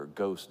trolled or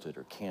ghosted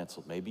or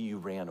canceled. Maybe you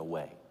ran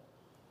away.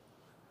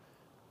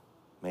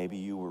 Maybe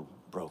you were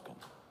broken.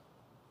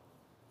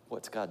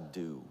 What's God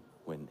do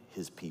when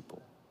his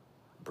people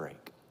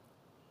break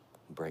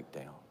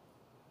down?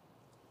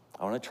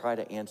 I want to try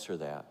to answer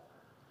that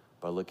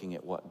by looking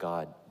at what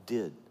God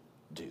did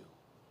do.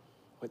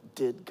 What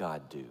did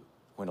God do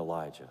when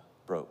Elijah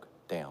broke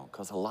down?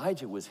 Because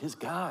Elijah was his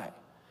guy.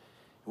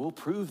 We'll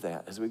prove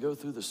that as we go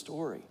through the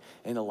story.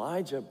 And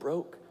Elijah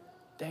broke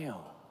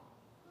down.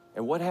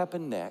 And what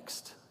happened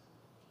next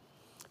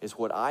is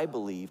what I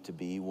believe to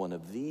be one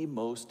of the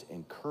most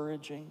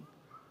encouraging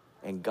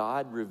and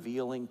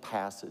God-revealing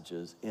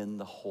passages in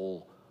the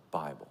whole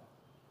Bible.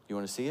 You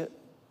want to see it?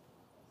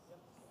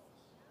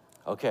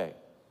 Okay,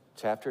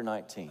 chapter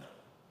 19,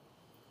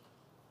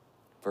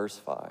 verse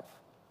 5.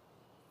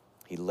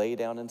 He lay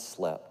down and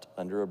slept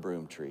under a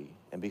broom tree,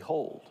 and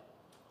behold,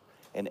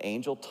 an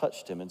angel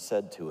touched him and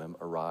said to him,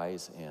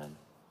 "Arise and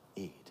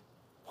eat."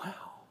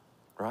 Wow,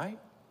 right?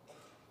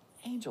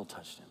 Angel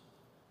touched him.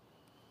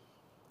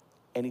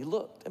 And he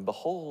looked, and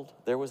behold,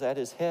 there was at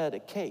his head a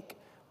cake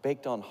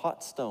baked on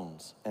hot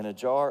stones and a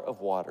jar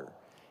of water.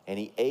 And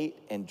he ate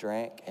and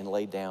drank and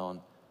lay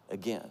down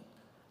again.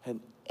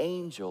 An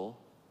angel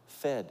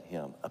fed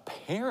him.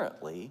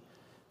 Apparently,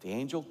 the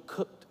angel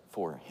cooked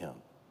for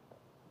him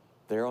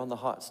there on the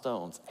hot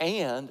stones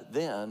and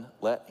then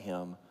let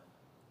him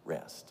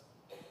rest.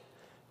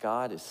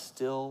 God is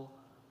still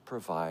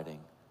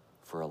providing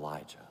for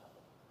Elijah.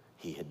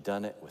 He had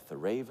done it with the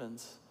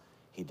ravens.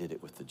 He did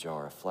it with the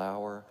jar of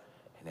flour.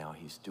 And now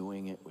he's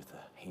doing it with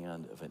the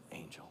hand of an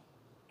angel.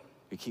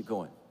 We keep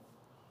going.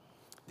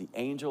 The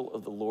angel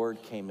of the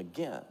Lord came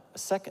again, a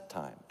second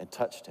time, and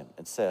touched him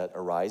and said,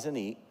 "Arise and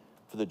eat,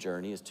 for the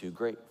journey is too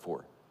great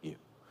for you."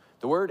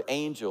 The word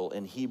angel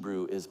in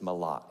Hebrew is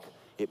malach.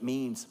 It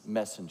means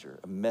messenger,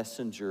 a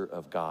messenger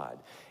of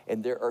God.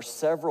 And there are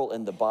several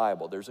in the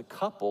Bible. There's a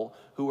couple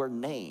who are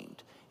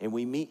named, and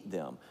we meet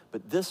them.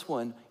 But this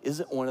one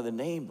isn't one of the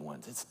named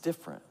ones. It's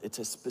different. It's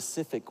a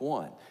specific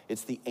one.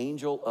 It's the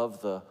angel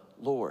of the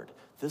Lord.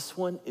 This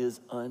one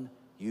is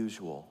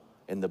unusual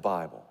in the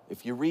Bible.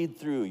 If you read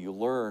through, you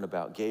learn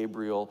about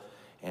Gabriel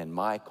and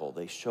Michael.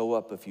 They show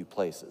up a few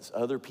places.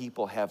 Other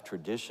people have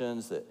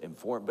traditions that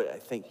inform, but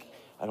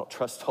I don't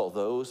trust all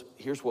those.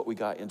 Here's what we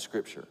got in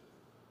Scripture.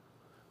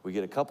 We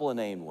get a couple of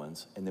named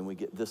ones, and then we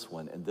get this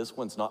one, and this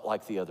one's not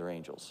like the other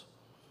angels.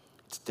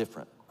 It's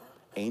different.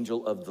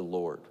 Angel of the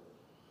Lord.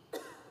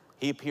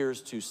 He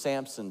appears to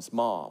Samson's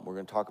mom. We're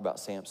going to talk about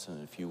Samson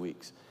in a few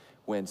weeks.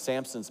 When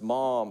Samson's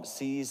mom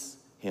sees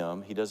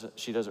him,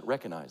 she doesn't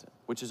recognize him,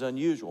 which is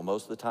unusual.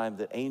 Most of the time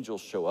that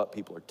angels show up,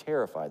 people are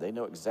terrified. They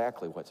know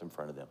exactly what's in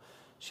front of them.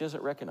 She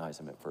doesn't recognize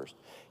him at first.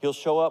 He'll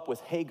show up with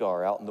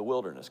Hagar out in the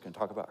wilderness. Going to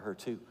talk about her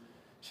too.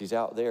 She's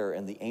out there,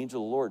 and the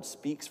angel of the Lord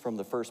speaks from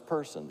the first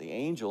person. The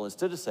angel,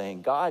 instead of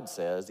saying, God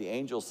says, the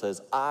angel says,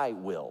 I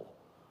will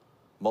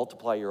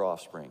multiply your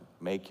offspring,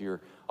 make your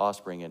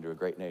offspring into a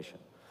great nation.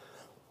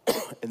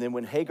 And then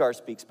when Hagar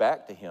speaks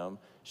back to him,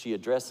 she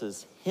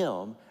addresses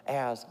him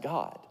as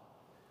God,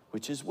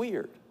 which is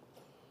weird.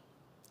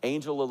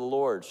 Angel of the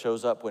Lord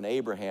shows up when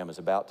Abraham is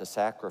about to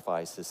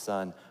sacrifice his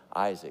son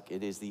Isaac.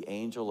 It is the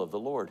angel of the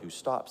Lord who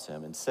stops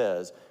him and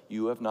says,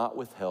 "You have not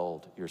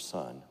withheld your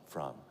son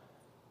from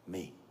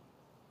me."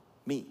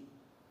 Me.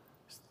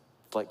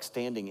 It's like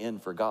standing in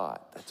for God.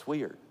 That's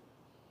weird.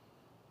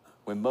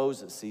 When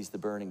Moses sees the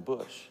burning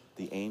bush,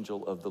 the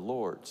angel of the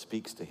Lord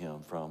speaks to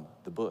him from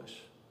the bush.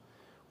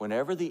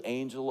 Whenever the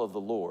angel of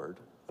the Lord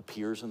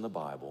appears in the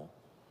Bible,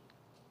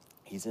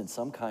 he's in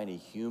some kind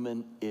of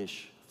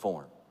human-ish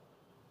form.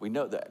 We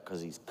know that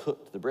because he's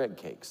cooked the bread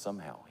cakes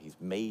somehow. He's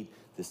made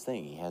this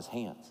thing. He has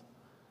hands,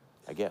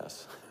 I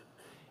guess.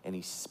 And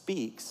he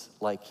speaks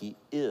like he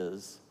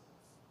is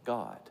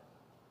God.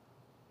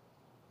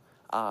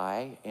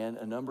 I and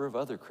a number of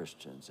other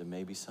Christians, and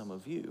maybe some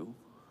of you,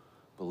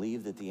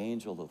 believe that the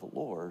angel of the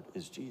Lord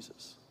is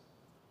Jesus.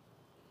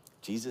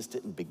 Jesus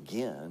didn't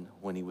begin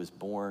when he was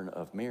born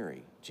of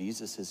Mary.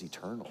 Jesus is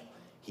eternal.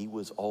 He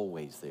was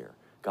always there.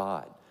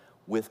 God,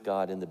 with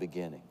God in the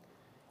beginning.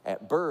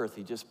 At birth,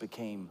 he just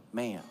became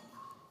man.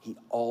 He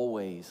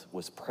always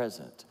was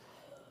present.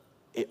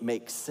 It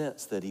makes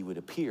sense that he would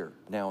appear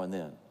now and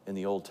then in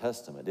the Old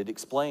Testament. It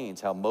explains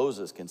how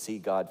Moses can see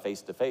God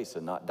face to face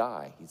and not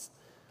die. He's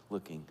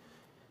looking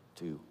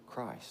to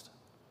Christ.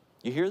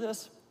 You hear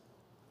this?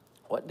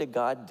 What did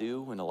God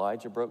do when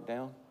Elijah broke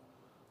down?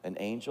 An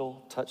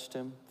angel touched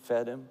him,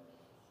 fed him,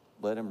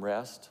 let him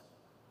rest.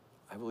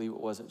 I believe it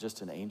wasn't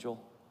just an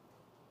angel.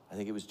 I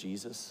think it was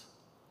Jesus.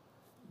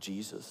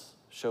 Jesus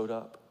showed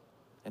up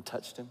and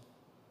touched him,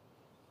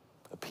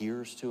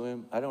 appears to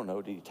him. I don't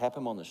know, do you tap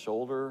him on the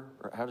shoulder?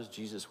 Or how does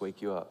Jesus wake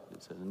you up?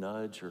 Is it a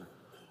nudge or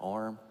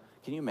arm?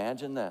 Can you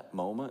imagine that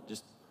moment?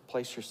 Just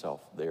place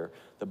yourself there.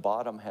 The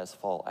bottom has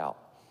fallen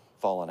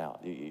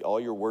out. All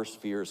your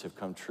worst fears have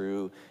come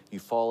true. You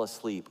fall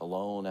asleep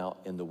alone out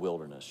in the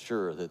wilderness,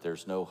 sure that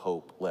there's no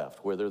hope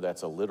left, whether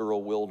that's a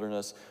literal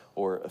wilderness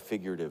or a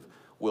figurative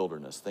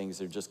wilderness.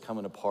 Things are just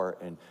coming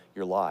apart in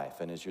your life.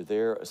 And as you're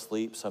there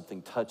asleep,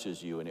 something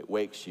touches you and it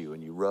wakes you,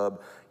 and you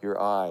rub your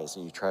eyes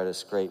and you try to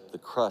scrape the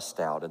crust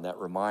out, and that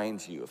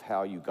reminds you of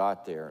how you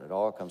got there, and it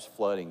all comes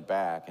flooding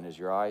back. And as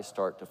your eyes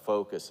start to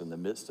focus in the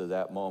midst of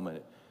that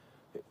moment,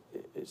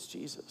 it's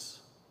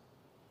Jesus.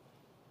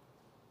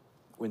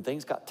 When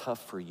things got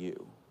tough for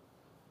you,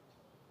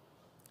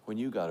 when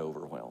you got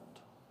overwhelmed,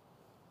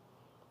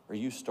 or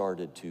you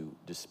started to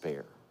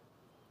despair,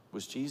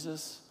 was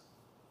Jesus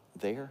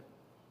there?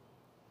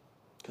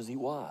 Because he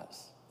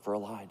was for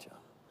Elijah.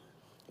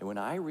 And when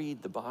I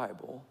read the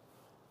Bible,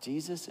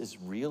 Jesus is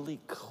really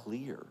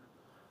clear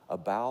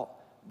about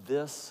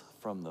this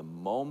from the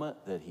moment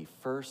that he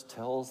first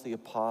tells the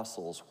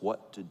apostles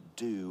what to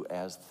do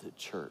as the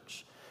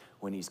church.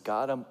 When he's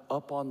got them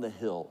up on the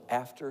hill,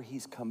 after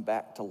he's come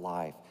back to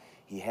life,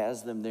 he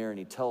has them there and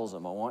he tells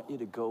them, I want you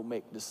to go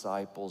make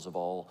disciples of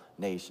all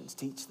nations.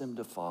 Teach them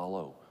to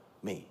follow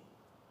me.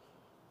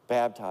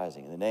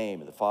 Baptizing in the name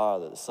of the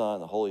Father, the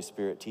Son, the Holy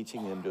Spirit,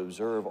 teaching them to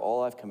observe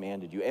all I've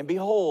commanded you. And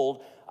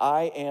behold,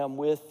 I am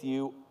with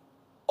you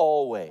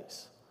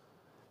always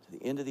to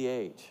the end of the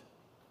age.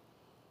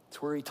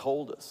 It's where he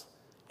told us.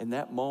 In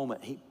that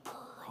moment, he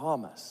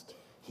promised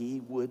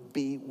he would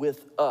be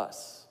with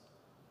us.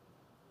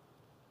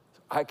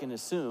 I can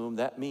assume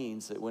that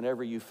means that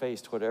whenever you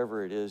faced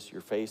whatever it is you're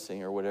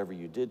facing or whatever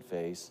you did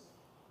face,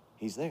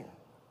 he's there,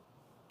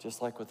 just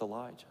like with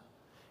Elijah.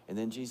 And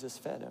then Jesus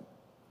fed him,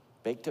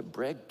 baked a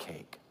bread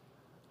cake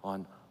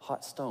on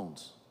hot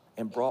stones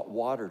and brought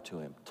water to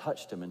him,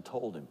 touched him and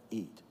told him,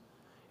 eat.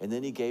 And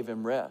then he gave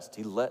him rest.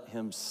 He let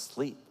him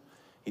sleep.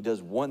 He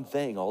does one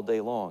thing all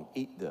day long,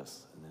 eat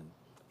this, and then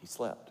he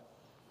slept.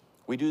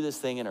 We do this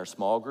thing in our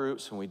small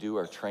groups when we do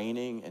our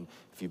training, and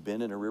if you've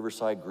been in a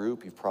Riverside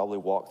group, you've probably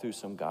walked through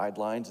some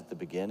guidelines at the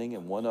beginning,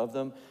 and one of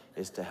them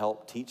is to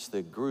help teach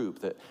the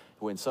group that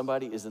when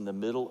somebody is in the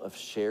middle of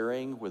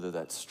sharing, whether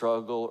that's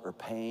struggle or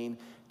pain,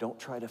 don't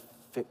try to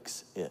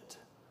fix it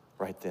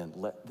right then.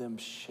 Let them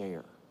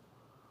share.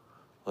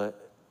 Let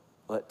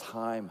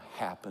time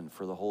happen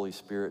for the Holy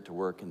Spirit to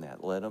work in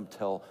that. Let them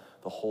tell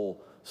the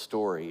whole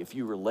story. If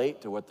you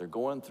relate to what they're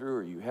going through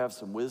or you have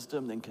some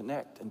wisdom, then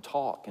connect and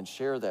talk and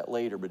share that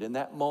later. But in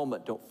that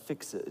moment, don't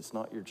fix it. It's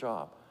not your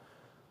job.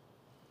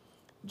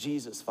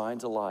 Jesus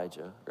finds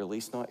Elijah, or at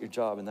least not your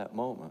job in that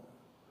moment.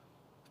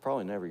 It's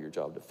probably never your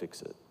job to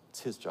fix it.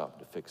 It's his job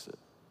to fix it.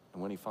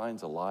 And when he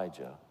finds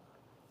Elijah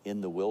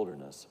in the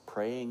wilderness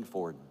praying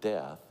for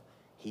death,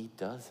 he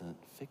doesn't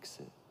fix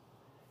it.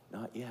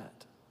 Not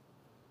yet.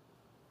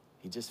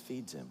 He just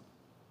feeds him,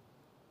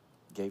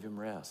 gave him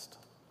rest,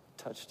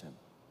 touched him.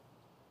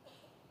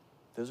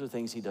 Those are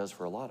things he does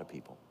for a lot of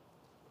people.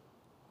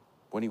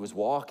 When he was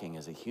walking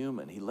as a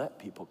human, he let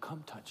people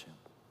come touch him.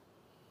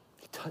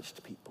 He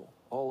touched people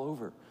all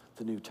over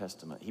the New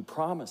Testament. He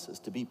promises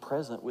to be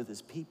present with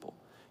his people.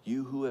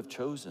 You who have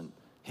chosen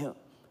him.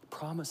 He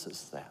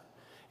promises that.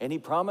 And he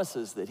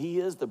promises that he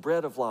is the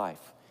bread of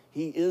life.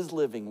 He is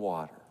living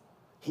water.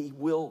 He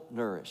will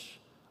nourish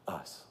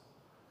us.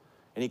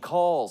 And he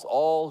calls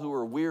all who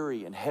are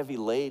weary and heavy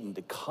laden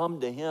to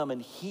come to him,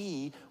 and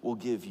he will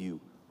give you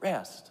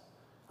rest.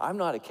 I'm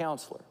not a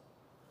counselor,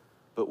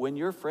 but when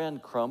your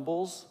friend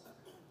crumbles,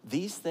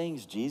 these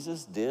things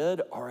Jesus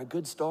did are a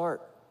good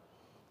start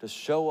to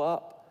show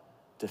up,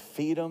 to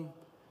feed them,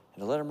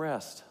 and to let them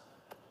rest.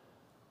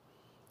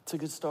 It's a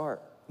good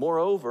start.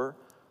 Moreover,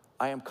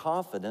 I am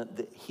confident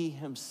that he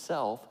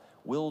himself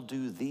will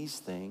do these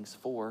things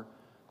for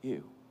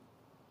you.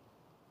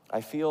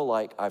 I feel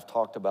like I've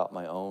talked about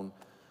my own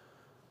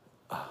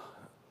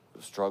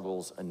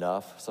struggles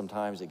enough.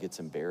 Sometimes it gets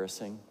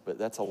embarrassing, but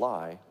that's a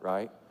lie,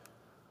 right?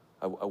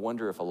 I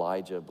wonder if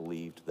Elijah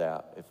believed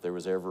that, if there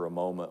was ever a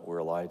moment where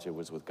Elijah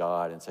was with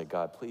God and said,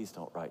 God, please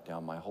don't write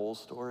down my whole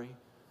story.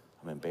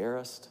 I'm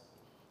embarrassed.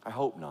 I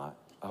hope not.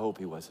 I hope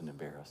he wasn't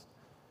embarrassed,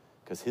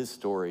 because his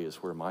story is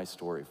where my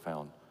story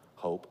found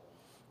hope.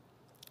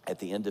 At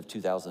the end of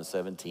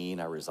 2017,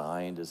 I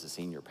resigned as a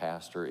senior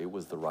pastor. It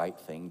was the right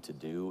thing to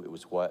do. It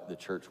was what the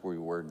church where we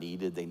were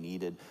needed. They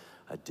needed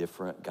a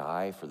different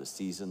guy for the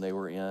season they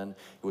were in.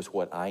 It was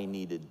what I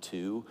needed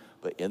too.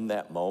 But in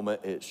that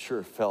moment, it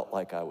sure felt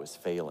like I was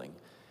failing.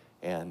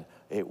 And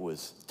it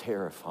was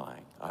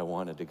terrifying. I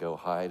wanted to go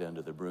hide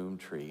under the broom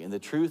tree. And the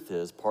truth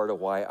is, part of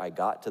why I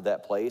got to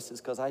that place is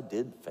because I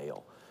did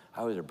fail.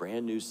 I was a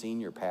brand new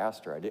senior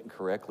pastor. I didn't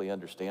correctly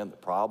understand the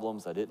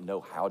problems. I didn't know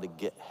how to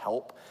get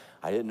help.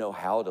 I didn't know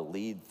how to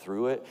lead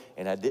through it.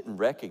 And I didn't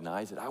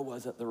recognize that I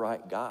wasn't the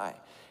right guy.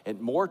 And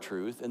more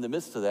truth, in the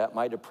midst of that,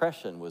 my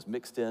depression was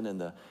mixed in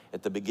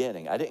at the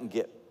beginning. I didn't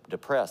get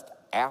depressed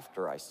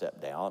after I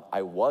stepped down.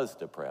 I was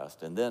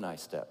depressed, and then I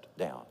stepped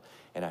down.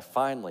 And I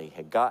finally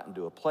had gotten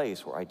to a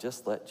place where I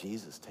just let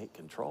Jesus take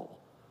control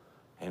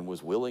and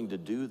was willing to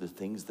do the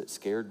things that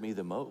scared me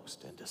the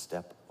most and to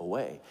step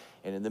away.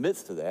 And in the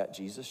midst of that,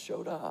 Jesus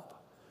showed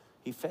up.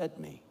 He fed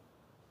me.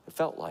 It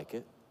felt like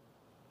it.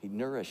 He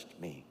nourished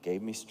me,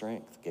 gave me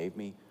strength, gave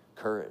me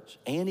courage,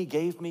 and he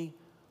gave me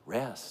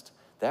rest.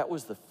 That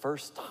was the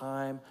first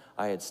time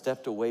I had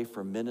stepped away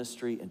from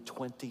ministry in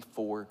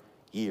 24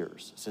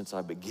 years since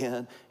I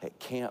began at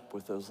camp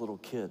with those little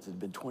kids. It had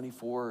been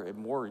 24 and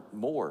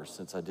more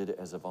since I did it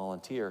as a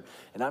volunteer.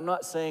 And I'm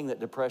not saying that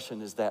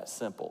depression is that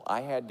simple.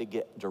 I had to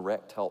get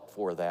direct help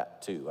for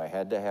that too. I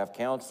had to have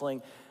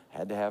counseling,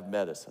 had to have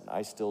medicine.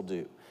 I still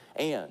do.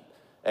 And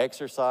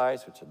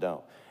exercise, which I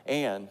don't,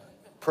 and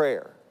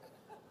prayer.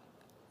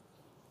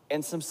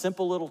 And some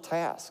simple little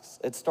tasks.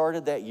 It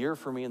started that year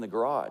for me in the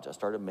garage. I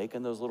started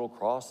making those little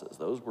crosses.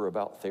 Those were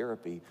about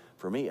therapy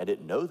for me. I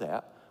didn't know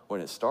that when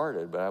it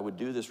started, but I would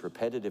do this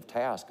repetitive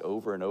task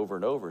over and over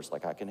and over. It's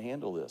like, I can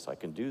handle this. I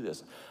can do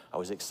this. I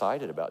was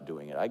excited about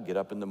doing it. I'd get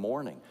up in the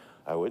morning.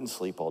 I wouldn't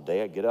sleep all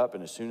day. I'd get up,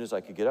 and as soon as I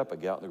could get up, I'd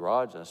get out in the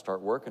garage and I'd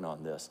start working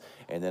on this.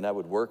 And then I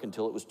would work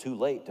until it was too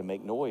late to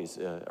make noise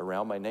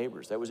around my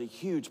neighbors. That was a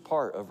huge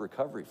part of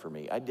recovery for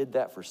me. I did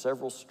that for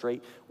several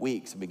straight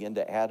weeks and began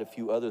to add a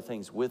few other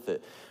things with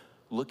it.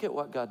 Look at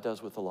what God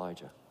does with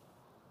Elijah.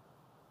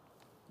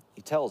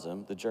 He tells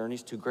him, the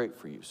journey's too great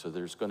for you, so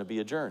there's going to be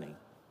a journey.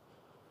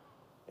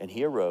 And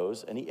he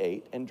arose, and he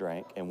ate and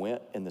drank and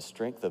went in the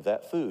strength of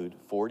that food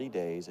 40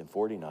 days and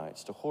 40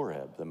 nights to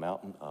Horeb, the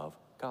mountain of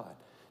God.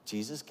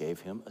 Jesus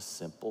gave him a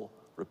simple,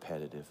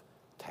 repetitive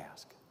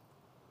task.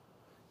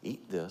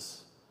 Eat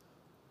this,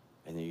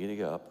 and then you're going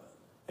to get up,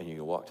 and you're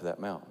going to walk to that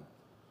mountain.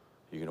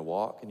 You're going to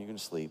walk, and you're going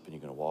to sleep, and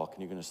you're going to walk,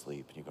 and you're going to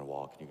sleep, and you're going to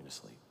walk, and you're going to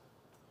sleep.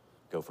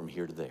 Go from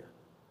here to there.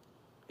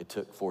 It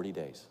took 40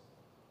 days.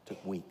 It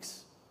took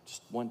weeks.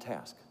 Just one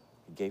task.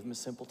 He gave him a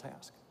simple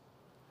task.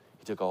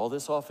 He took all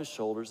this off his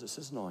shoulders. This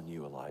isn't on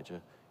you,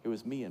 Elijah. It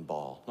was me and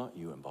Baal, not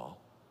you and Baal.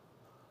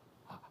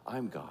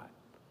 I'm God.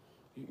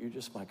 You're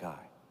just my guy.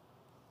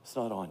 It's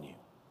not on you.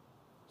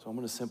 So I'm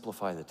going to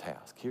simplify the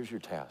task. Here's your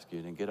task.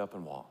 You're going to get up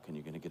and walk, and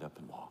you're going to get up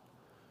and walk.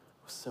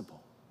 It was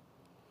simple.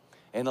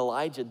 And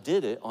Elijah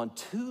did it on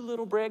 2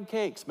 little bread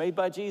cakes made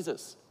by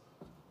Jesus.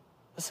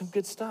 That's some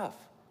good stuff.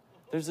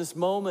 There's this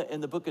moment in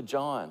the book of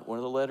John, one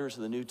of the letters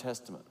of the New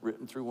Testament,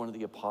 written through one of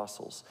the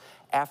apostles.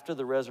 After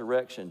the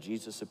resurrection,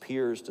 Jesus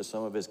appears to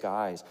some of his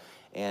guys,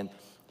 and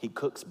he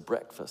cooks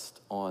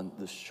breakfast on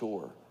the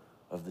shore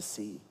of the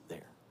sea there.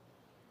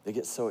 They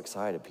get so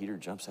excited, Peter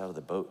jumps out of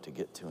the boat to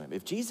get to him.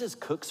 If Jesus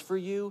cooks for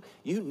you,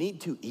 you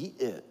need to eat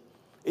it.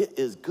 It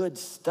is good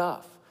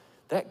stuff.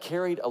 That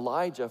carried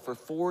Elijah for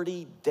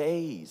 40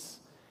 days.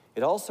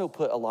 It also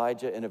put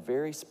Elijah in a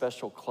very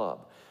special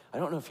club. I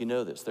don't know if you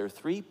know this. There are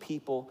 3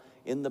 people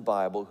in the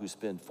Bible who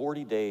spend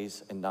 40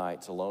 days and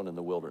nights alone in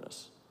the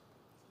wilderness.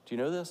 Do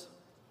you know this?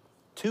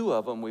 2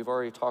 of them we've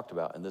already talked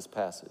about in this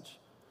passage.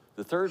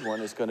 The third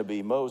one is going to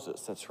be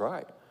Moses. That's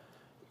right.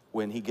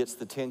 When he gets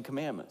the 10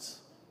 commandments,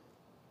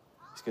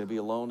 he's going to be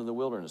alone in the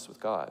wilderness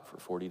with God for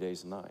 40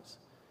 days and nights.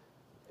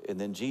 And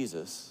then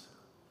Jesus,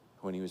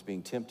 when he was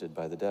being tempted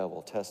by the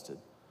devil, tested.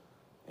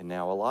 And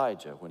now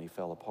Elijah, when he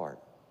fell apart.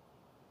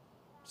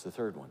 It's the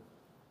third one.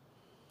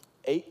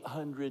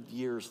 800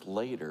 years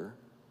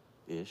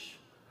later-ish,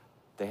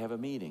 they have a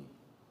meeting.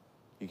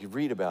 You can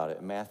read about it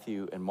in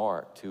Matthew and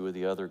Mark, 2 of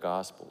the other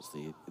Gospels,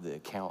 the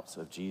accounts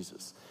of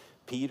Jesus.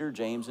 Peter,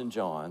 James, and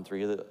John,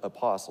 3 of the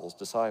apostles,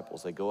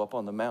 disciples, they go up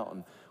on the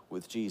mountain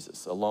with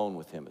Jesus, alone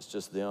with him. It's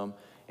just them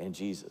and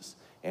Jesus.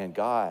 And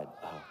God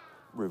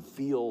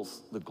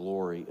reveals the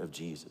glory of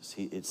Jesus.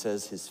 It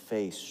says his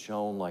face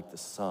shone like the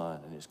sun,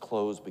 and his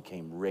clothes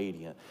became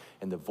radiant.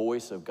 And the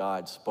voice of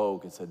God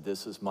spoke and said,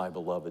 "This is my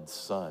beloved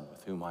Son,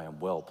 with whom I am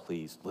well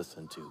pleased.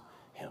 Listen to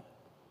him."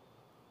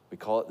 We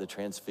call it the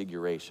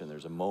transfiguration.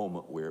 There's a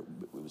moment where it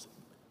was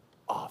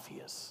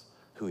obvious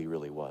who he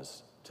really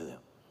was to them.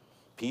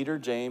 Peter,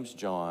 James,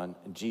 John,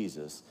 and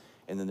Jesus,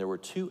 And then there were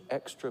 2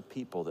 extra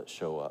people that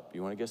show up.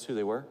 You want to guess who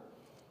they were? It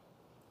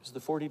was the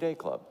 40-day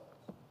club.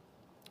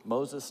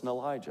 Moses and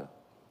Elijah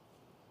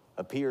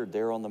appeared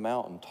there on the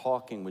mountain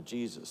talking with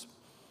Jesus.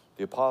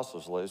 The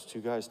apostles, those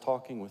 2 guys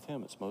talking with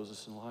him, it's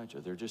Moses and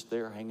Elijah. They're just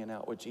there hanging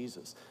out with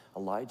Jesus.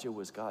 Elijah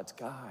was God's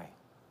guy.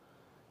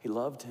 He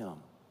loved him.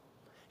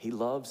 He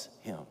loves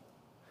him.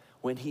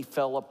 When he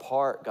fell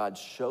apart, God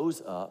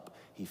shows up,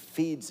 he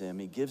feeds him,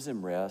 he gives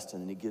him rest,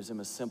 and then he gives him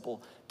a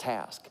simple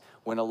task.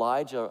 When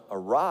Elijah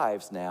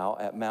arrives now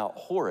at Mount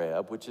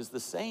Horeb, which is the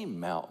same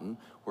mountain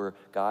where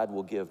God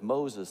will give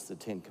Moses the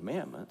 10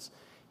 Commandments,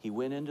 he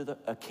went into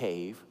a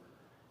cave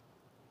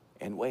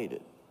and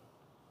waited.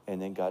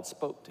 And then God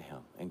spoke to him,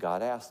 and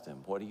God asked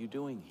him, "What are you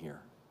doing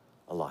here,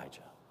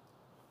 Elijah?"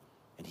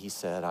 And he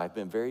said, "I've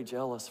been very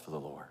jealous for the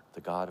Lord,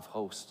 the God of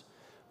hosts,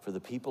 for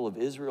the people of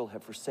Israel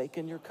have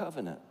forsaken your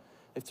covenant.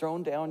 They've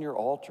thrown down your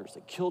altars.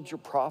 They killed your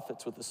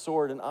prophets with the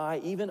sword, and I,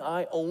 even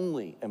I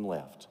only, am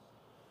left.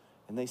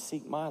 And they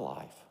seek my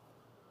life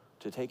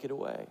to take it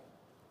away."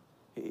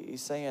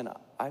 He's saying,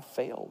 I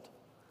failed.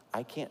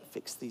 I can't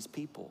fix these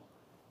people.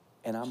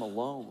 And I'm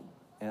alone,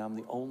 and I'm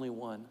the only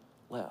one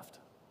left.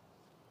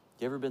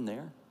 You ever been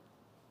there?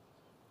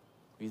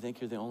 You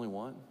think you're the only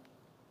one?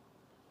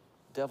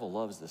 The devil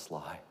loves this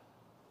lie.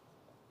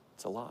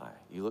 It's a lie.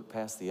 You look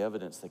past the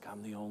evidence, think,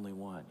 I'm the only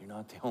one. You're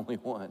not the only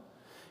one.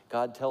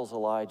 God tells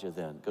Elijah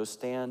then, go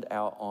stand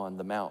out on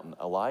the mountain.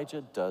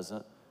 Elijah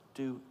doesn't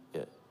do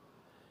it.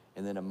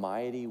 And then a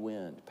mighty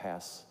wind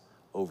passed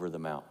over the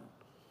mountain,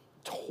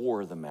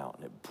 tore the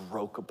mountain. It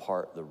broke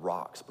apart the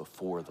rocks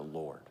before the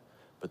Lord.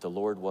 But the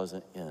Lord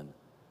wasn't in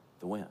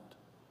the wind.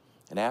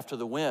 And after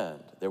the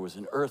wind, there was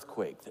an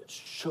earthquake that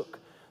shook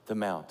the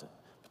mountain.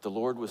 But the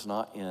Lord was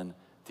not in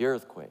the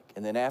earthquake.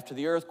 And then after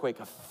the earthquake,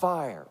 a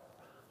fire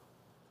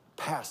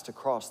passed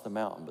across the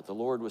mountain, but the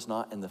Lord was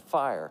not in the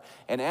fire.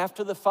 And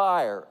after the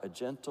fire, a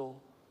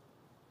gentle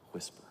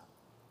whisper.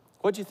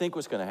 What do you think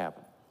was going to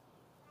happen?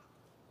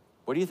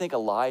 What do you think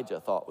Elijah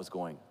thought was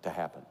going to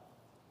happen?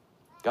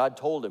 God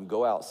told him,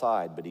 go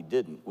outside, but he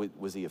didn't.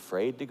 Was he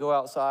afraid to go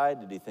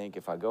outside? Did he think,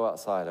 if I go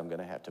outside, I'm going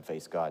to have to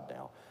face God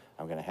now?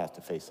 I'm going to have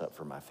to face up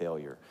for my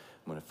failure.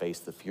 I'm going to face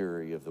the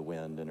fury of the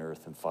wind and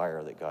earth and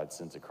fire that God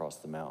sends across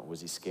the mountain.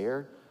 Was he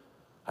scared?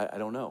 I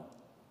don't know.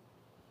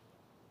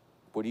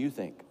 What do you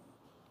think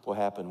will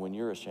happen when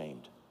you're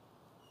ashamed?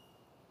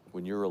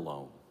 When you're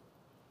alone?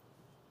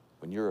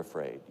 When you're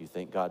afraid? You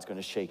think God's going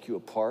to shake you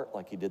apart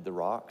like he did the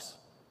rocks?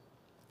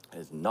 That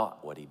is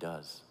not what he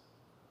does.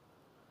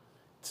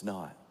 It's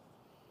not.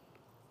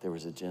 There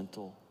was a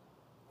gentle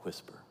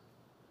whisper.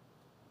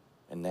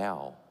 And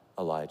now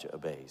Elijah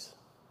obeys.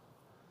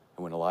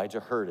 And when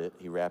Elijah heard it,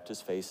 he wrapped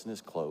his face in his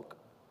cloak,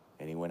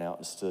 and he went out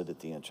and stood at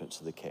the entrance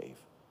of the cave.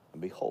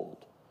 And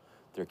behold,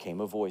 there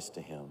came a voice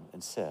to him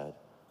and said,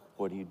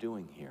 what are you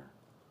doing here,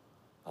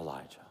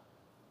 Elijah?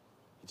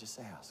 He just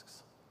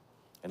asks.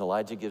 And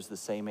Elijah gives the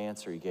same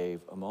answer he gave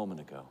a moment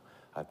ago.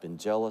 I've been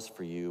jealous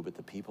for you, but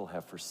the people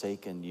have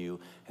forsaken you,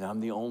 and I'm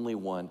the only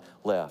one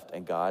left.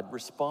 And God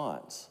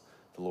responds.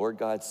 The Lord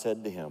God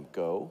said to him,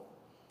 go,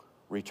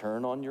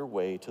 return on your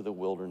way to the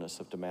wilderness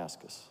of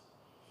Damascus.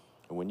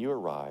 And when you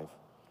arrive,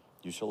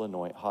 you shall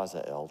anoint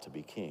Hazael to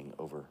be king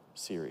over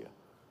Syria.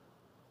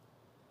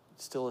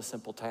 It's still a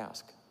simple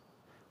task.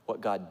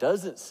 What God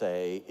doesn't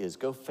say is,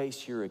 go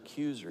face your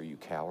accuser, you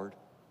coward.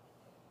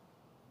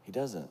 He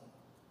doesn't.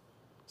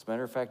 As a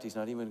matter of fact, he's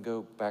not even going to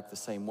go back the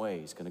same way.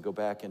 He's going to go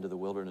back into the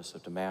wilderness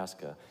of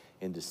Damascus,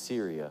 into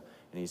Syria,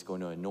 and he's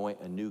going to anoint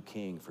a new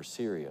king for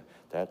Syria.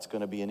 That's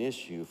going to be an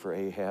issue for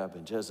Ahab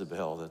and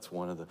Jezebel. That's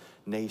one of the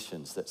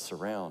nations that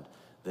surround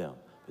them.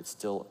 It's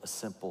still a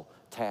simple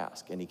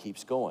task, and he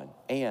keeps going.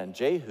 And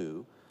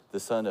Jehu, the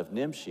son of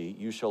Nimshi,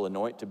 you shall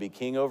anoint to be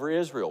king over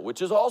Israel,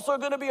 which is also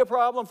going to be a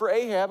problem for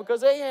Ahab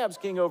because Ahab's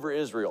king over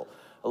Israel.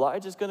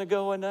 Elijah's going to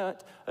go and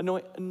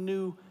anoint a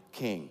new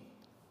king.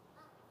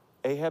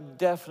 Ahab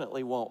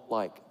definitely won't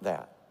like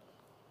that.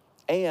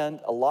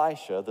 And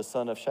Elisha, the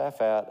son of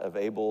Shaphat of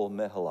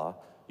Abel-Meholah,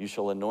 you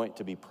shall anoint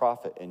to be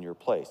prophet in your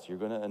place. You're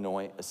going to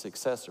anoint a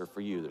successor for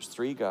you. There's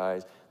 3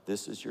 guys.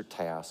 This is your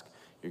task.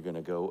 You're going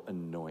to go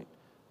anoint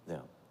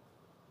them.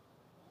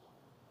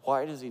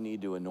 Why does he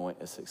need to anoint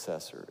a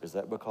successor? Is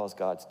that because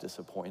God's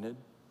disappointed?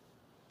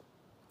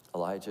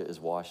 Elijah is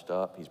washed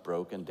up. He's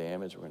broken,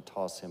 damaged. We're going to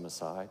toss him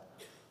aside?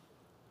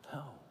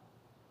 No.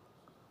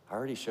 I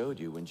already showed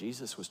you when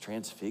Jesus was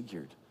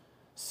transfigured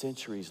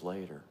centuries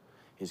later,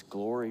 his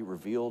glory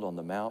revealed on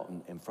the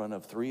mountain in front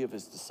of 3 of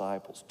his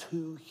disciples.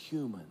 2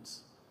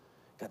 humans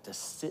got to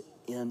sit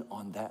in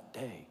on that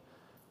day,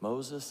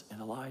 Moses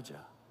and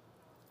Elijah.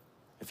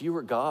 If you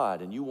were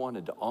God and you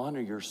wanted to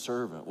honor your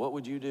servant, what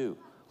would you do?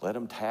 Let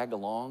them tag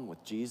along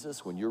with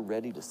Jesus when you're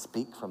ready to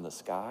speak from the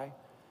sky?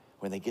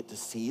 When they get to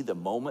see the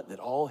moment that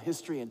all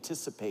history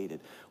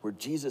anticipated, where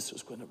Jesus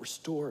was going to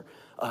restore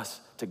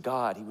us to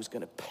God. He was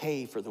going to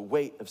pay for the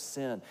weight of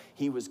sin.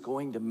 He was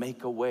going to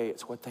make a way.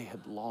 It's what they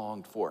had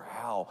longed for.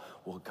 How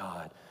will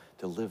God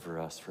deliver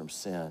us from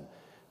sin?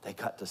 They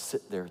got to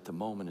sit there at the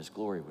moment his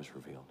glory was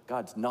revealed.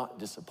 God's not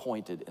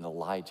disappointed in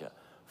Elijah.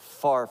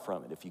 Far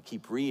from it. If you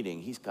keep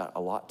reading, he's got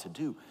a lot to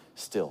do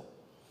still.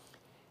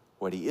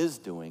 What he is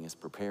doing is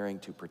preparing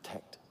to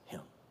protect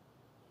him.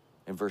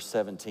 In verse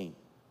 17,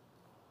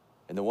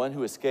 and the one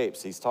who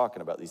escapes, he's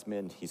talking about these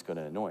men he's going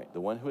to anoint. The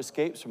one who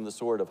escapes from the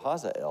sword of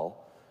Hazael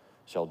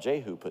shall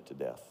Jehu put to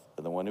death.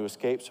 And the one who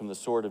escapes from the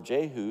sword of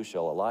Jehu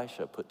shall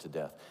Elisha put to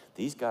death.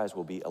 These guys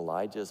will be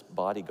Elijah's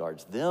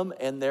bodyguards. Them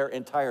and their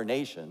entire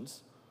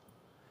nations,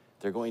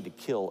 they're going to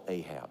kill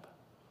Ahab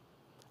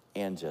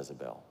and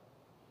Jezebel.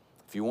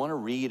 If you want to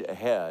read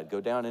ahead, go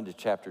down into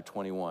chapter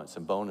 21,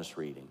 some bonus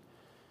reading,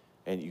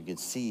 and you can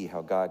see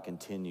how God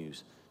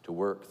continues to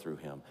work through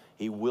him.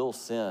 He will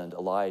send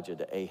Elijah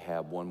to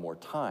Ahab one more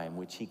time,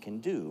 which he can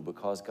do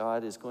because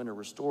God is going to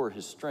restore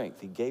his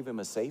strength. He gave him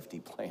a safety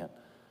plan.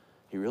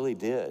 He really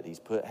did. He's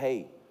put,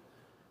 hey,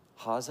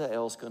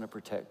 Hazael's going to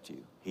protect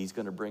you. He's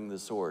going to bring the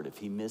sword. If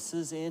he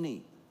misses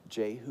any,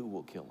 Jehu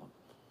will kill him.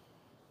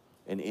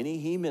 And any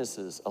he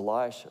misses,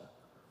 Elisha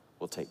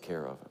will take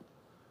care of him.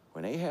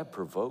 When Ahab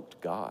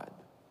provoked God,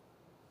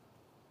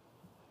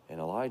 and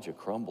Elijah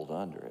crumbled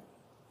under it,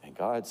 and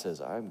God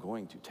says, I'm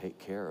going to take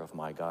care of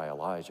my guy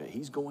Elijah.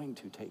 He's going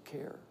to take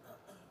care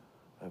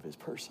of his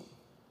person.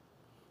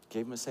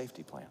 Gave him a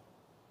safety plan.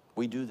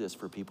 We do this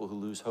for people who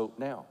lose hope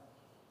now.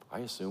 I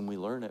assume we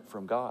learn it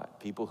from God.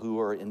 People who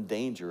are in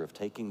danger of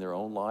taking their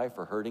own life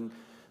or hurting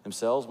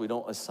themselves, we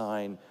don't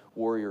assign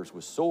warriors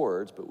with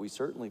swords, but we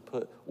certainly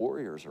put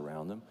warriors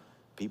around them.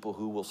 People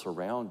who will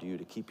surround you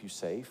to keep you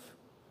safe,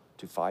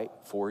 to fight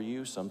for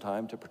you,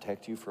 sometimes to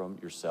protect you from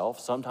yourself.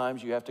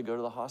 Sometimes you have to go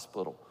to the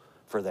hospital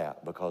for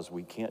that because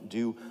we can't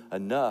do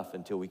enough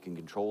until we can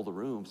control the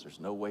rooms. There's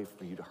no way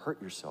for you to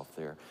hurt yourself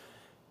there.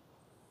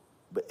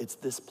 But it's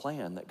this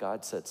plan that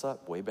God sets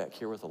up way back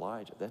here with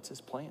Elijah. That's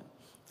his plan.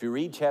 If you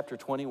read chapter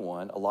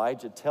 21,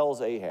 Elijah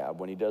tells Ahab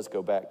when he does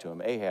go back to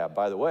him, Ahab,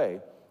 by the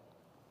way,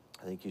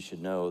 I think you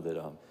should know that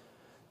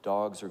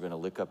dogs are going to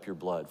lick up your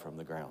blood from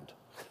the ground.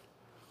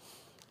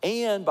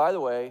 And by the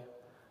way,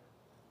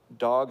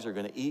 dogs are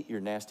going to eat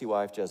your nasty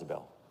wife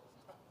Jezebel,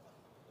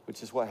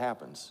 which is what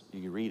happens.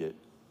 You can read it.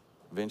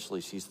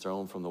 Eventually, she's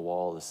thrown from the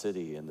wall of the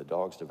city, and the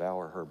dogs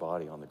devour her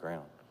body on the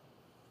ground.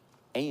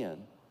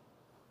 And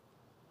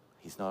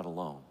he's not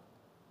alone.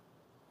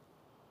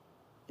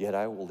 Yet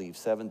I will leave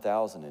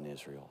 7,000 in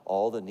Israel,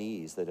 all the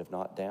knees that have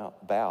not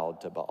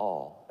bowed to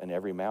Baal, and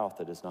every mouth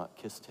that has not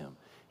kissed him.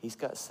 He's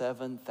got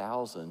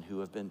 7,000 who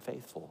have been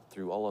faithful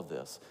through all of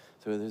this.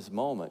 Through this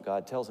moment,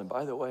 God tells him,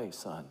 by the way,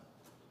 son,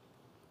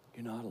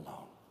 you're not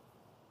alone.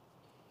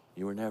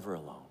 You were never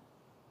alone.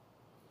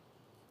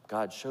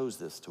 God shows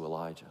this to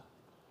Elijah.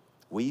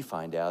 We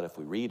find out if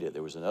we read it,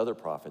 there was another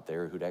prophet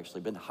there who'd actually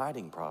been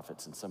hiding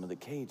prophets in some of the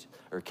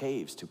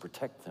caves to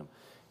protect them.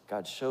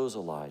 God shows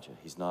Elijah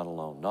he's not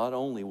alone. Not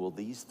only will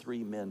these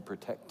three men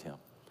protect him,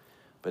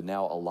 but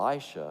now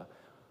Elisha,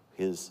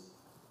 his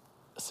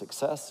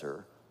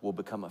successor, will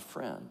become a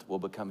friend, will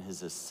become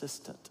his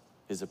assistant,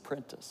 his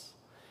apprentice.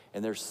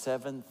 And there's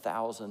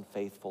 7,000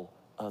 faithful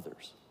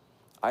others.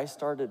 I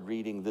started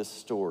reading this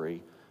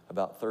story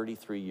about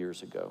 33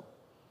 years ago.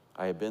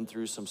 I had been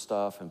through some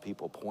stuff and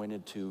people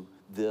pointed to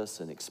this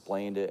and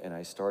explained it, and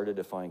I started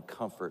to find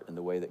comfort in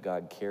the way that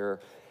God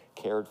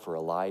cared for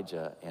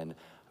Elijah, and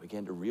I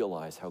began to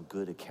realize how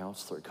good a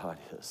counselor God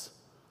is.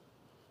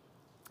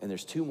 And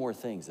there's two more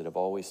things that have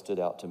always stood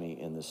out to me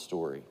in this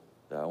story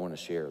that I want to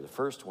share. The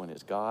first one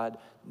is God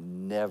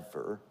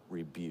never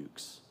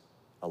rebukes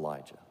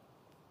Elijah.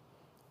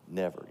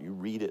 Never. You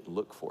read it,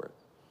 look for it.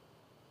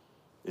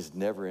 It's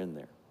never in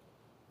there.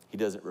 He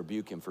doesn't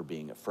rebuke him for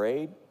being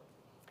afraid.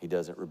 He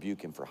doesn't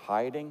rebuke him for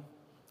hiding.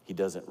 He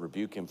doesn't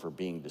rebuke him for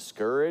being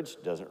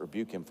discouraged. Doesn't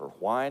rebuke him for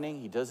whining.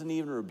 He doesn't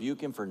even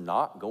rebuke him for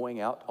not going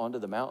out onto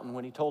the mountain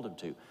when he told him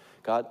to.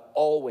 God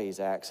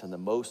always acts in the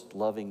most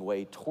loving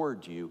way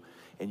toward you,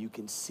 and you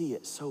can see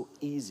it so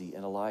easy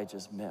in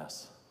Elijah's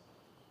mess.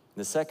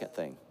 And the second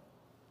thing,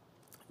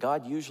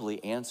 God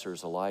usually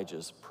answers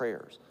Elijah's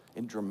prayers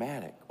in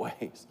dramatic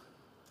ways.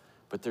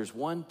 But there's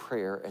one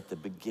prayer at the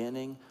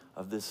beginning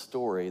of this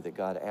story that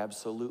God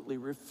absolutely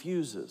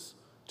refuses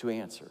to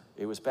answer.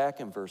 It was back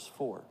in verse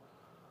 4.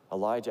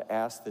 Elijah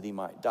asked that he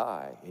might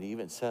die. And he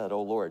even said,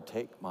 "Oh Lord,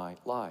 take my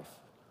life."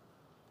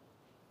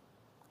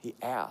 He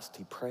asked,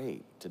 he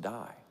prayed to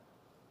die.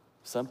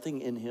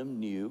 Something in him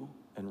knew,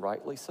 and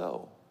rightly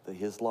so, that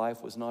his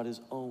life was not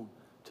his own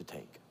to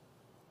take.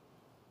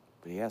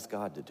 But he asked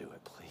God to do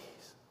it,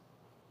 please.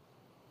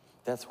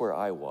 That's where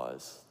I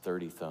was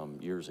 30-some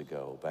years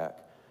ago, back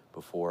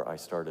before I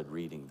started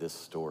reading this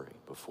story,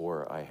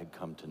 before I had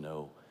come to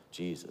know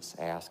Jesus,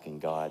 asking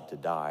God to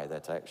die.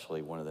 That's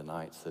actually one of the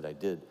nights that I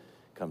did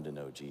come to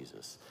know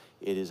Jesus.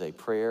 It is a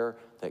prayer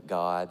that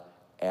God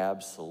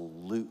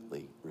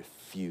absolutely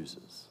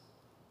refuses.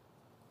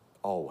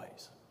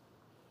 Always.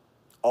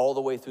 All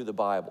the way through the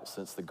Bible,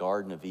 since the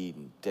Garden of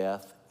Eden,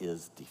 death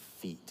is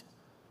defeat.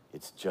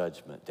 It's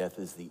judgment. Death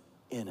is the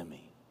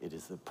enemy. It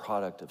is the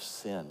product of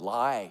sin.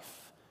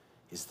 Life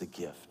is the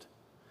gift.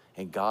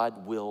 And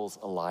God wills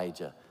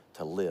Elijah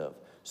to live.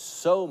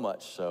 So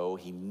much so,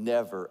 he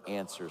never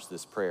answers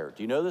this prayer.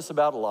 Do you know this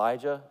about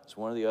Elijah? It's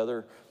one of the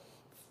other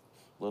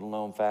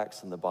little-known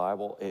facts in the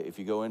Bible. If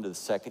you go into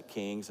the 2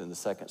 Kings and the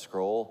 2nd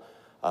scroll,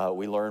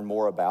 we learn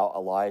more about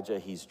Elijah.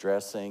 He's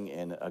dressing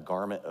in a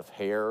garment of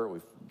hair. We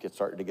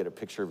starting to get a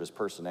picture of his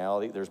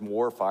personality. There's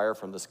more fire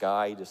from the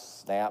sky. He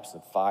just snaps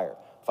and fire.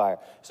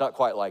 It's not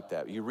quite like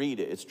that. You read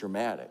it, it's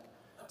dramatic.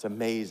 It's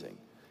amazing.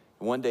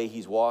 And one day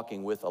he's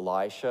walking with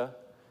Elisha,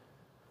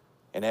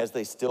 and as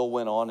they still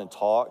went on and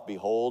talked,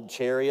 behold,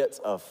 chariots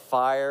of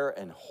fire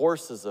and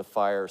horses of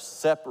fire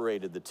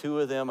separated the two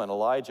of them, and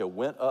Elijah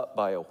went up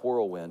by a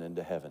whirlwind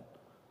into heaven.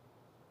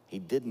 He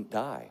didn't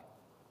die.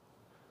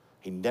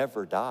 He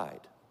never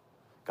died.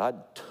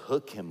 God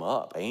took him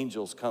up.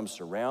 Angels come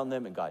surround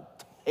them, and God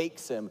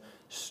takes him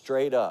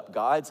straight up.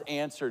 God's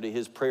answer to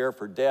his prayer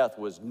for death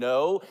was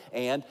no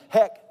and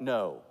heck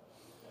no.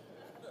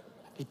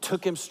 He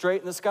took him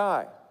straight in the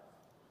sky.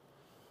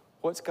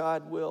 What's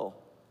God will?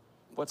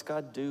 What's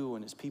God do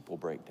when his people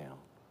break down?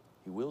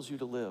 He wills you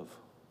to live.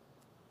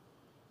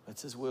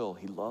 That's his will.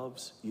 He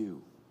loves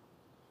you.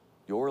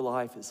 Your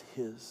life is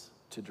his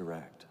to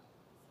direct.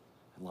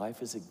 And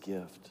life is a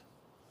gift.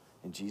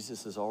 And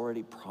Jesus has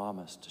already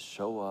promised to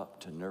show up,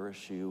 to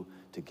nourish you,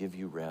 to give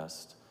you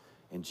rest.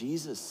 And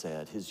Jesus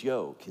said his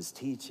yoke, his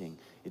teaching,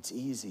 it's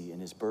easy and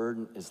his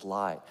burden is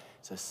light.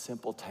 It's a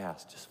simple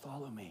task. Just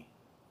follow me.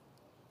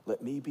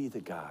 Let me be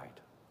the guide.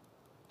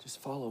 Just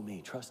follow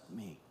me. Trust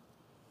me.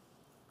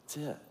 That's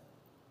it.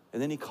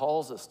 And then he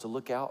calls us to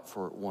look out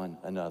for one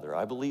another.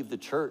 I believe the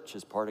church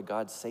is part of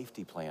God's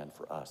safety plan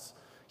for us.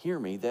 Hear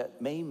me,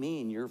 that may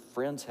mean your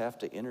friends have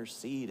to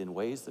intercede in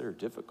ways that are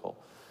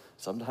difficult.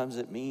 Sometimes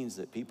it means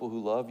that people who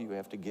love you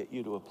have to get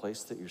you to a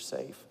place that you're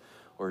safe,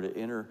 or to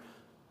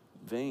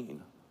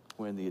intervene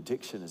when the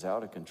addiction is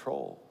out of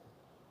control,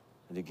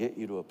 and to get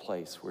you to a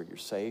place where you're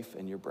safe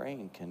and your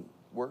brain can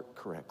work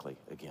correctly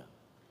again.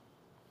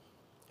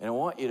 And I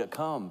want you to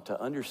come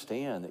to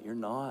understand that you're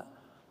not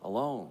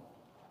alone.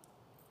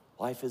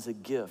 Life is a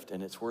gift,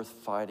 and it's worth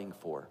fighting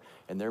for.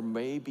 And there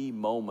may be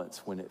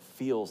moments when it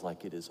feels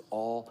like it is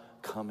all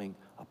coming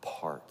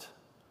apart.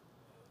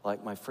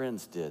 Like my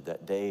friends did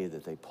that day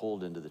that they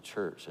pulled into the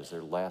church as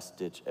their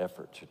last-ditch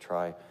effort to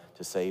try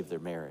to save their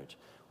marriage.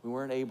 We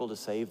weren't able to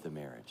save the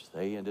marriage.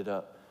 They ended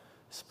up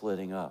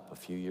splitting up a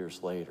few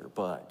years later,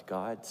 but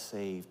God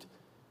saved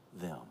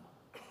them.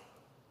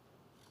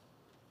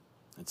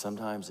 And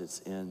sometimes it's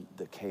in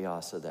the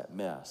chaos of that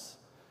mess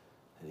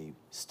that he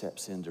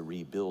steps in to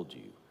rebuild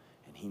you.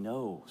 And he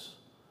knows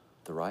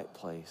the right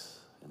place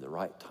and the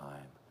right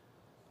time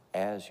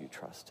as you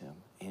trust him.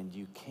 And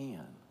you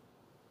can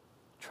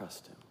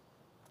trust him.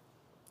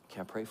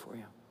 Can I pray for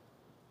you?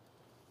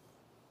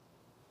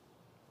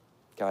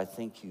 God,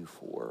 thank you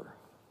for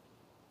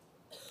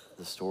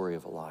the story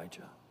of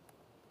Elijah,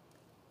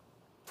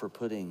 for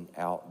putting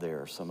out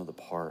there some of the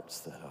parts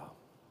that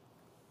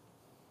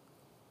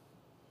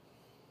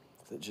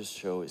just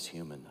show his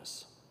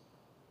humanness.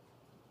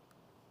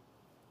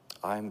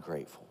 I'm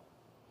grateful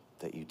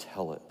that you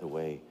tell it the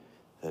way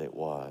that it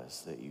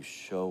was, that you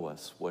show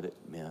us what it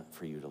meant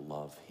for you to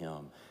love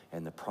him,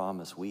 and the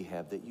promise we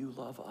have that you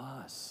love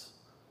us.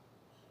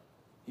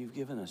 You've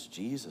given us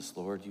Jesus,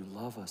 Lord. You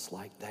love us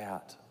like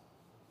that.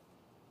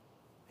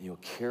 And you'll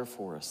care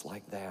for us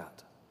like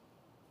that.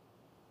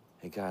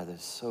 And God,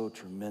 that's so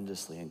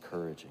tremendously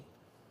encouraging.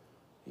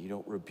 You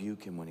don't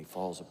rebuke him when he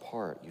falls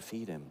apart. You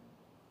feed him.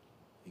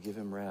 You give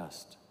him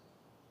rest.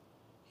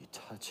 You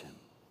touch him.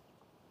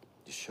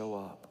 You show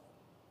up.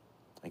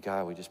 And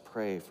God, we just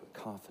pray for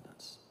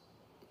confidence.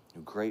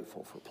 I'm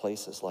grateful for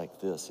places like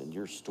this in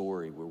your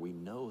story where we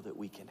know that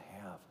we can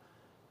have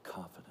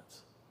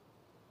confidence.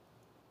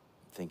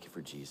 Thank you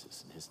for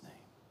Jesus in his name.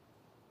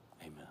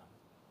 Amen.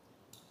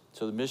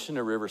 So the mission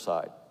of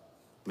Riverside,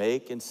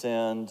 make and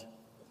send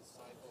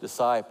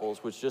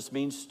disciples, which just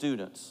means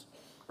students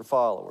or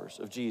followers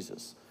of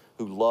Jesus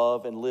who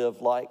love and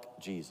live like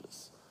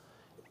Jesus.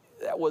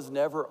 That was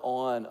never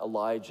on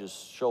Elijah's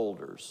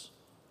shoulders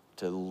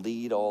to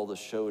lead all the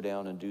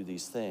showdown and do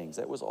these things.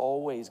 That was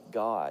always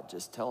God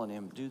just telling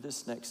him, do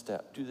this next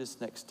step, do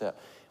this next step.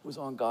 It was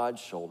on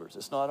God's shoulders.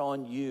 It's not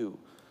on you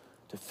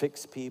to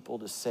fix people,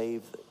 to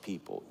save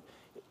people.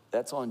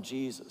 That's on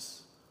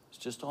Jesus. It's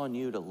just on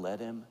you to let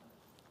him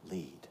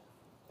lead.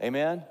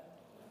 Amen?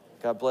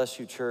 God bless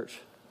you, church.